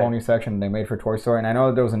 It was a whole new section they made for Toy Story. And I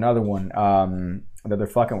know there was another one that they're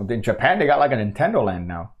fucking with. In Japan, they got like a Nintendo Land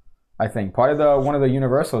now. I think part of one of the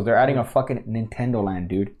Universals, they're adding a fucking Nintendo Land,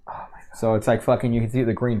 dude. Oh my god! So it's like fucking. You can see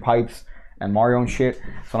the green pipes and Mario and shit.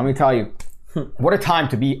 So let me tell you, what a time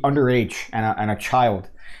to be underage and a child,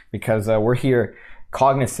 because we're here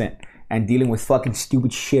cognizant and dealing with fucking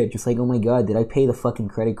stupid shit. Just like, oh my god, did I pay the fucking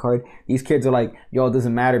credit card? These kids are like, yo, it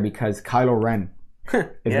doesn't matter because Kylo Ren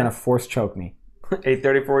is gonna force choke me. A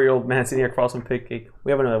 34-year-old man sitting across from Pig Cake.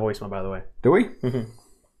 We have another voicemail, by the way. Do we? Mm-hmm.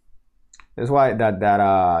 That's why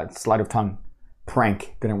that sleight of tongue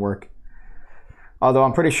prank didn't work. Although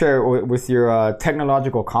I'm pretty sure with your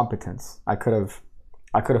technological competence, I could have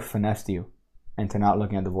finessed you into not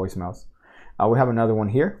looking at the voicemails. We have another one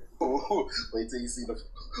here. Oh, wait till you see the.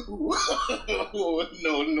 Oh,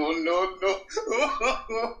 no.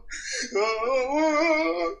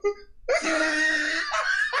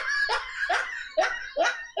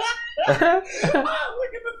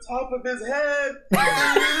 Look at the top of his head. Look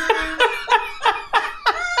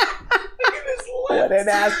at his lips. What an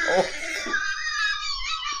asshole.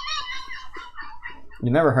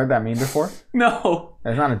 You never heard that meme before? No.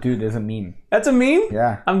 That's not a dude, it's a meme. That's a meme?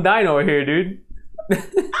 Yeah. I'm dying over here, dude. Back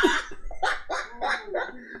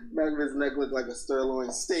of his neck looked like a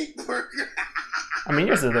sirloin steak burger. I mean,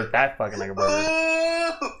 yours doesn't look that fucking like a burger.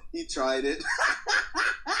 Oh, he tried it.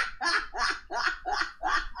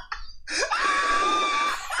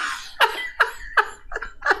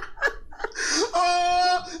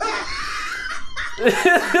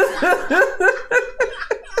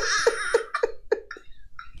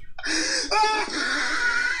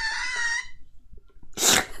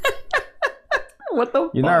 What the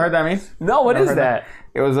fuck? You never heard that meme? No, what is that?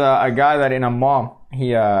 It was a guy that in a mall,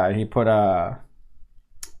 he put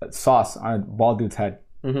sauce on a bald dude's head.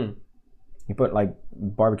 Mm-hmm. He put like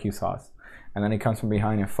barbecue sauce. And then he comes from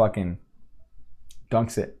behind and fucking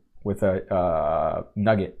dunks it with a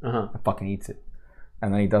nugget and fucking eats it.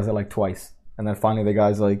 And then he does it like twice. And then finally the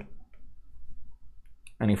guy's like,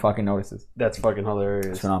 and he fucking notices. That's fucking hilarious.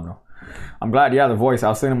 It's phenomenal. I'm glad, the voice. I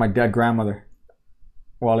was thinking of my dead grandmother.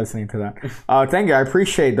 while listening to that. Thank you. I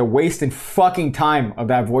appreciate the waste and fucking time of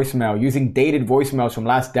that voicemail using dated voicemails from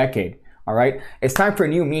last decade. All right. It's time for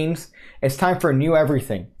new memes. It's time for new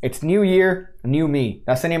everything. It's new year, new me.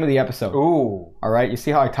 That's the name of the episode. Ooh. All right. You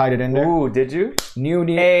see how I tied it in there? Ooh, did you? New.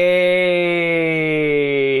 Hey.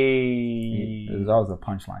 That was a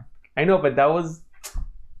punchline. I know, but that was.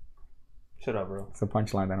 Shut up, bro. It's a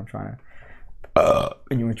punchline that I'm trying to.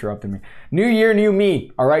 And you interrupted me. New year, new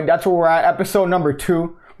me. All right. That's where we're at. Episode number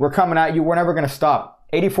 2. We're coming at you. We're never going to stop.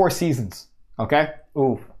 84 seasons. Okay?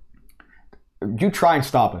 Ooh. You try and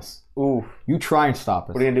stop us. Ooh. You try and stop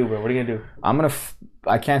us. What are you gonna do, bro? What are you gonna do?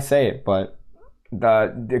 I can't say it, but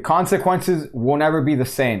the consequences will never be the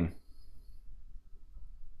same.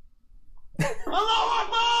 It's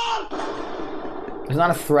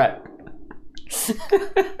not a threat.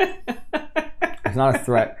 It's not a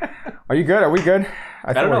threat. Are you good? Are we good?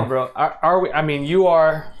 I don't know, bro. Are we? I mean, you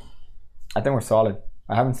are. I think we're solid.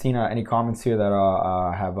 I haven't seen any comments here that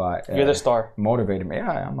have. You're the star. Motivated me.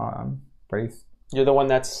 Yeah, I'm pretty. You're the one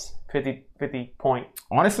that's 50 point.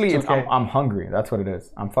 Honestly, I'm hungry. That's what it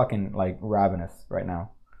is. I'm fucking like ravenous right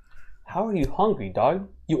now. How are you hungry, dog?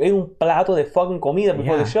 You ate un plato de fucking comida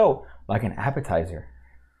before the show. Like an appetizer.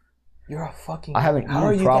 You're a fucking. I have an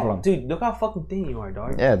eating problem. Dude, look how fucking thin you are,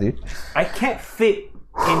 dog. Yeah, dude. I can't fit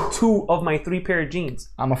in 2 of my 3 pair of jeans.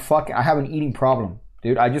 I have an eating problem,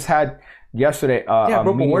 dude. I just had yesterday. Yeah,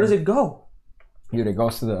 bro, but where does it go? Dude, it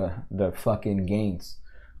goes to the fucking gains.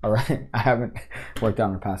 All right, I haven't worked out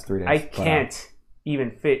in the past 3 days. I can't even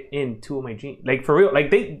fit in 2 of my jeans. Like for real, like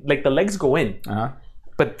the legs go in.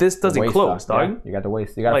 But this doesn't close, dog. Yeah, you got the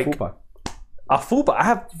waist. You got like, a fupa. A fupa. I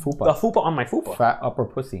have a fupa on my fupa. Fat upper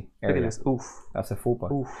pussy area. Look at this. Oof. That's a fupa.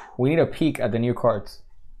 Oof. We need a peek at the new cards.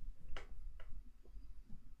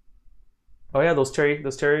 Oh yeah, those cherries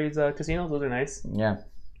casinos. Those are nice. Yeah.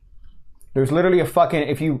 There's literally a fucking,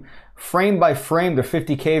 if you frame by frame the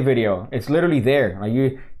 50K video, it's literally there.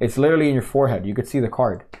 It's literally in your forehead. You could see the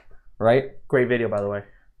card, right? Great video, by the way.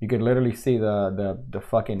 You could literally see the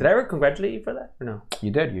fucking. Did I ever congratulate you for that or no?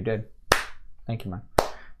 You did. Thank you, man.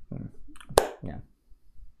 Yeah.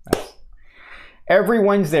 Every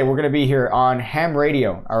Wednesday we're gonna be here on Ham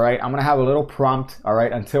Radio. All right. I'm gonna have a little prompt. All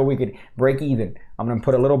right, until we could break even. I'm gonna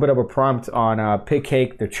put a little bit of a prompt on Pig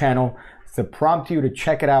Cake, the channel, to prompt you to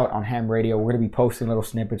check it out on Ham Radio. We're going to be posting little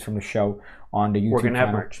snippets from the show on the YouTube channel. We're going to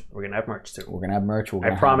have merch. We're going to have merch too. We're going to have merch.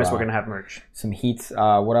 I promise we're going to have merch. Some heats.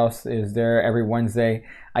 What else is there every Wednesday?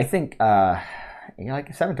 I think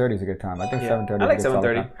like 7:30 is a good time. I think 7:30 I like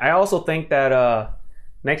 7:30. I also think that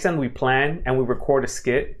next time we plan and we record a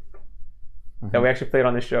skit that we actually played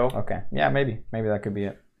on the show. Okay. Yeah, maybe that could be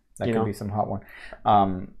it. That could be some hot one.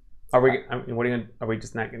 Are we? I mean, what are you gonna? Are we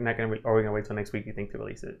just not gonna? Are we gonna wait till next week? You think to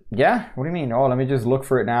release it? Yeah. What do you mean? Oh, let me just look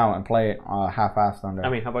for it now and play it half-assed on there. I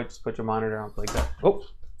mean, how about just put your monitor on like that? Oh,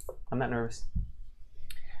 I'm not nervous.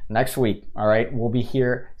 Next week, all right, we'll be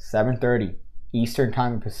here 7:30 Eastern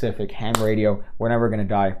Time and Pacific. Ham Radio. We're never gonna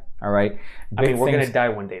die. All right. We're gonna die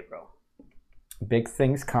one day, bro. Big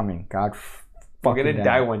things coming. God. We're gonna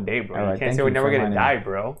die one day, bro. Right, you can't say we're never gonna die,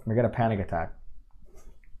 bro. We're gonna panic attack.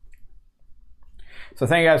 So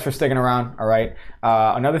thank you guys for sticking around. All right.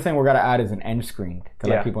 Another thing we're gonna add is an end screen to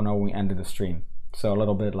let people know when we ended the stream. So a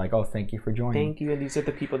little bit like, oh, thank you for joining. Thank you. And these are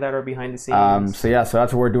the people that are behind the scenes. So that's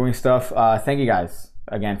what we're doing stuff. Thank you guys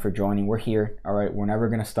again for joining. We're here. All right. We're never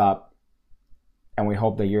gonna stop, and we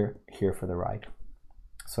hope that you're here for the ride.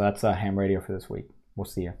 So that's Ham Radio for this week. We'll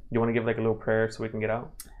see you. You want to give like a little prayer so we can get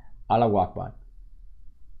out? Allah Akbar.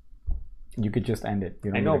 You could just end it.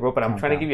 You don't I know, bro, but I'm trying to give you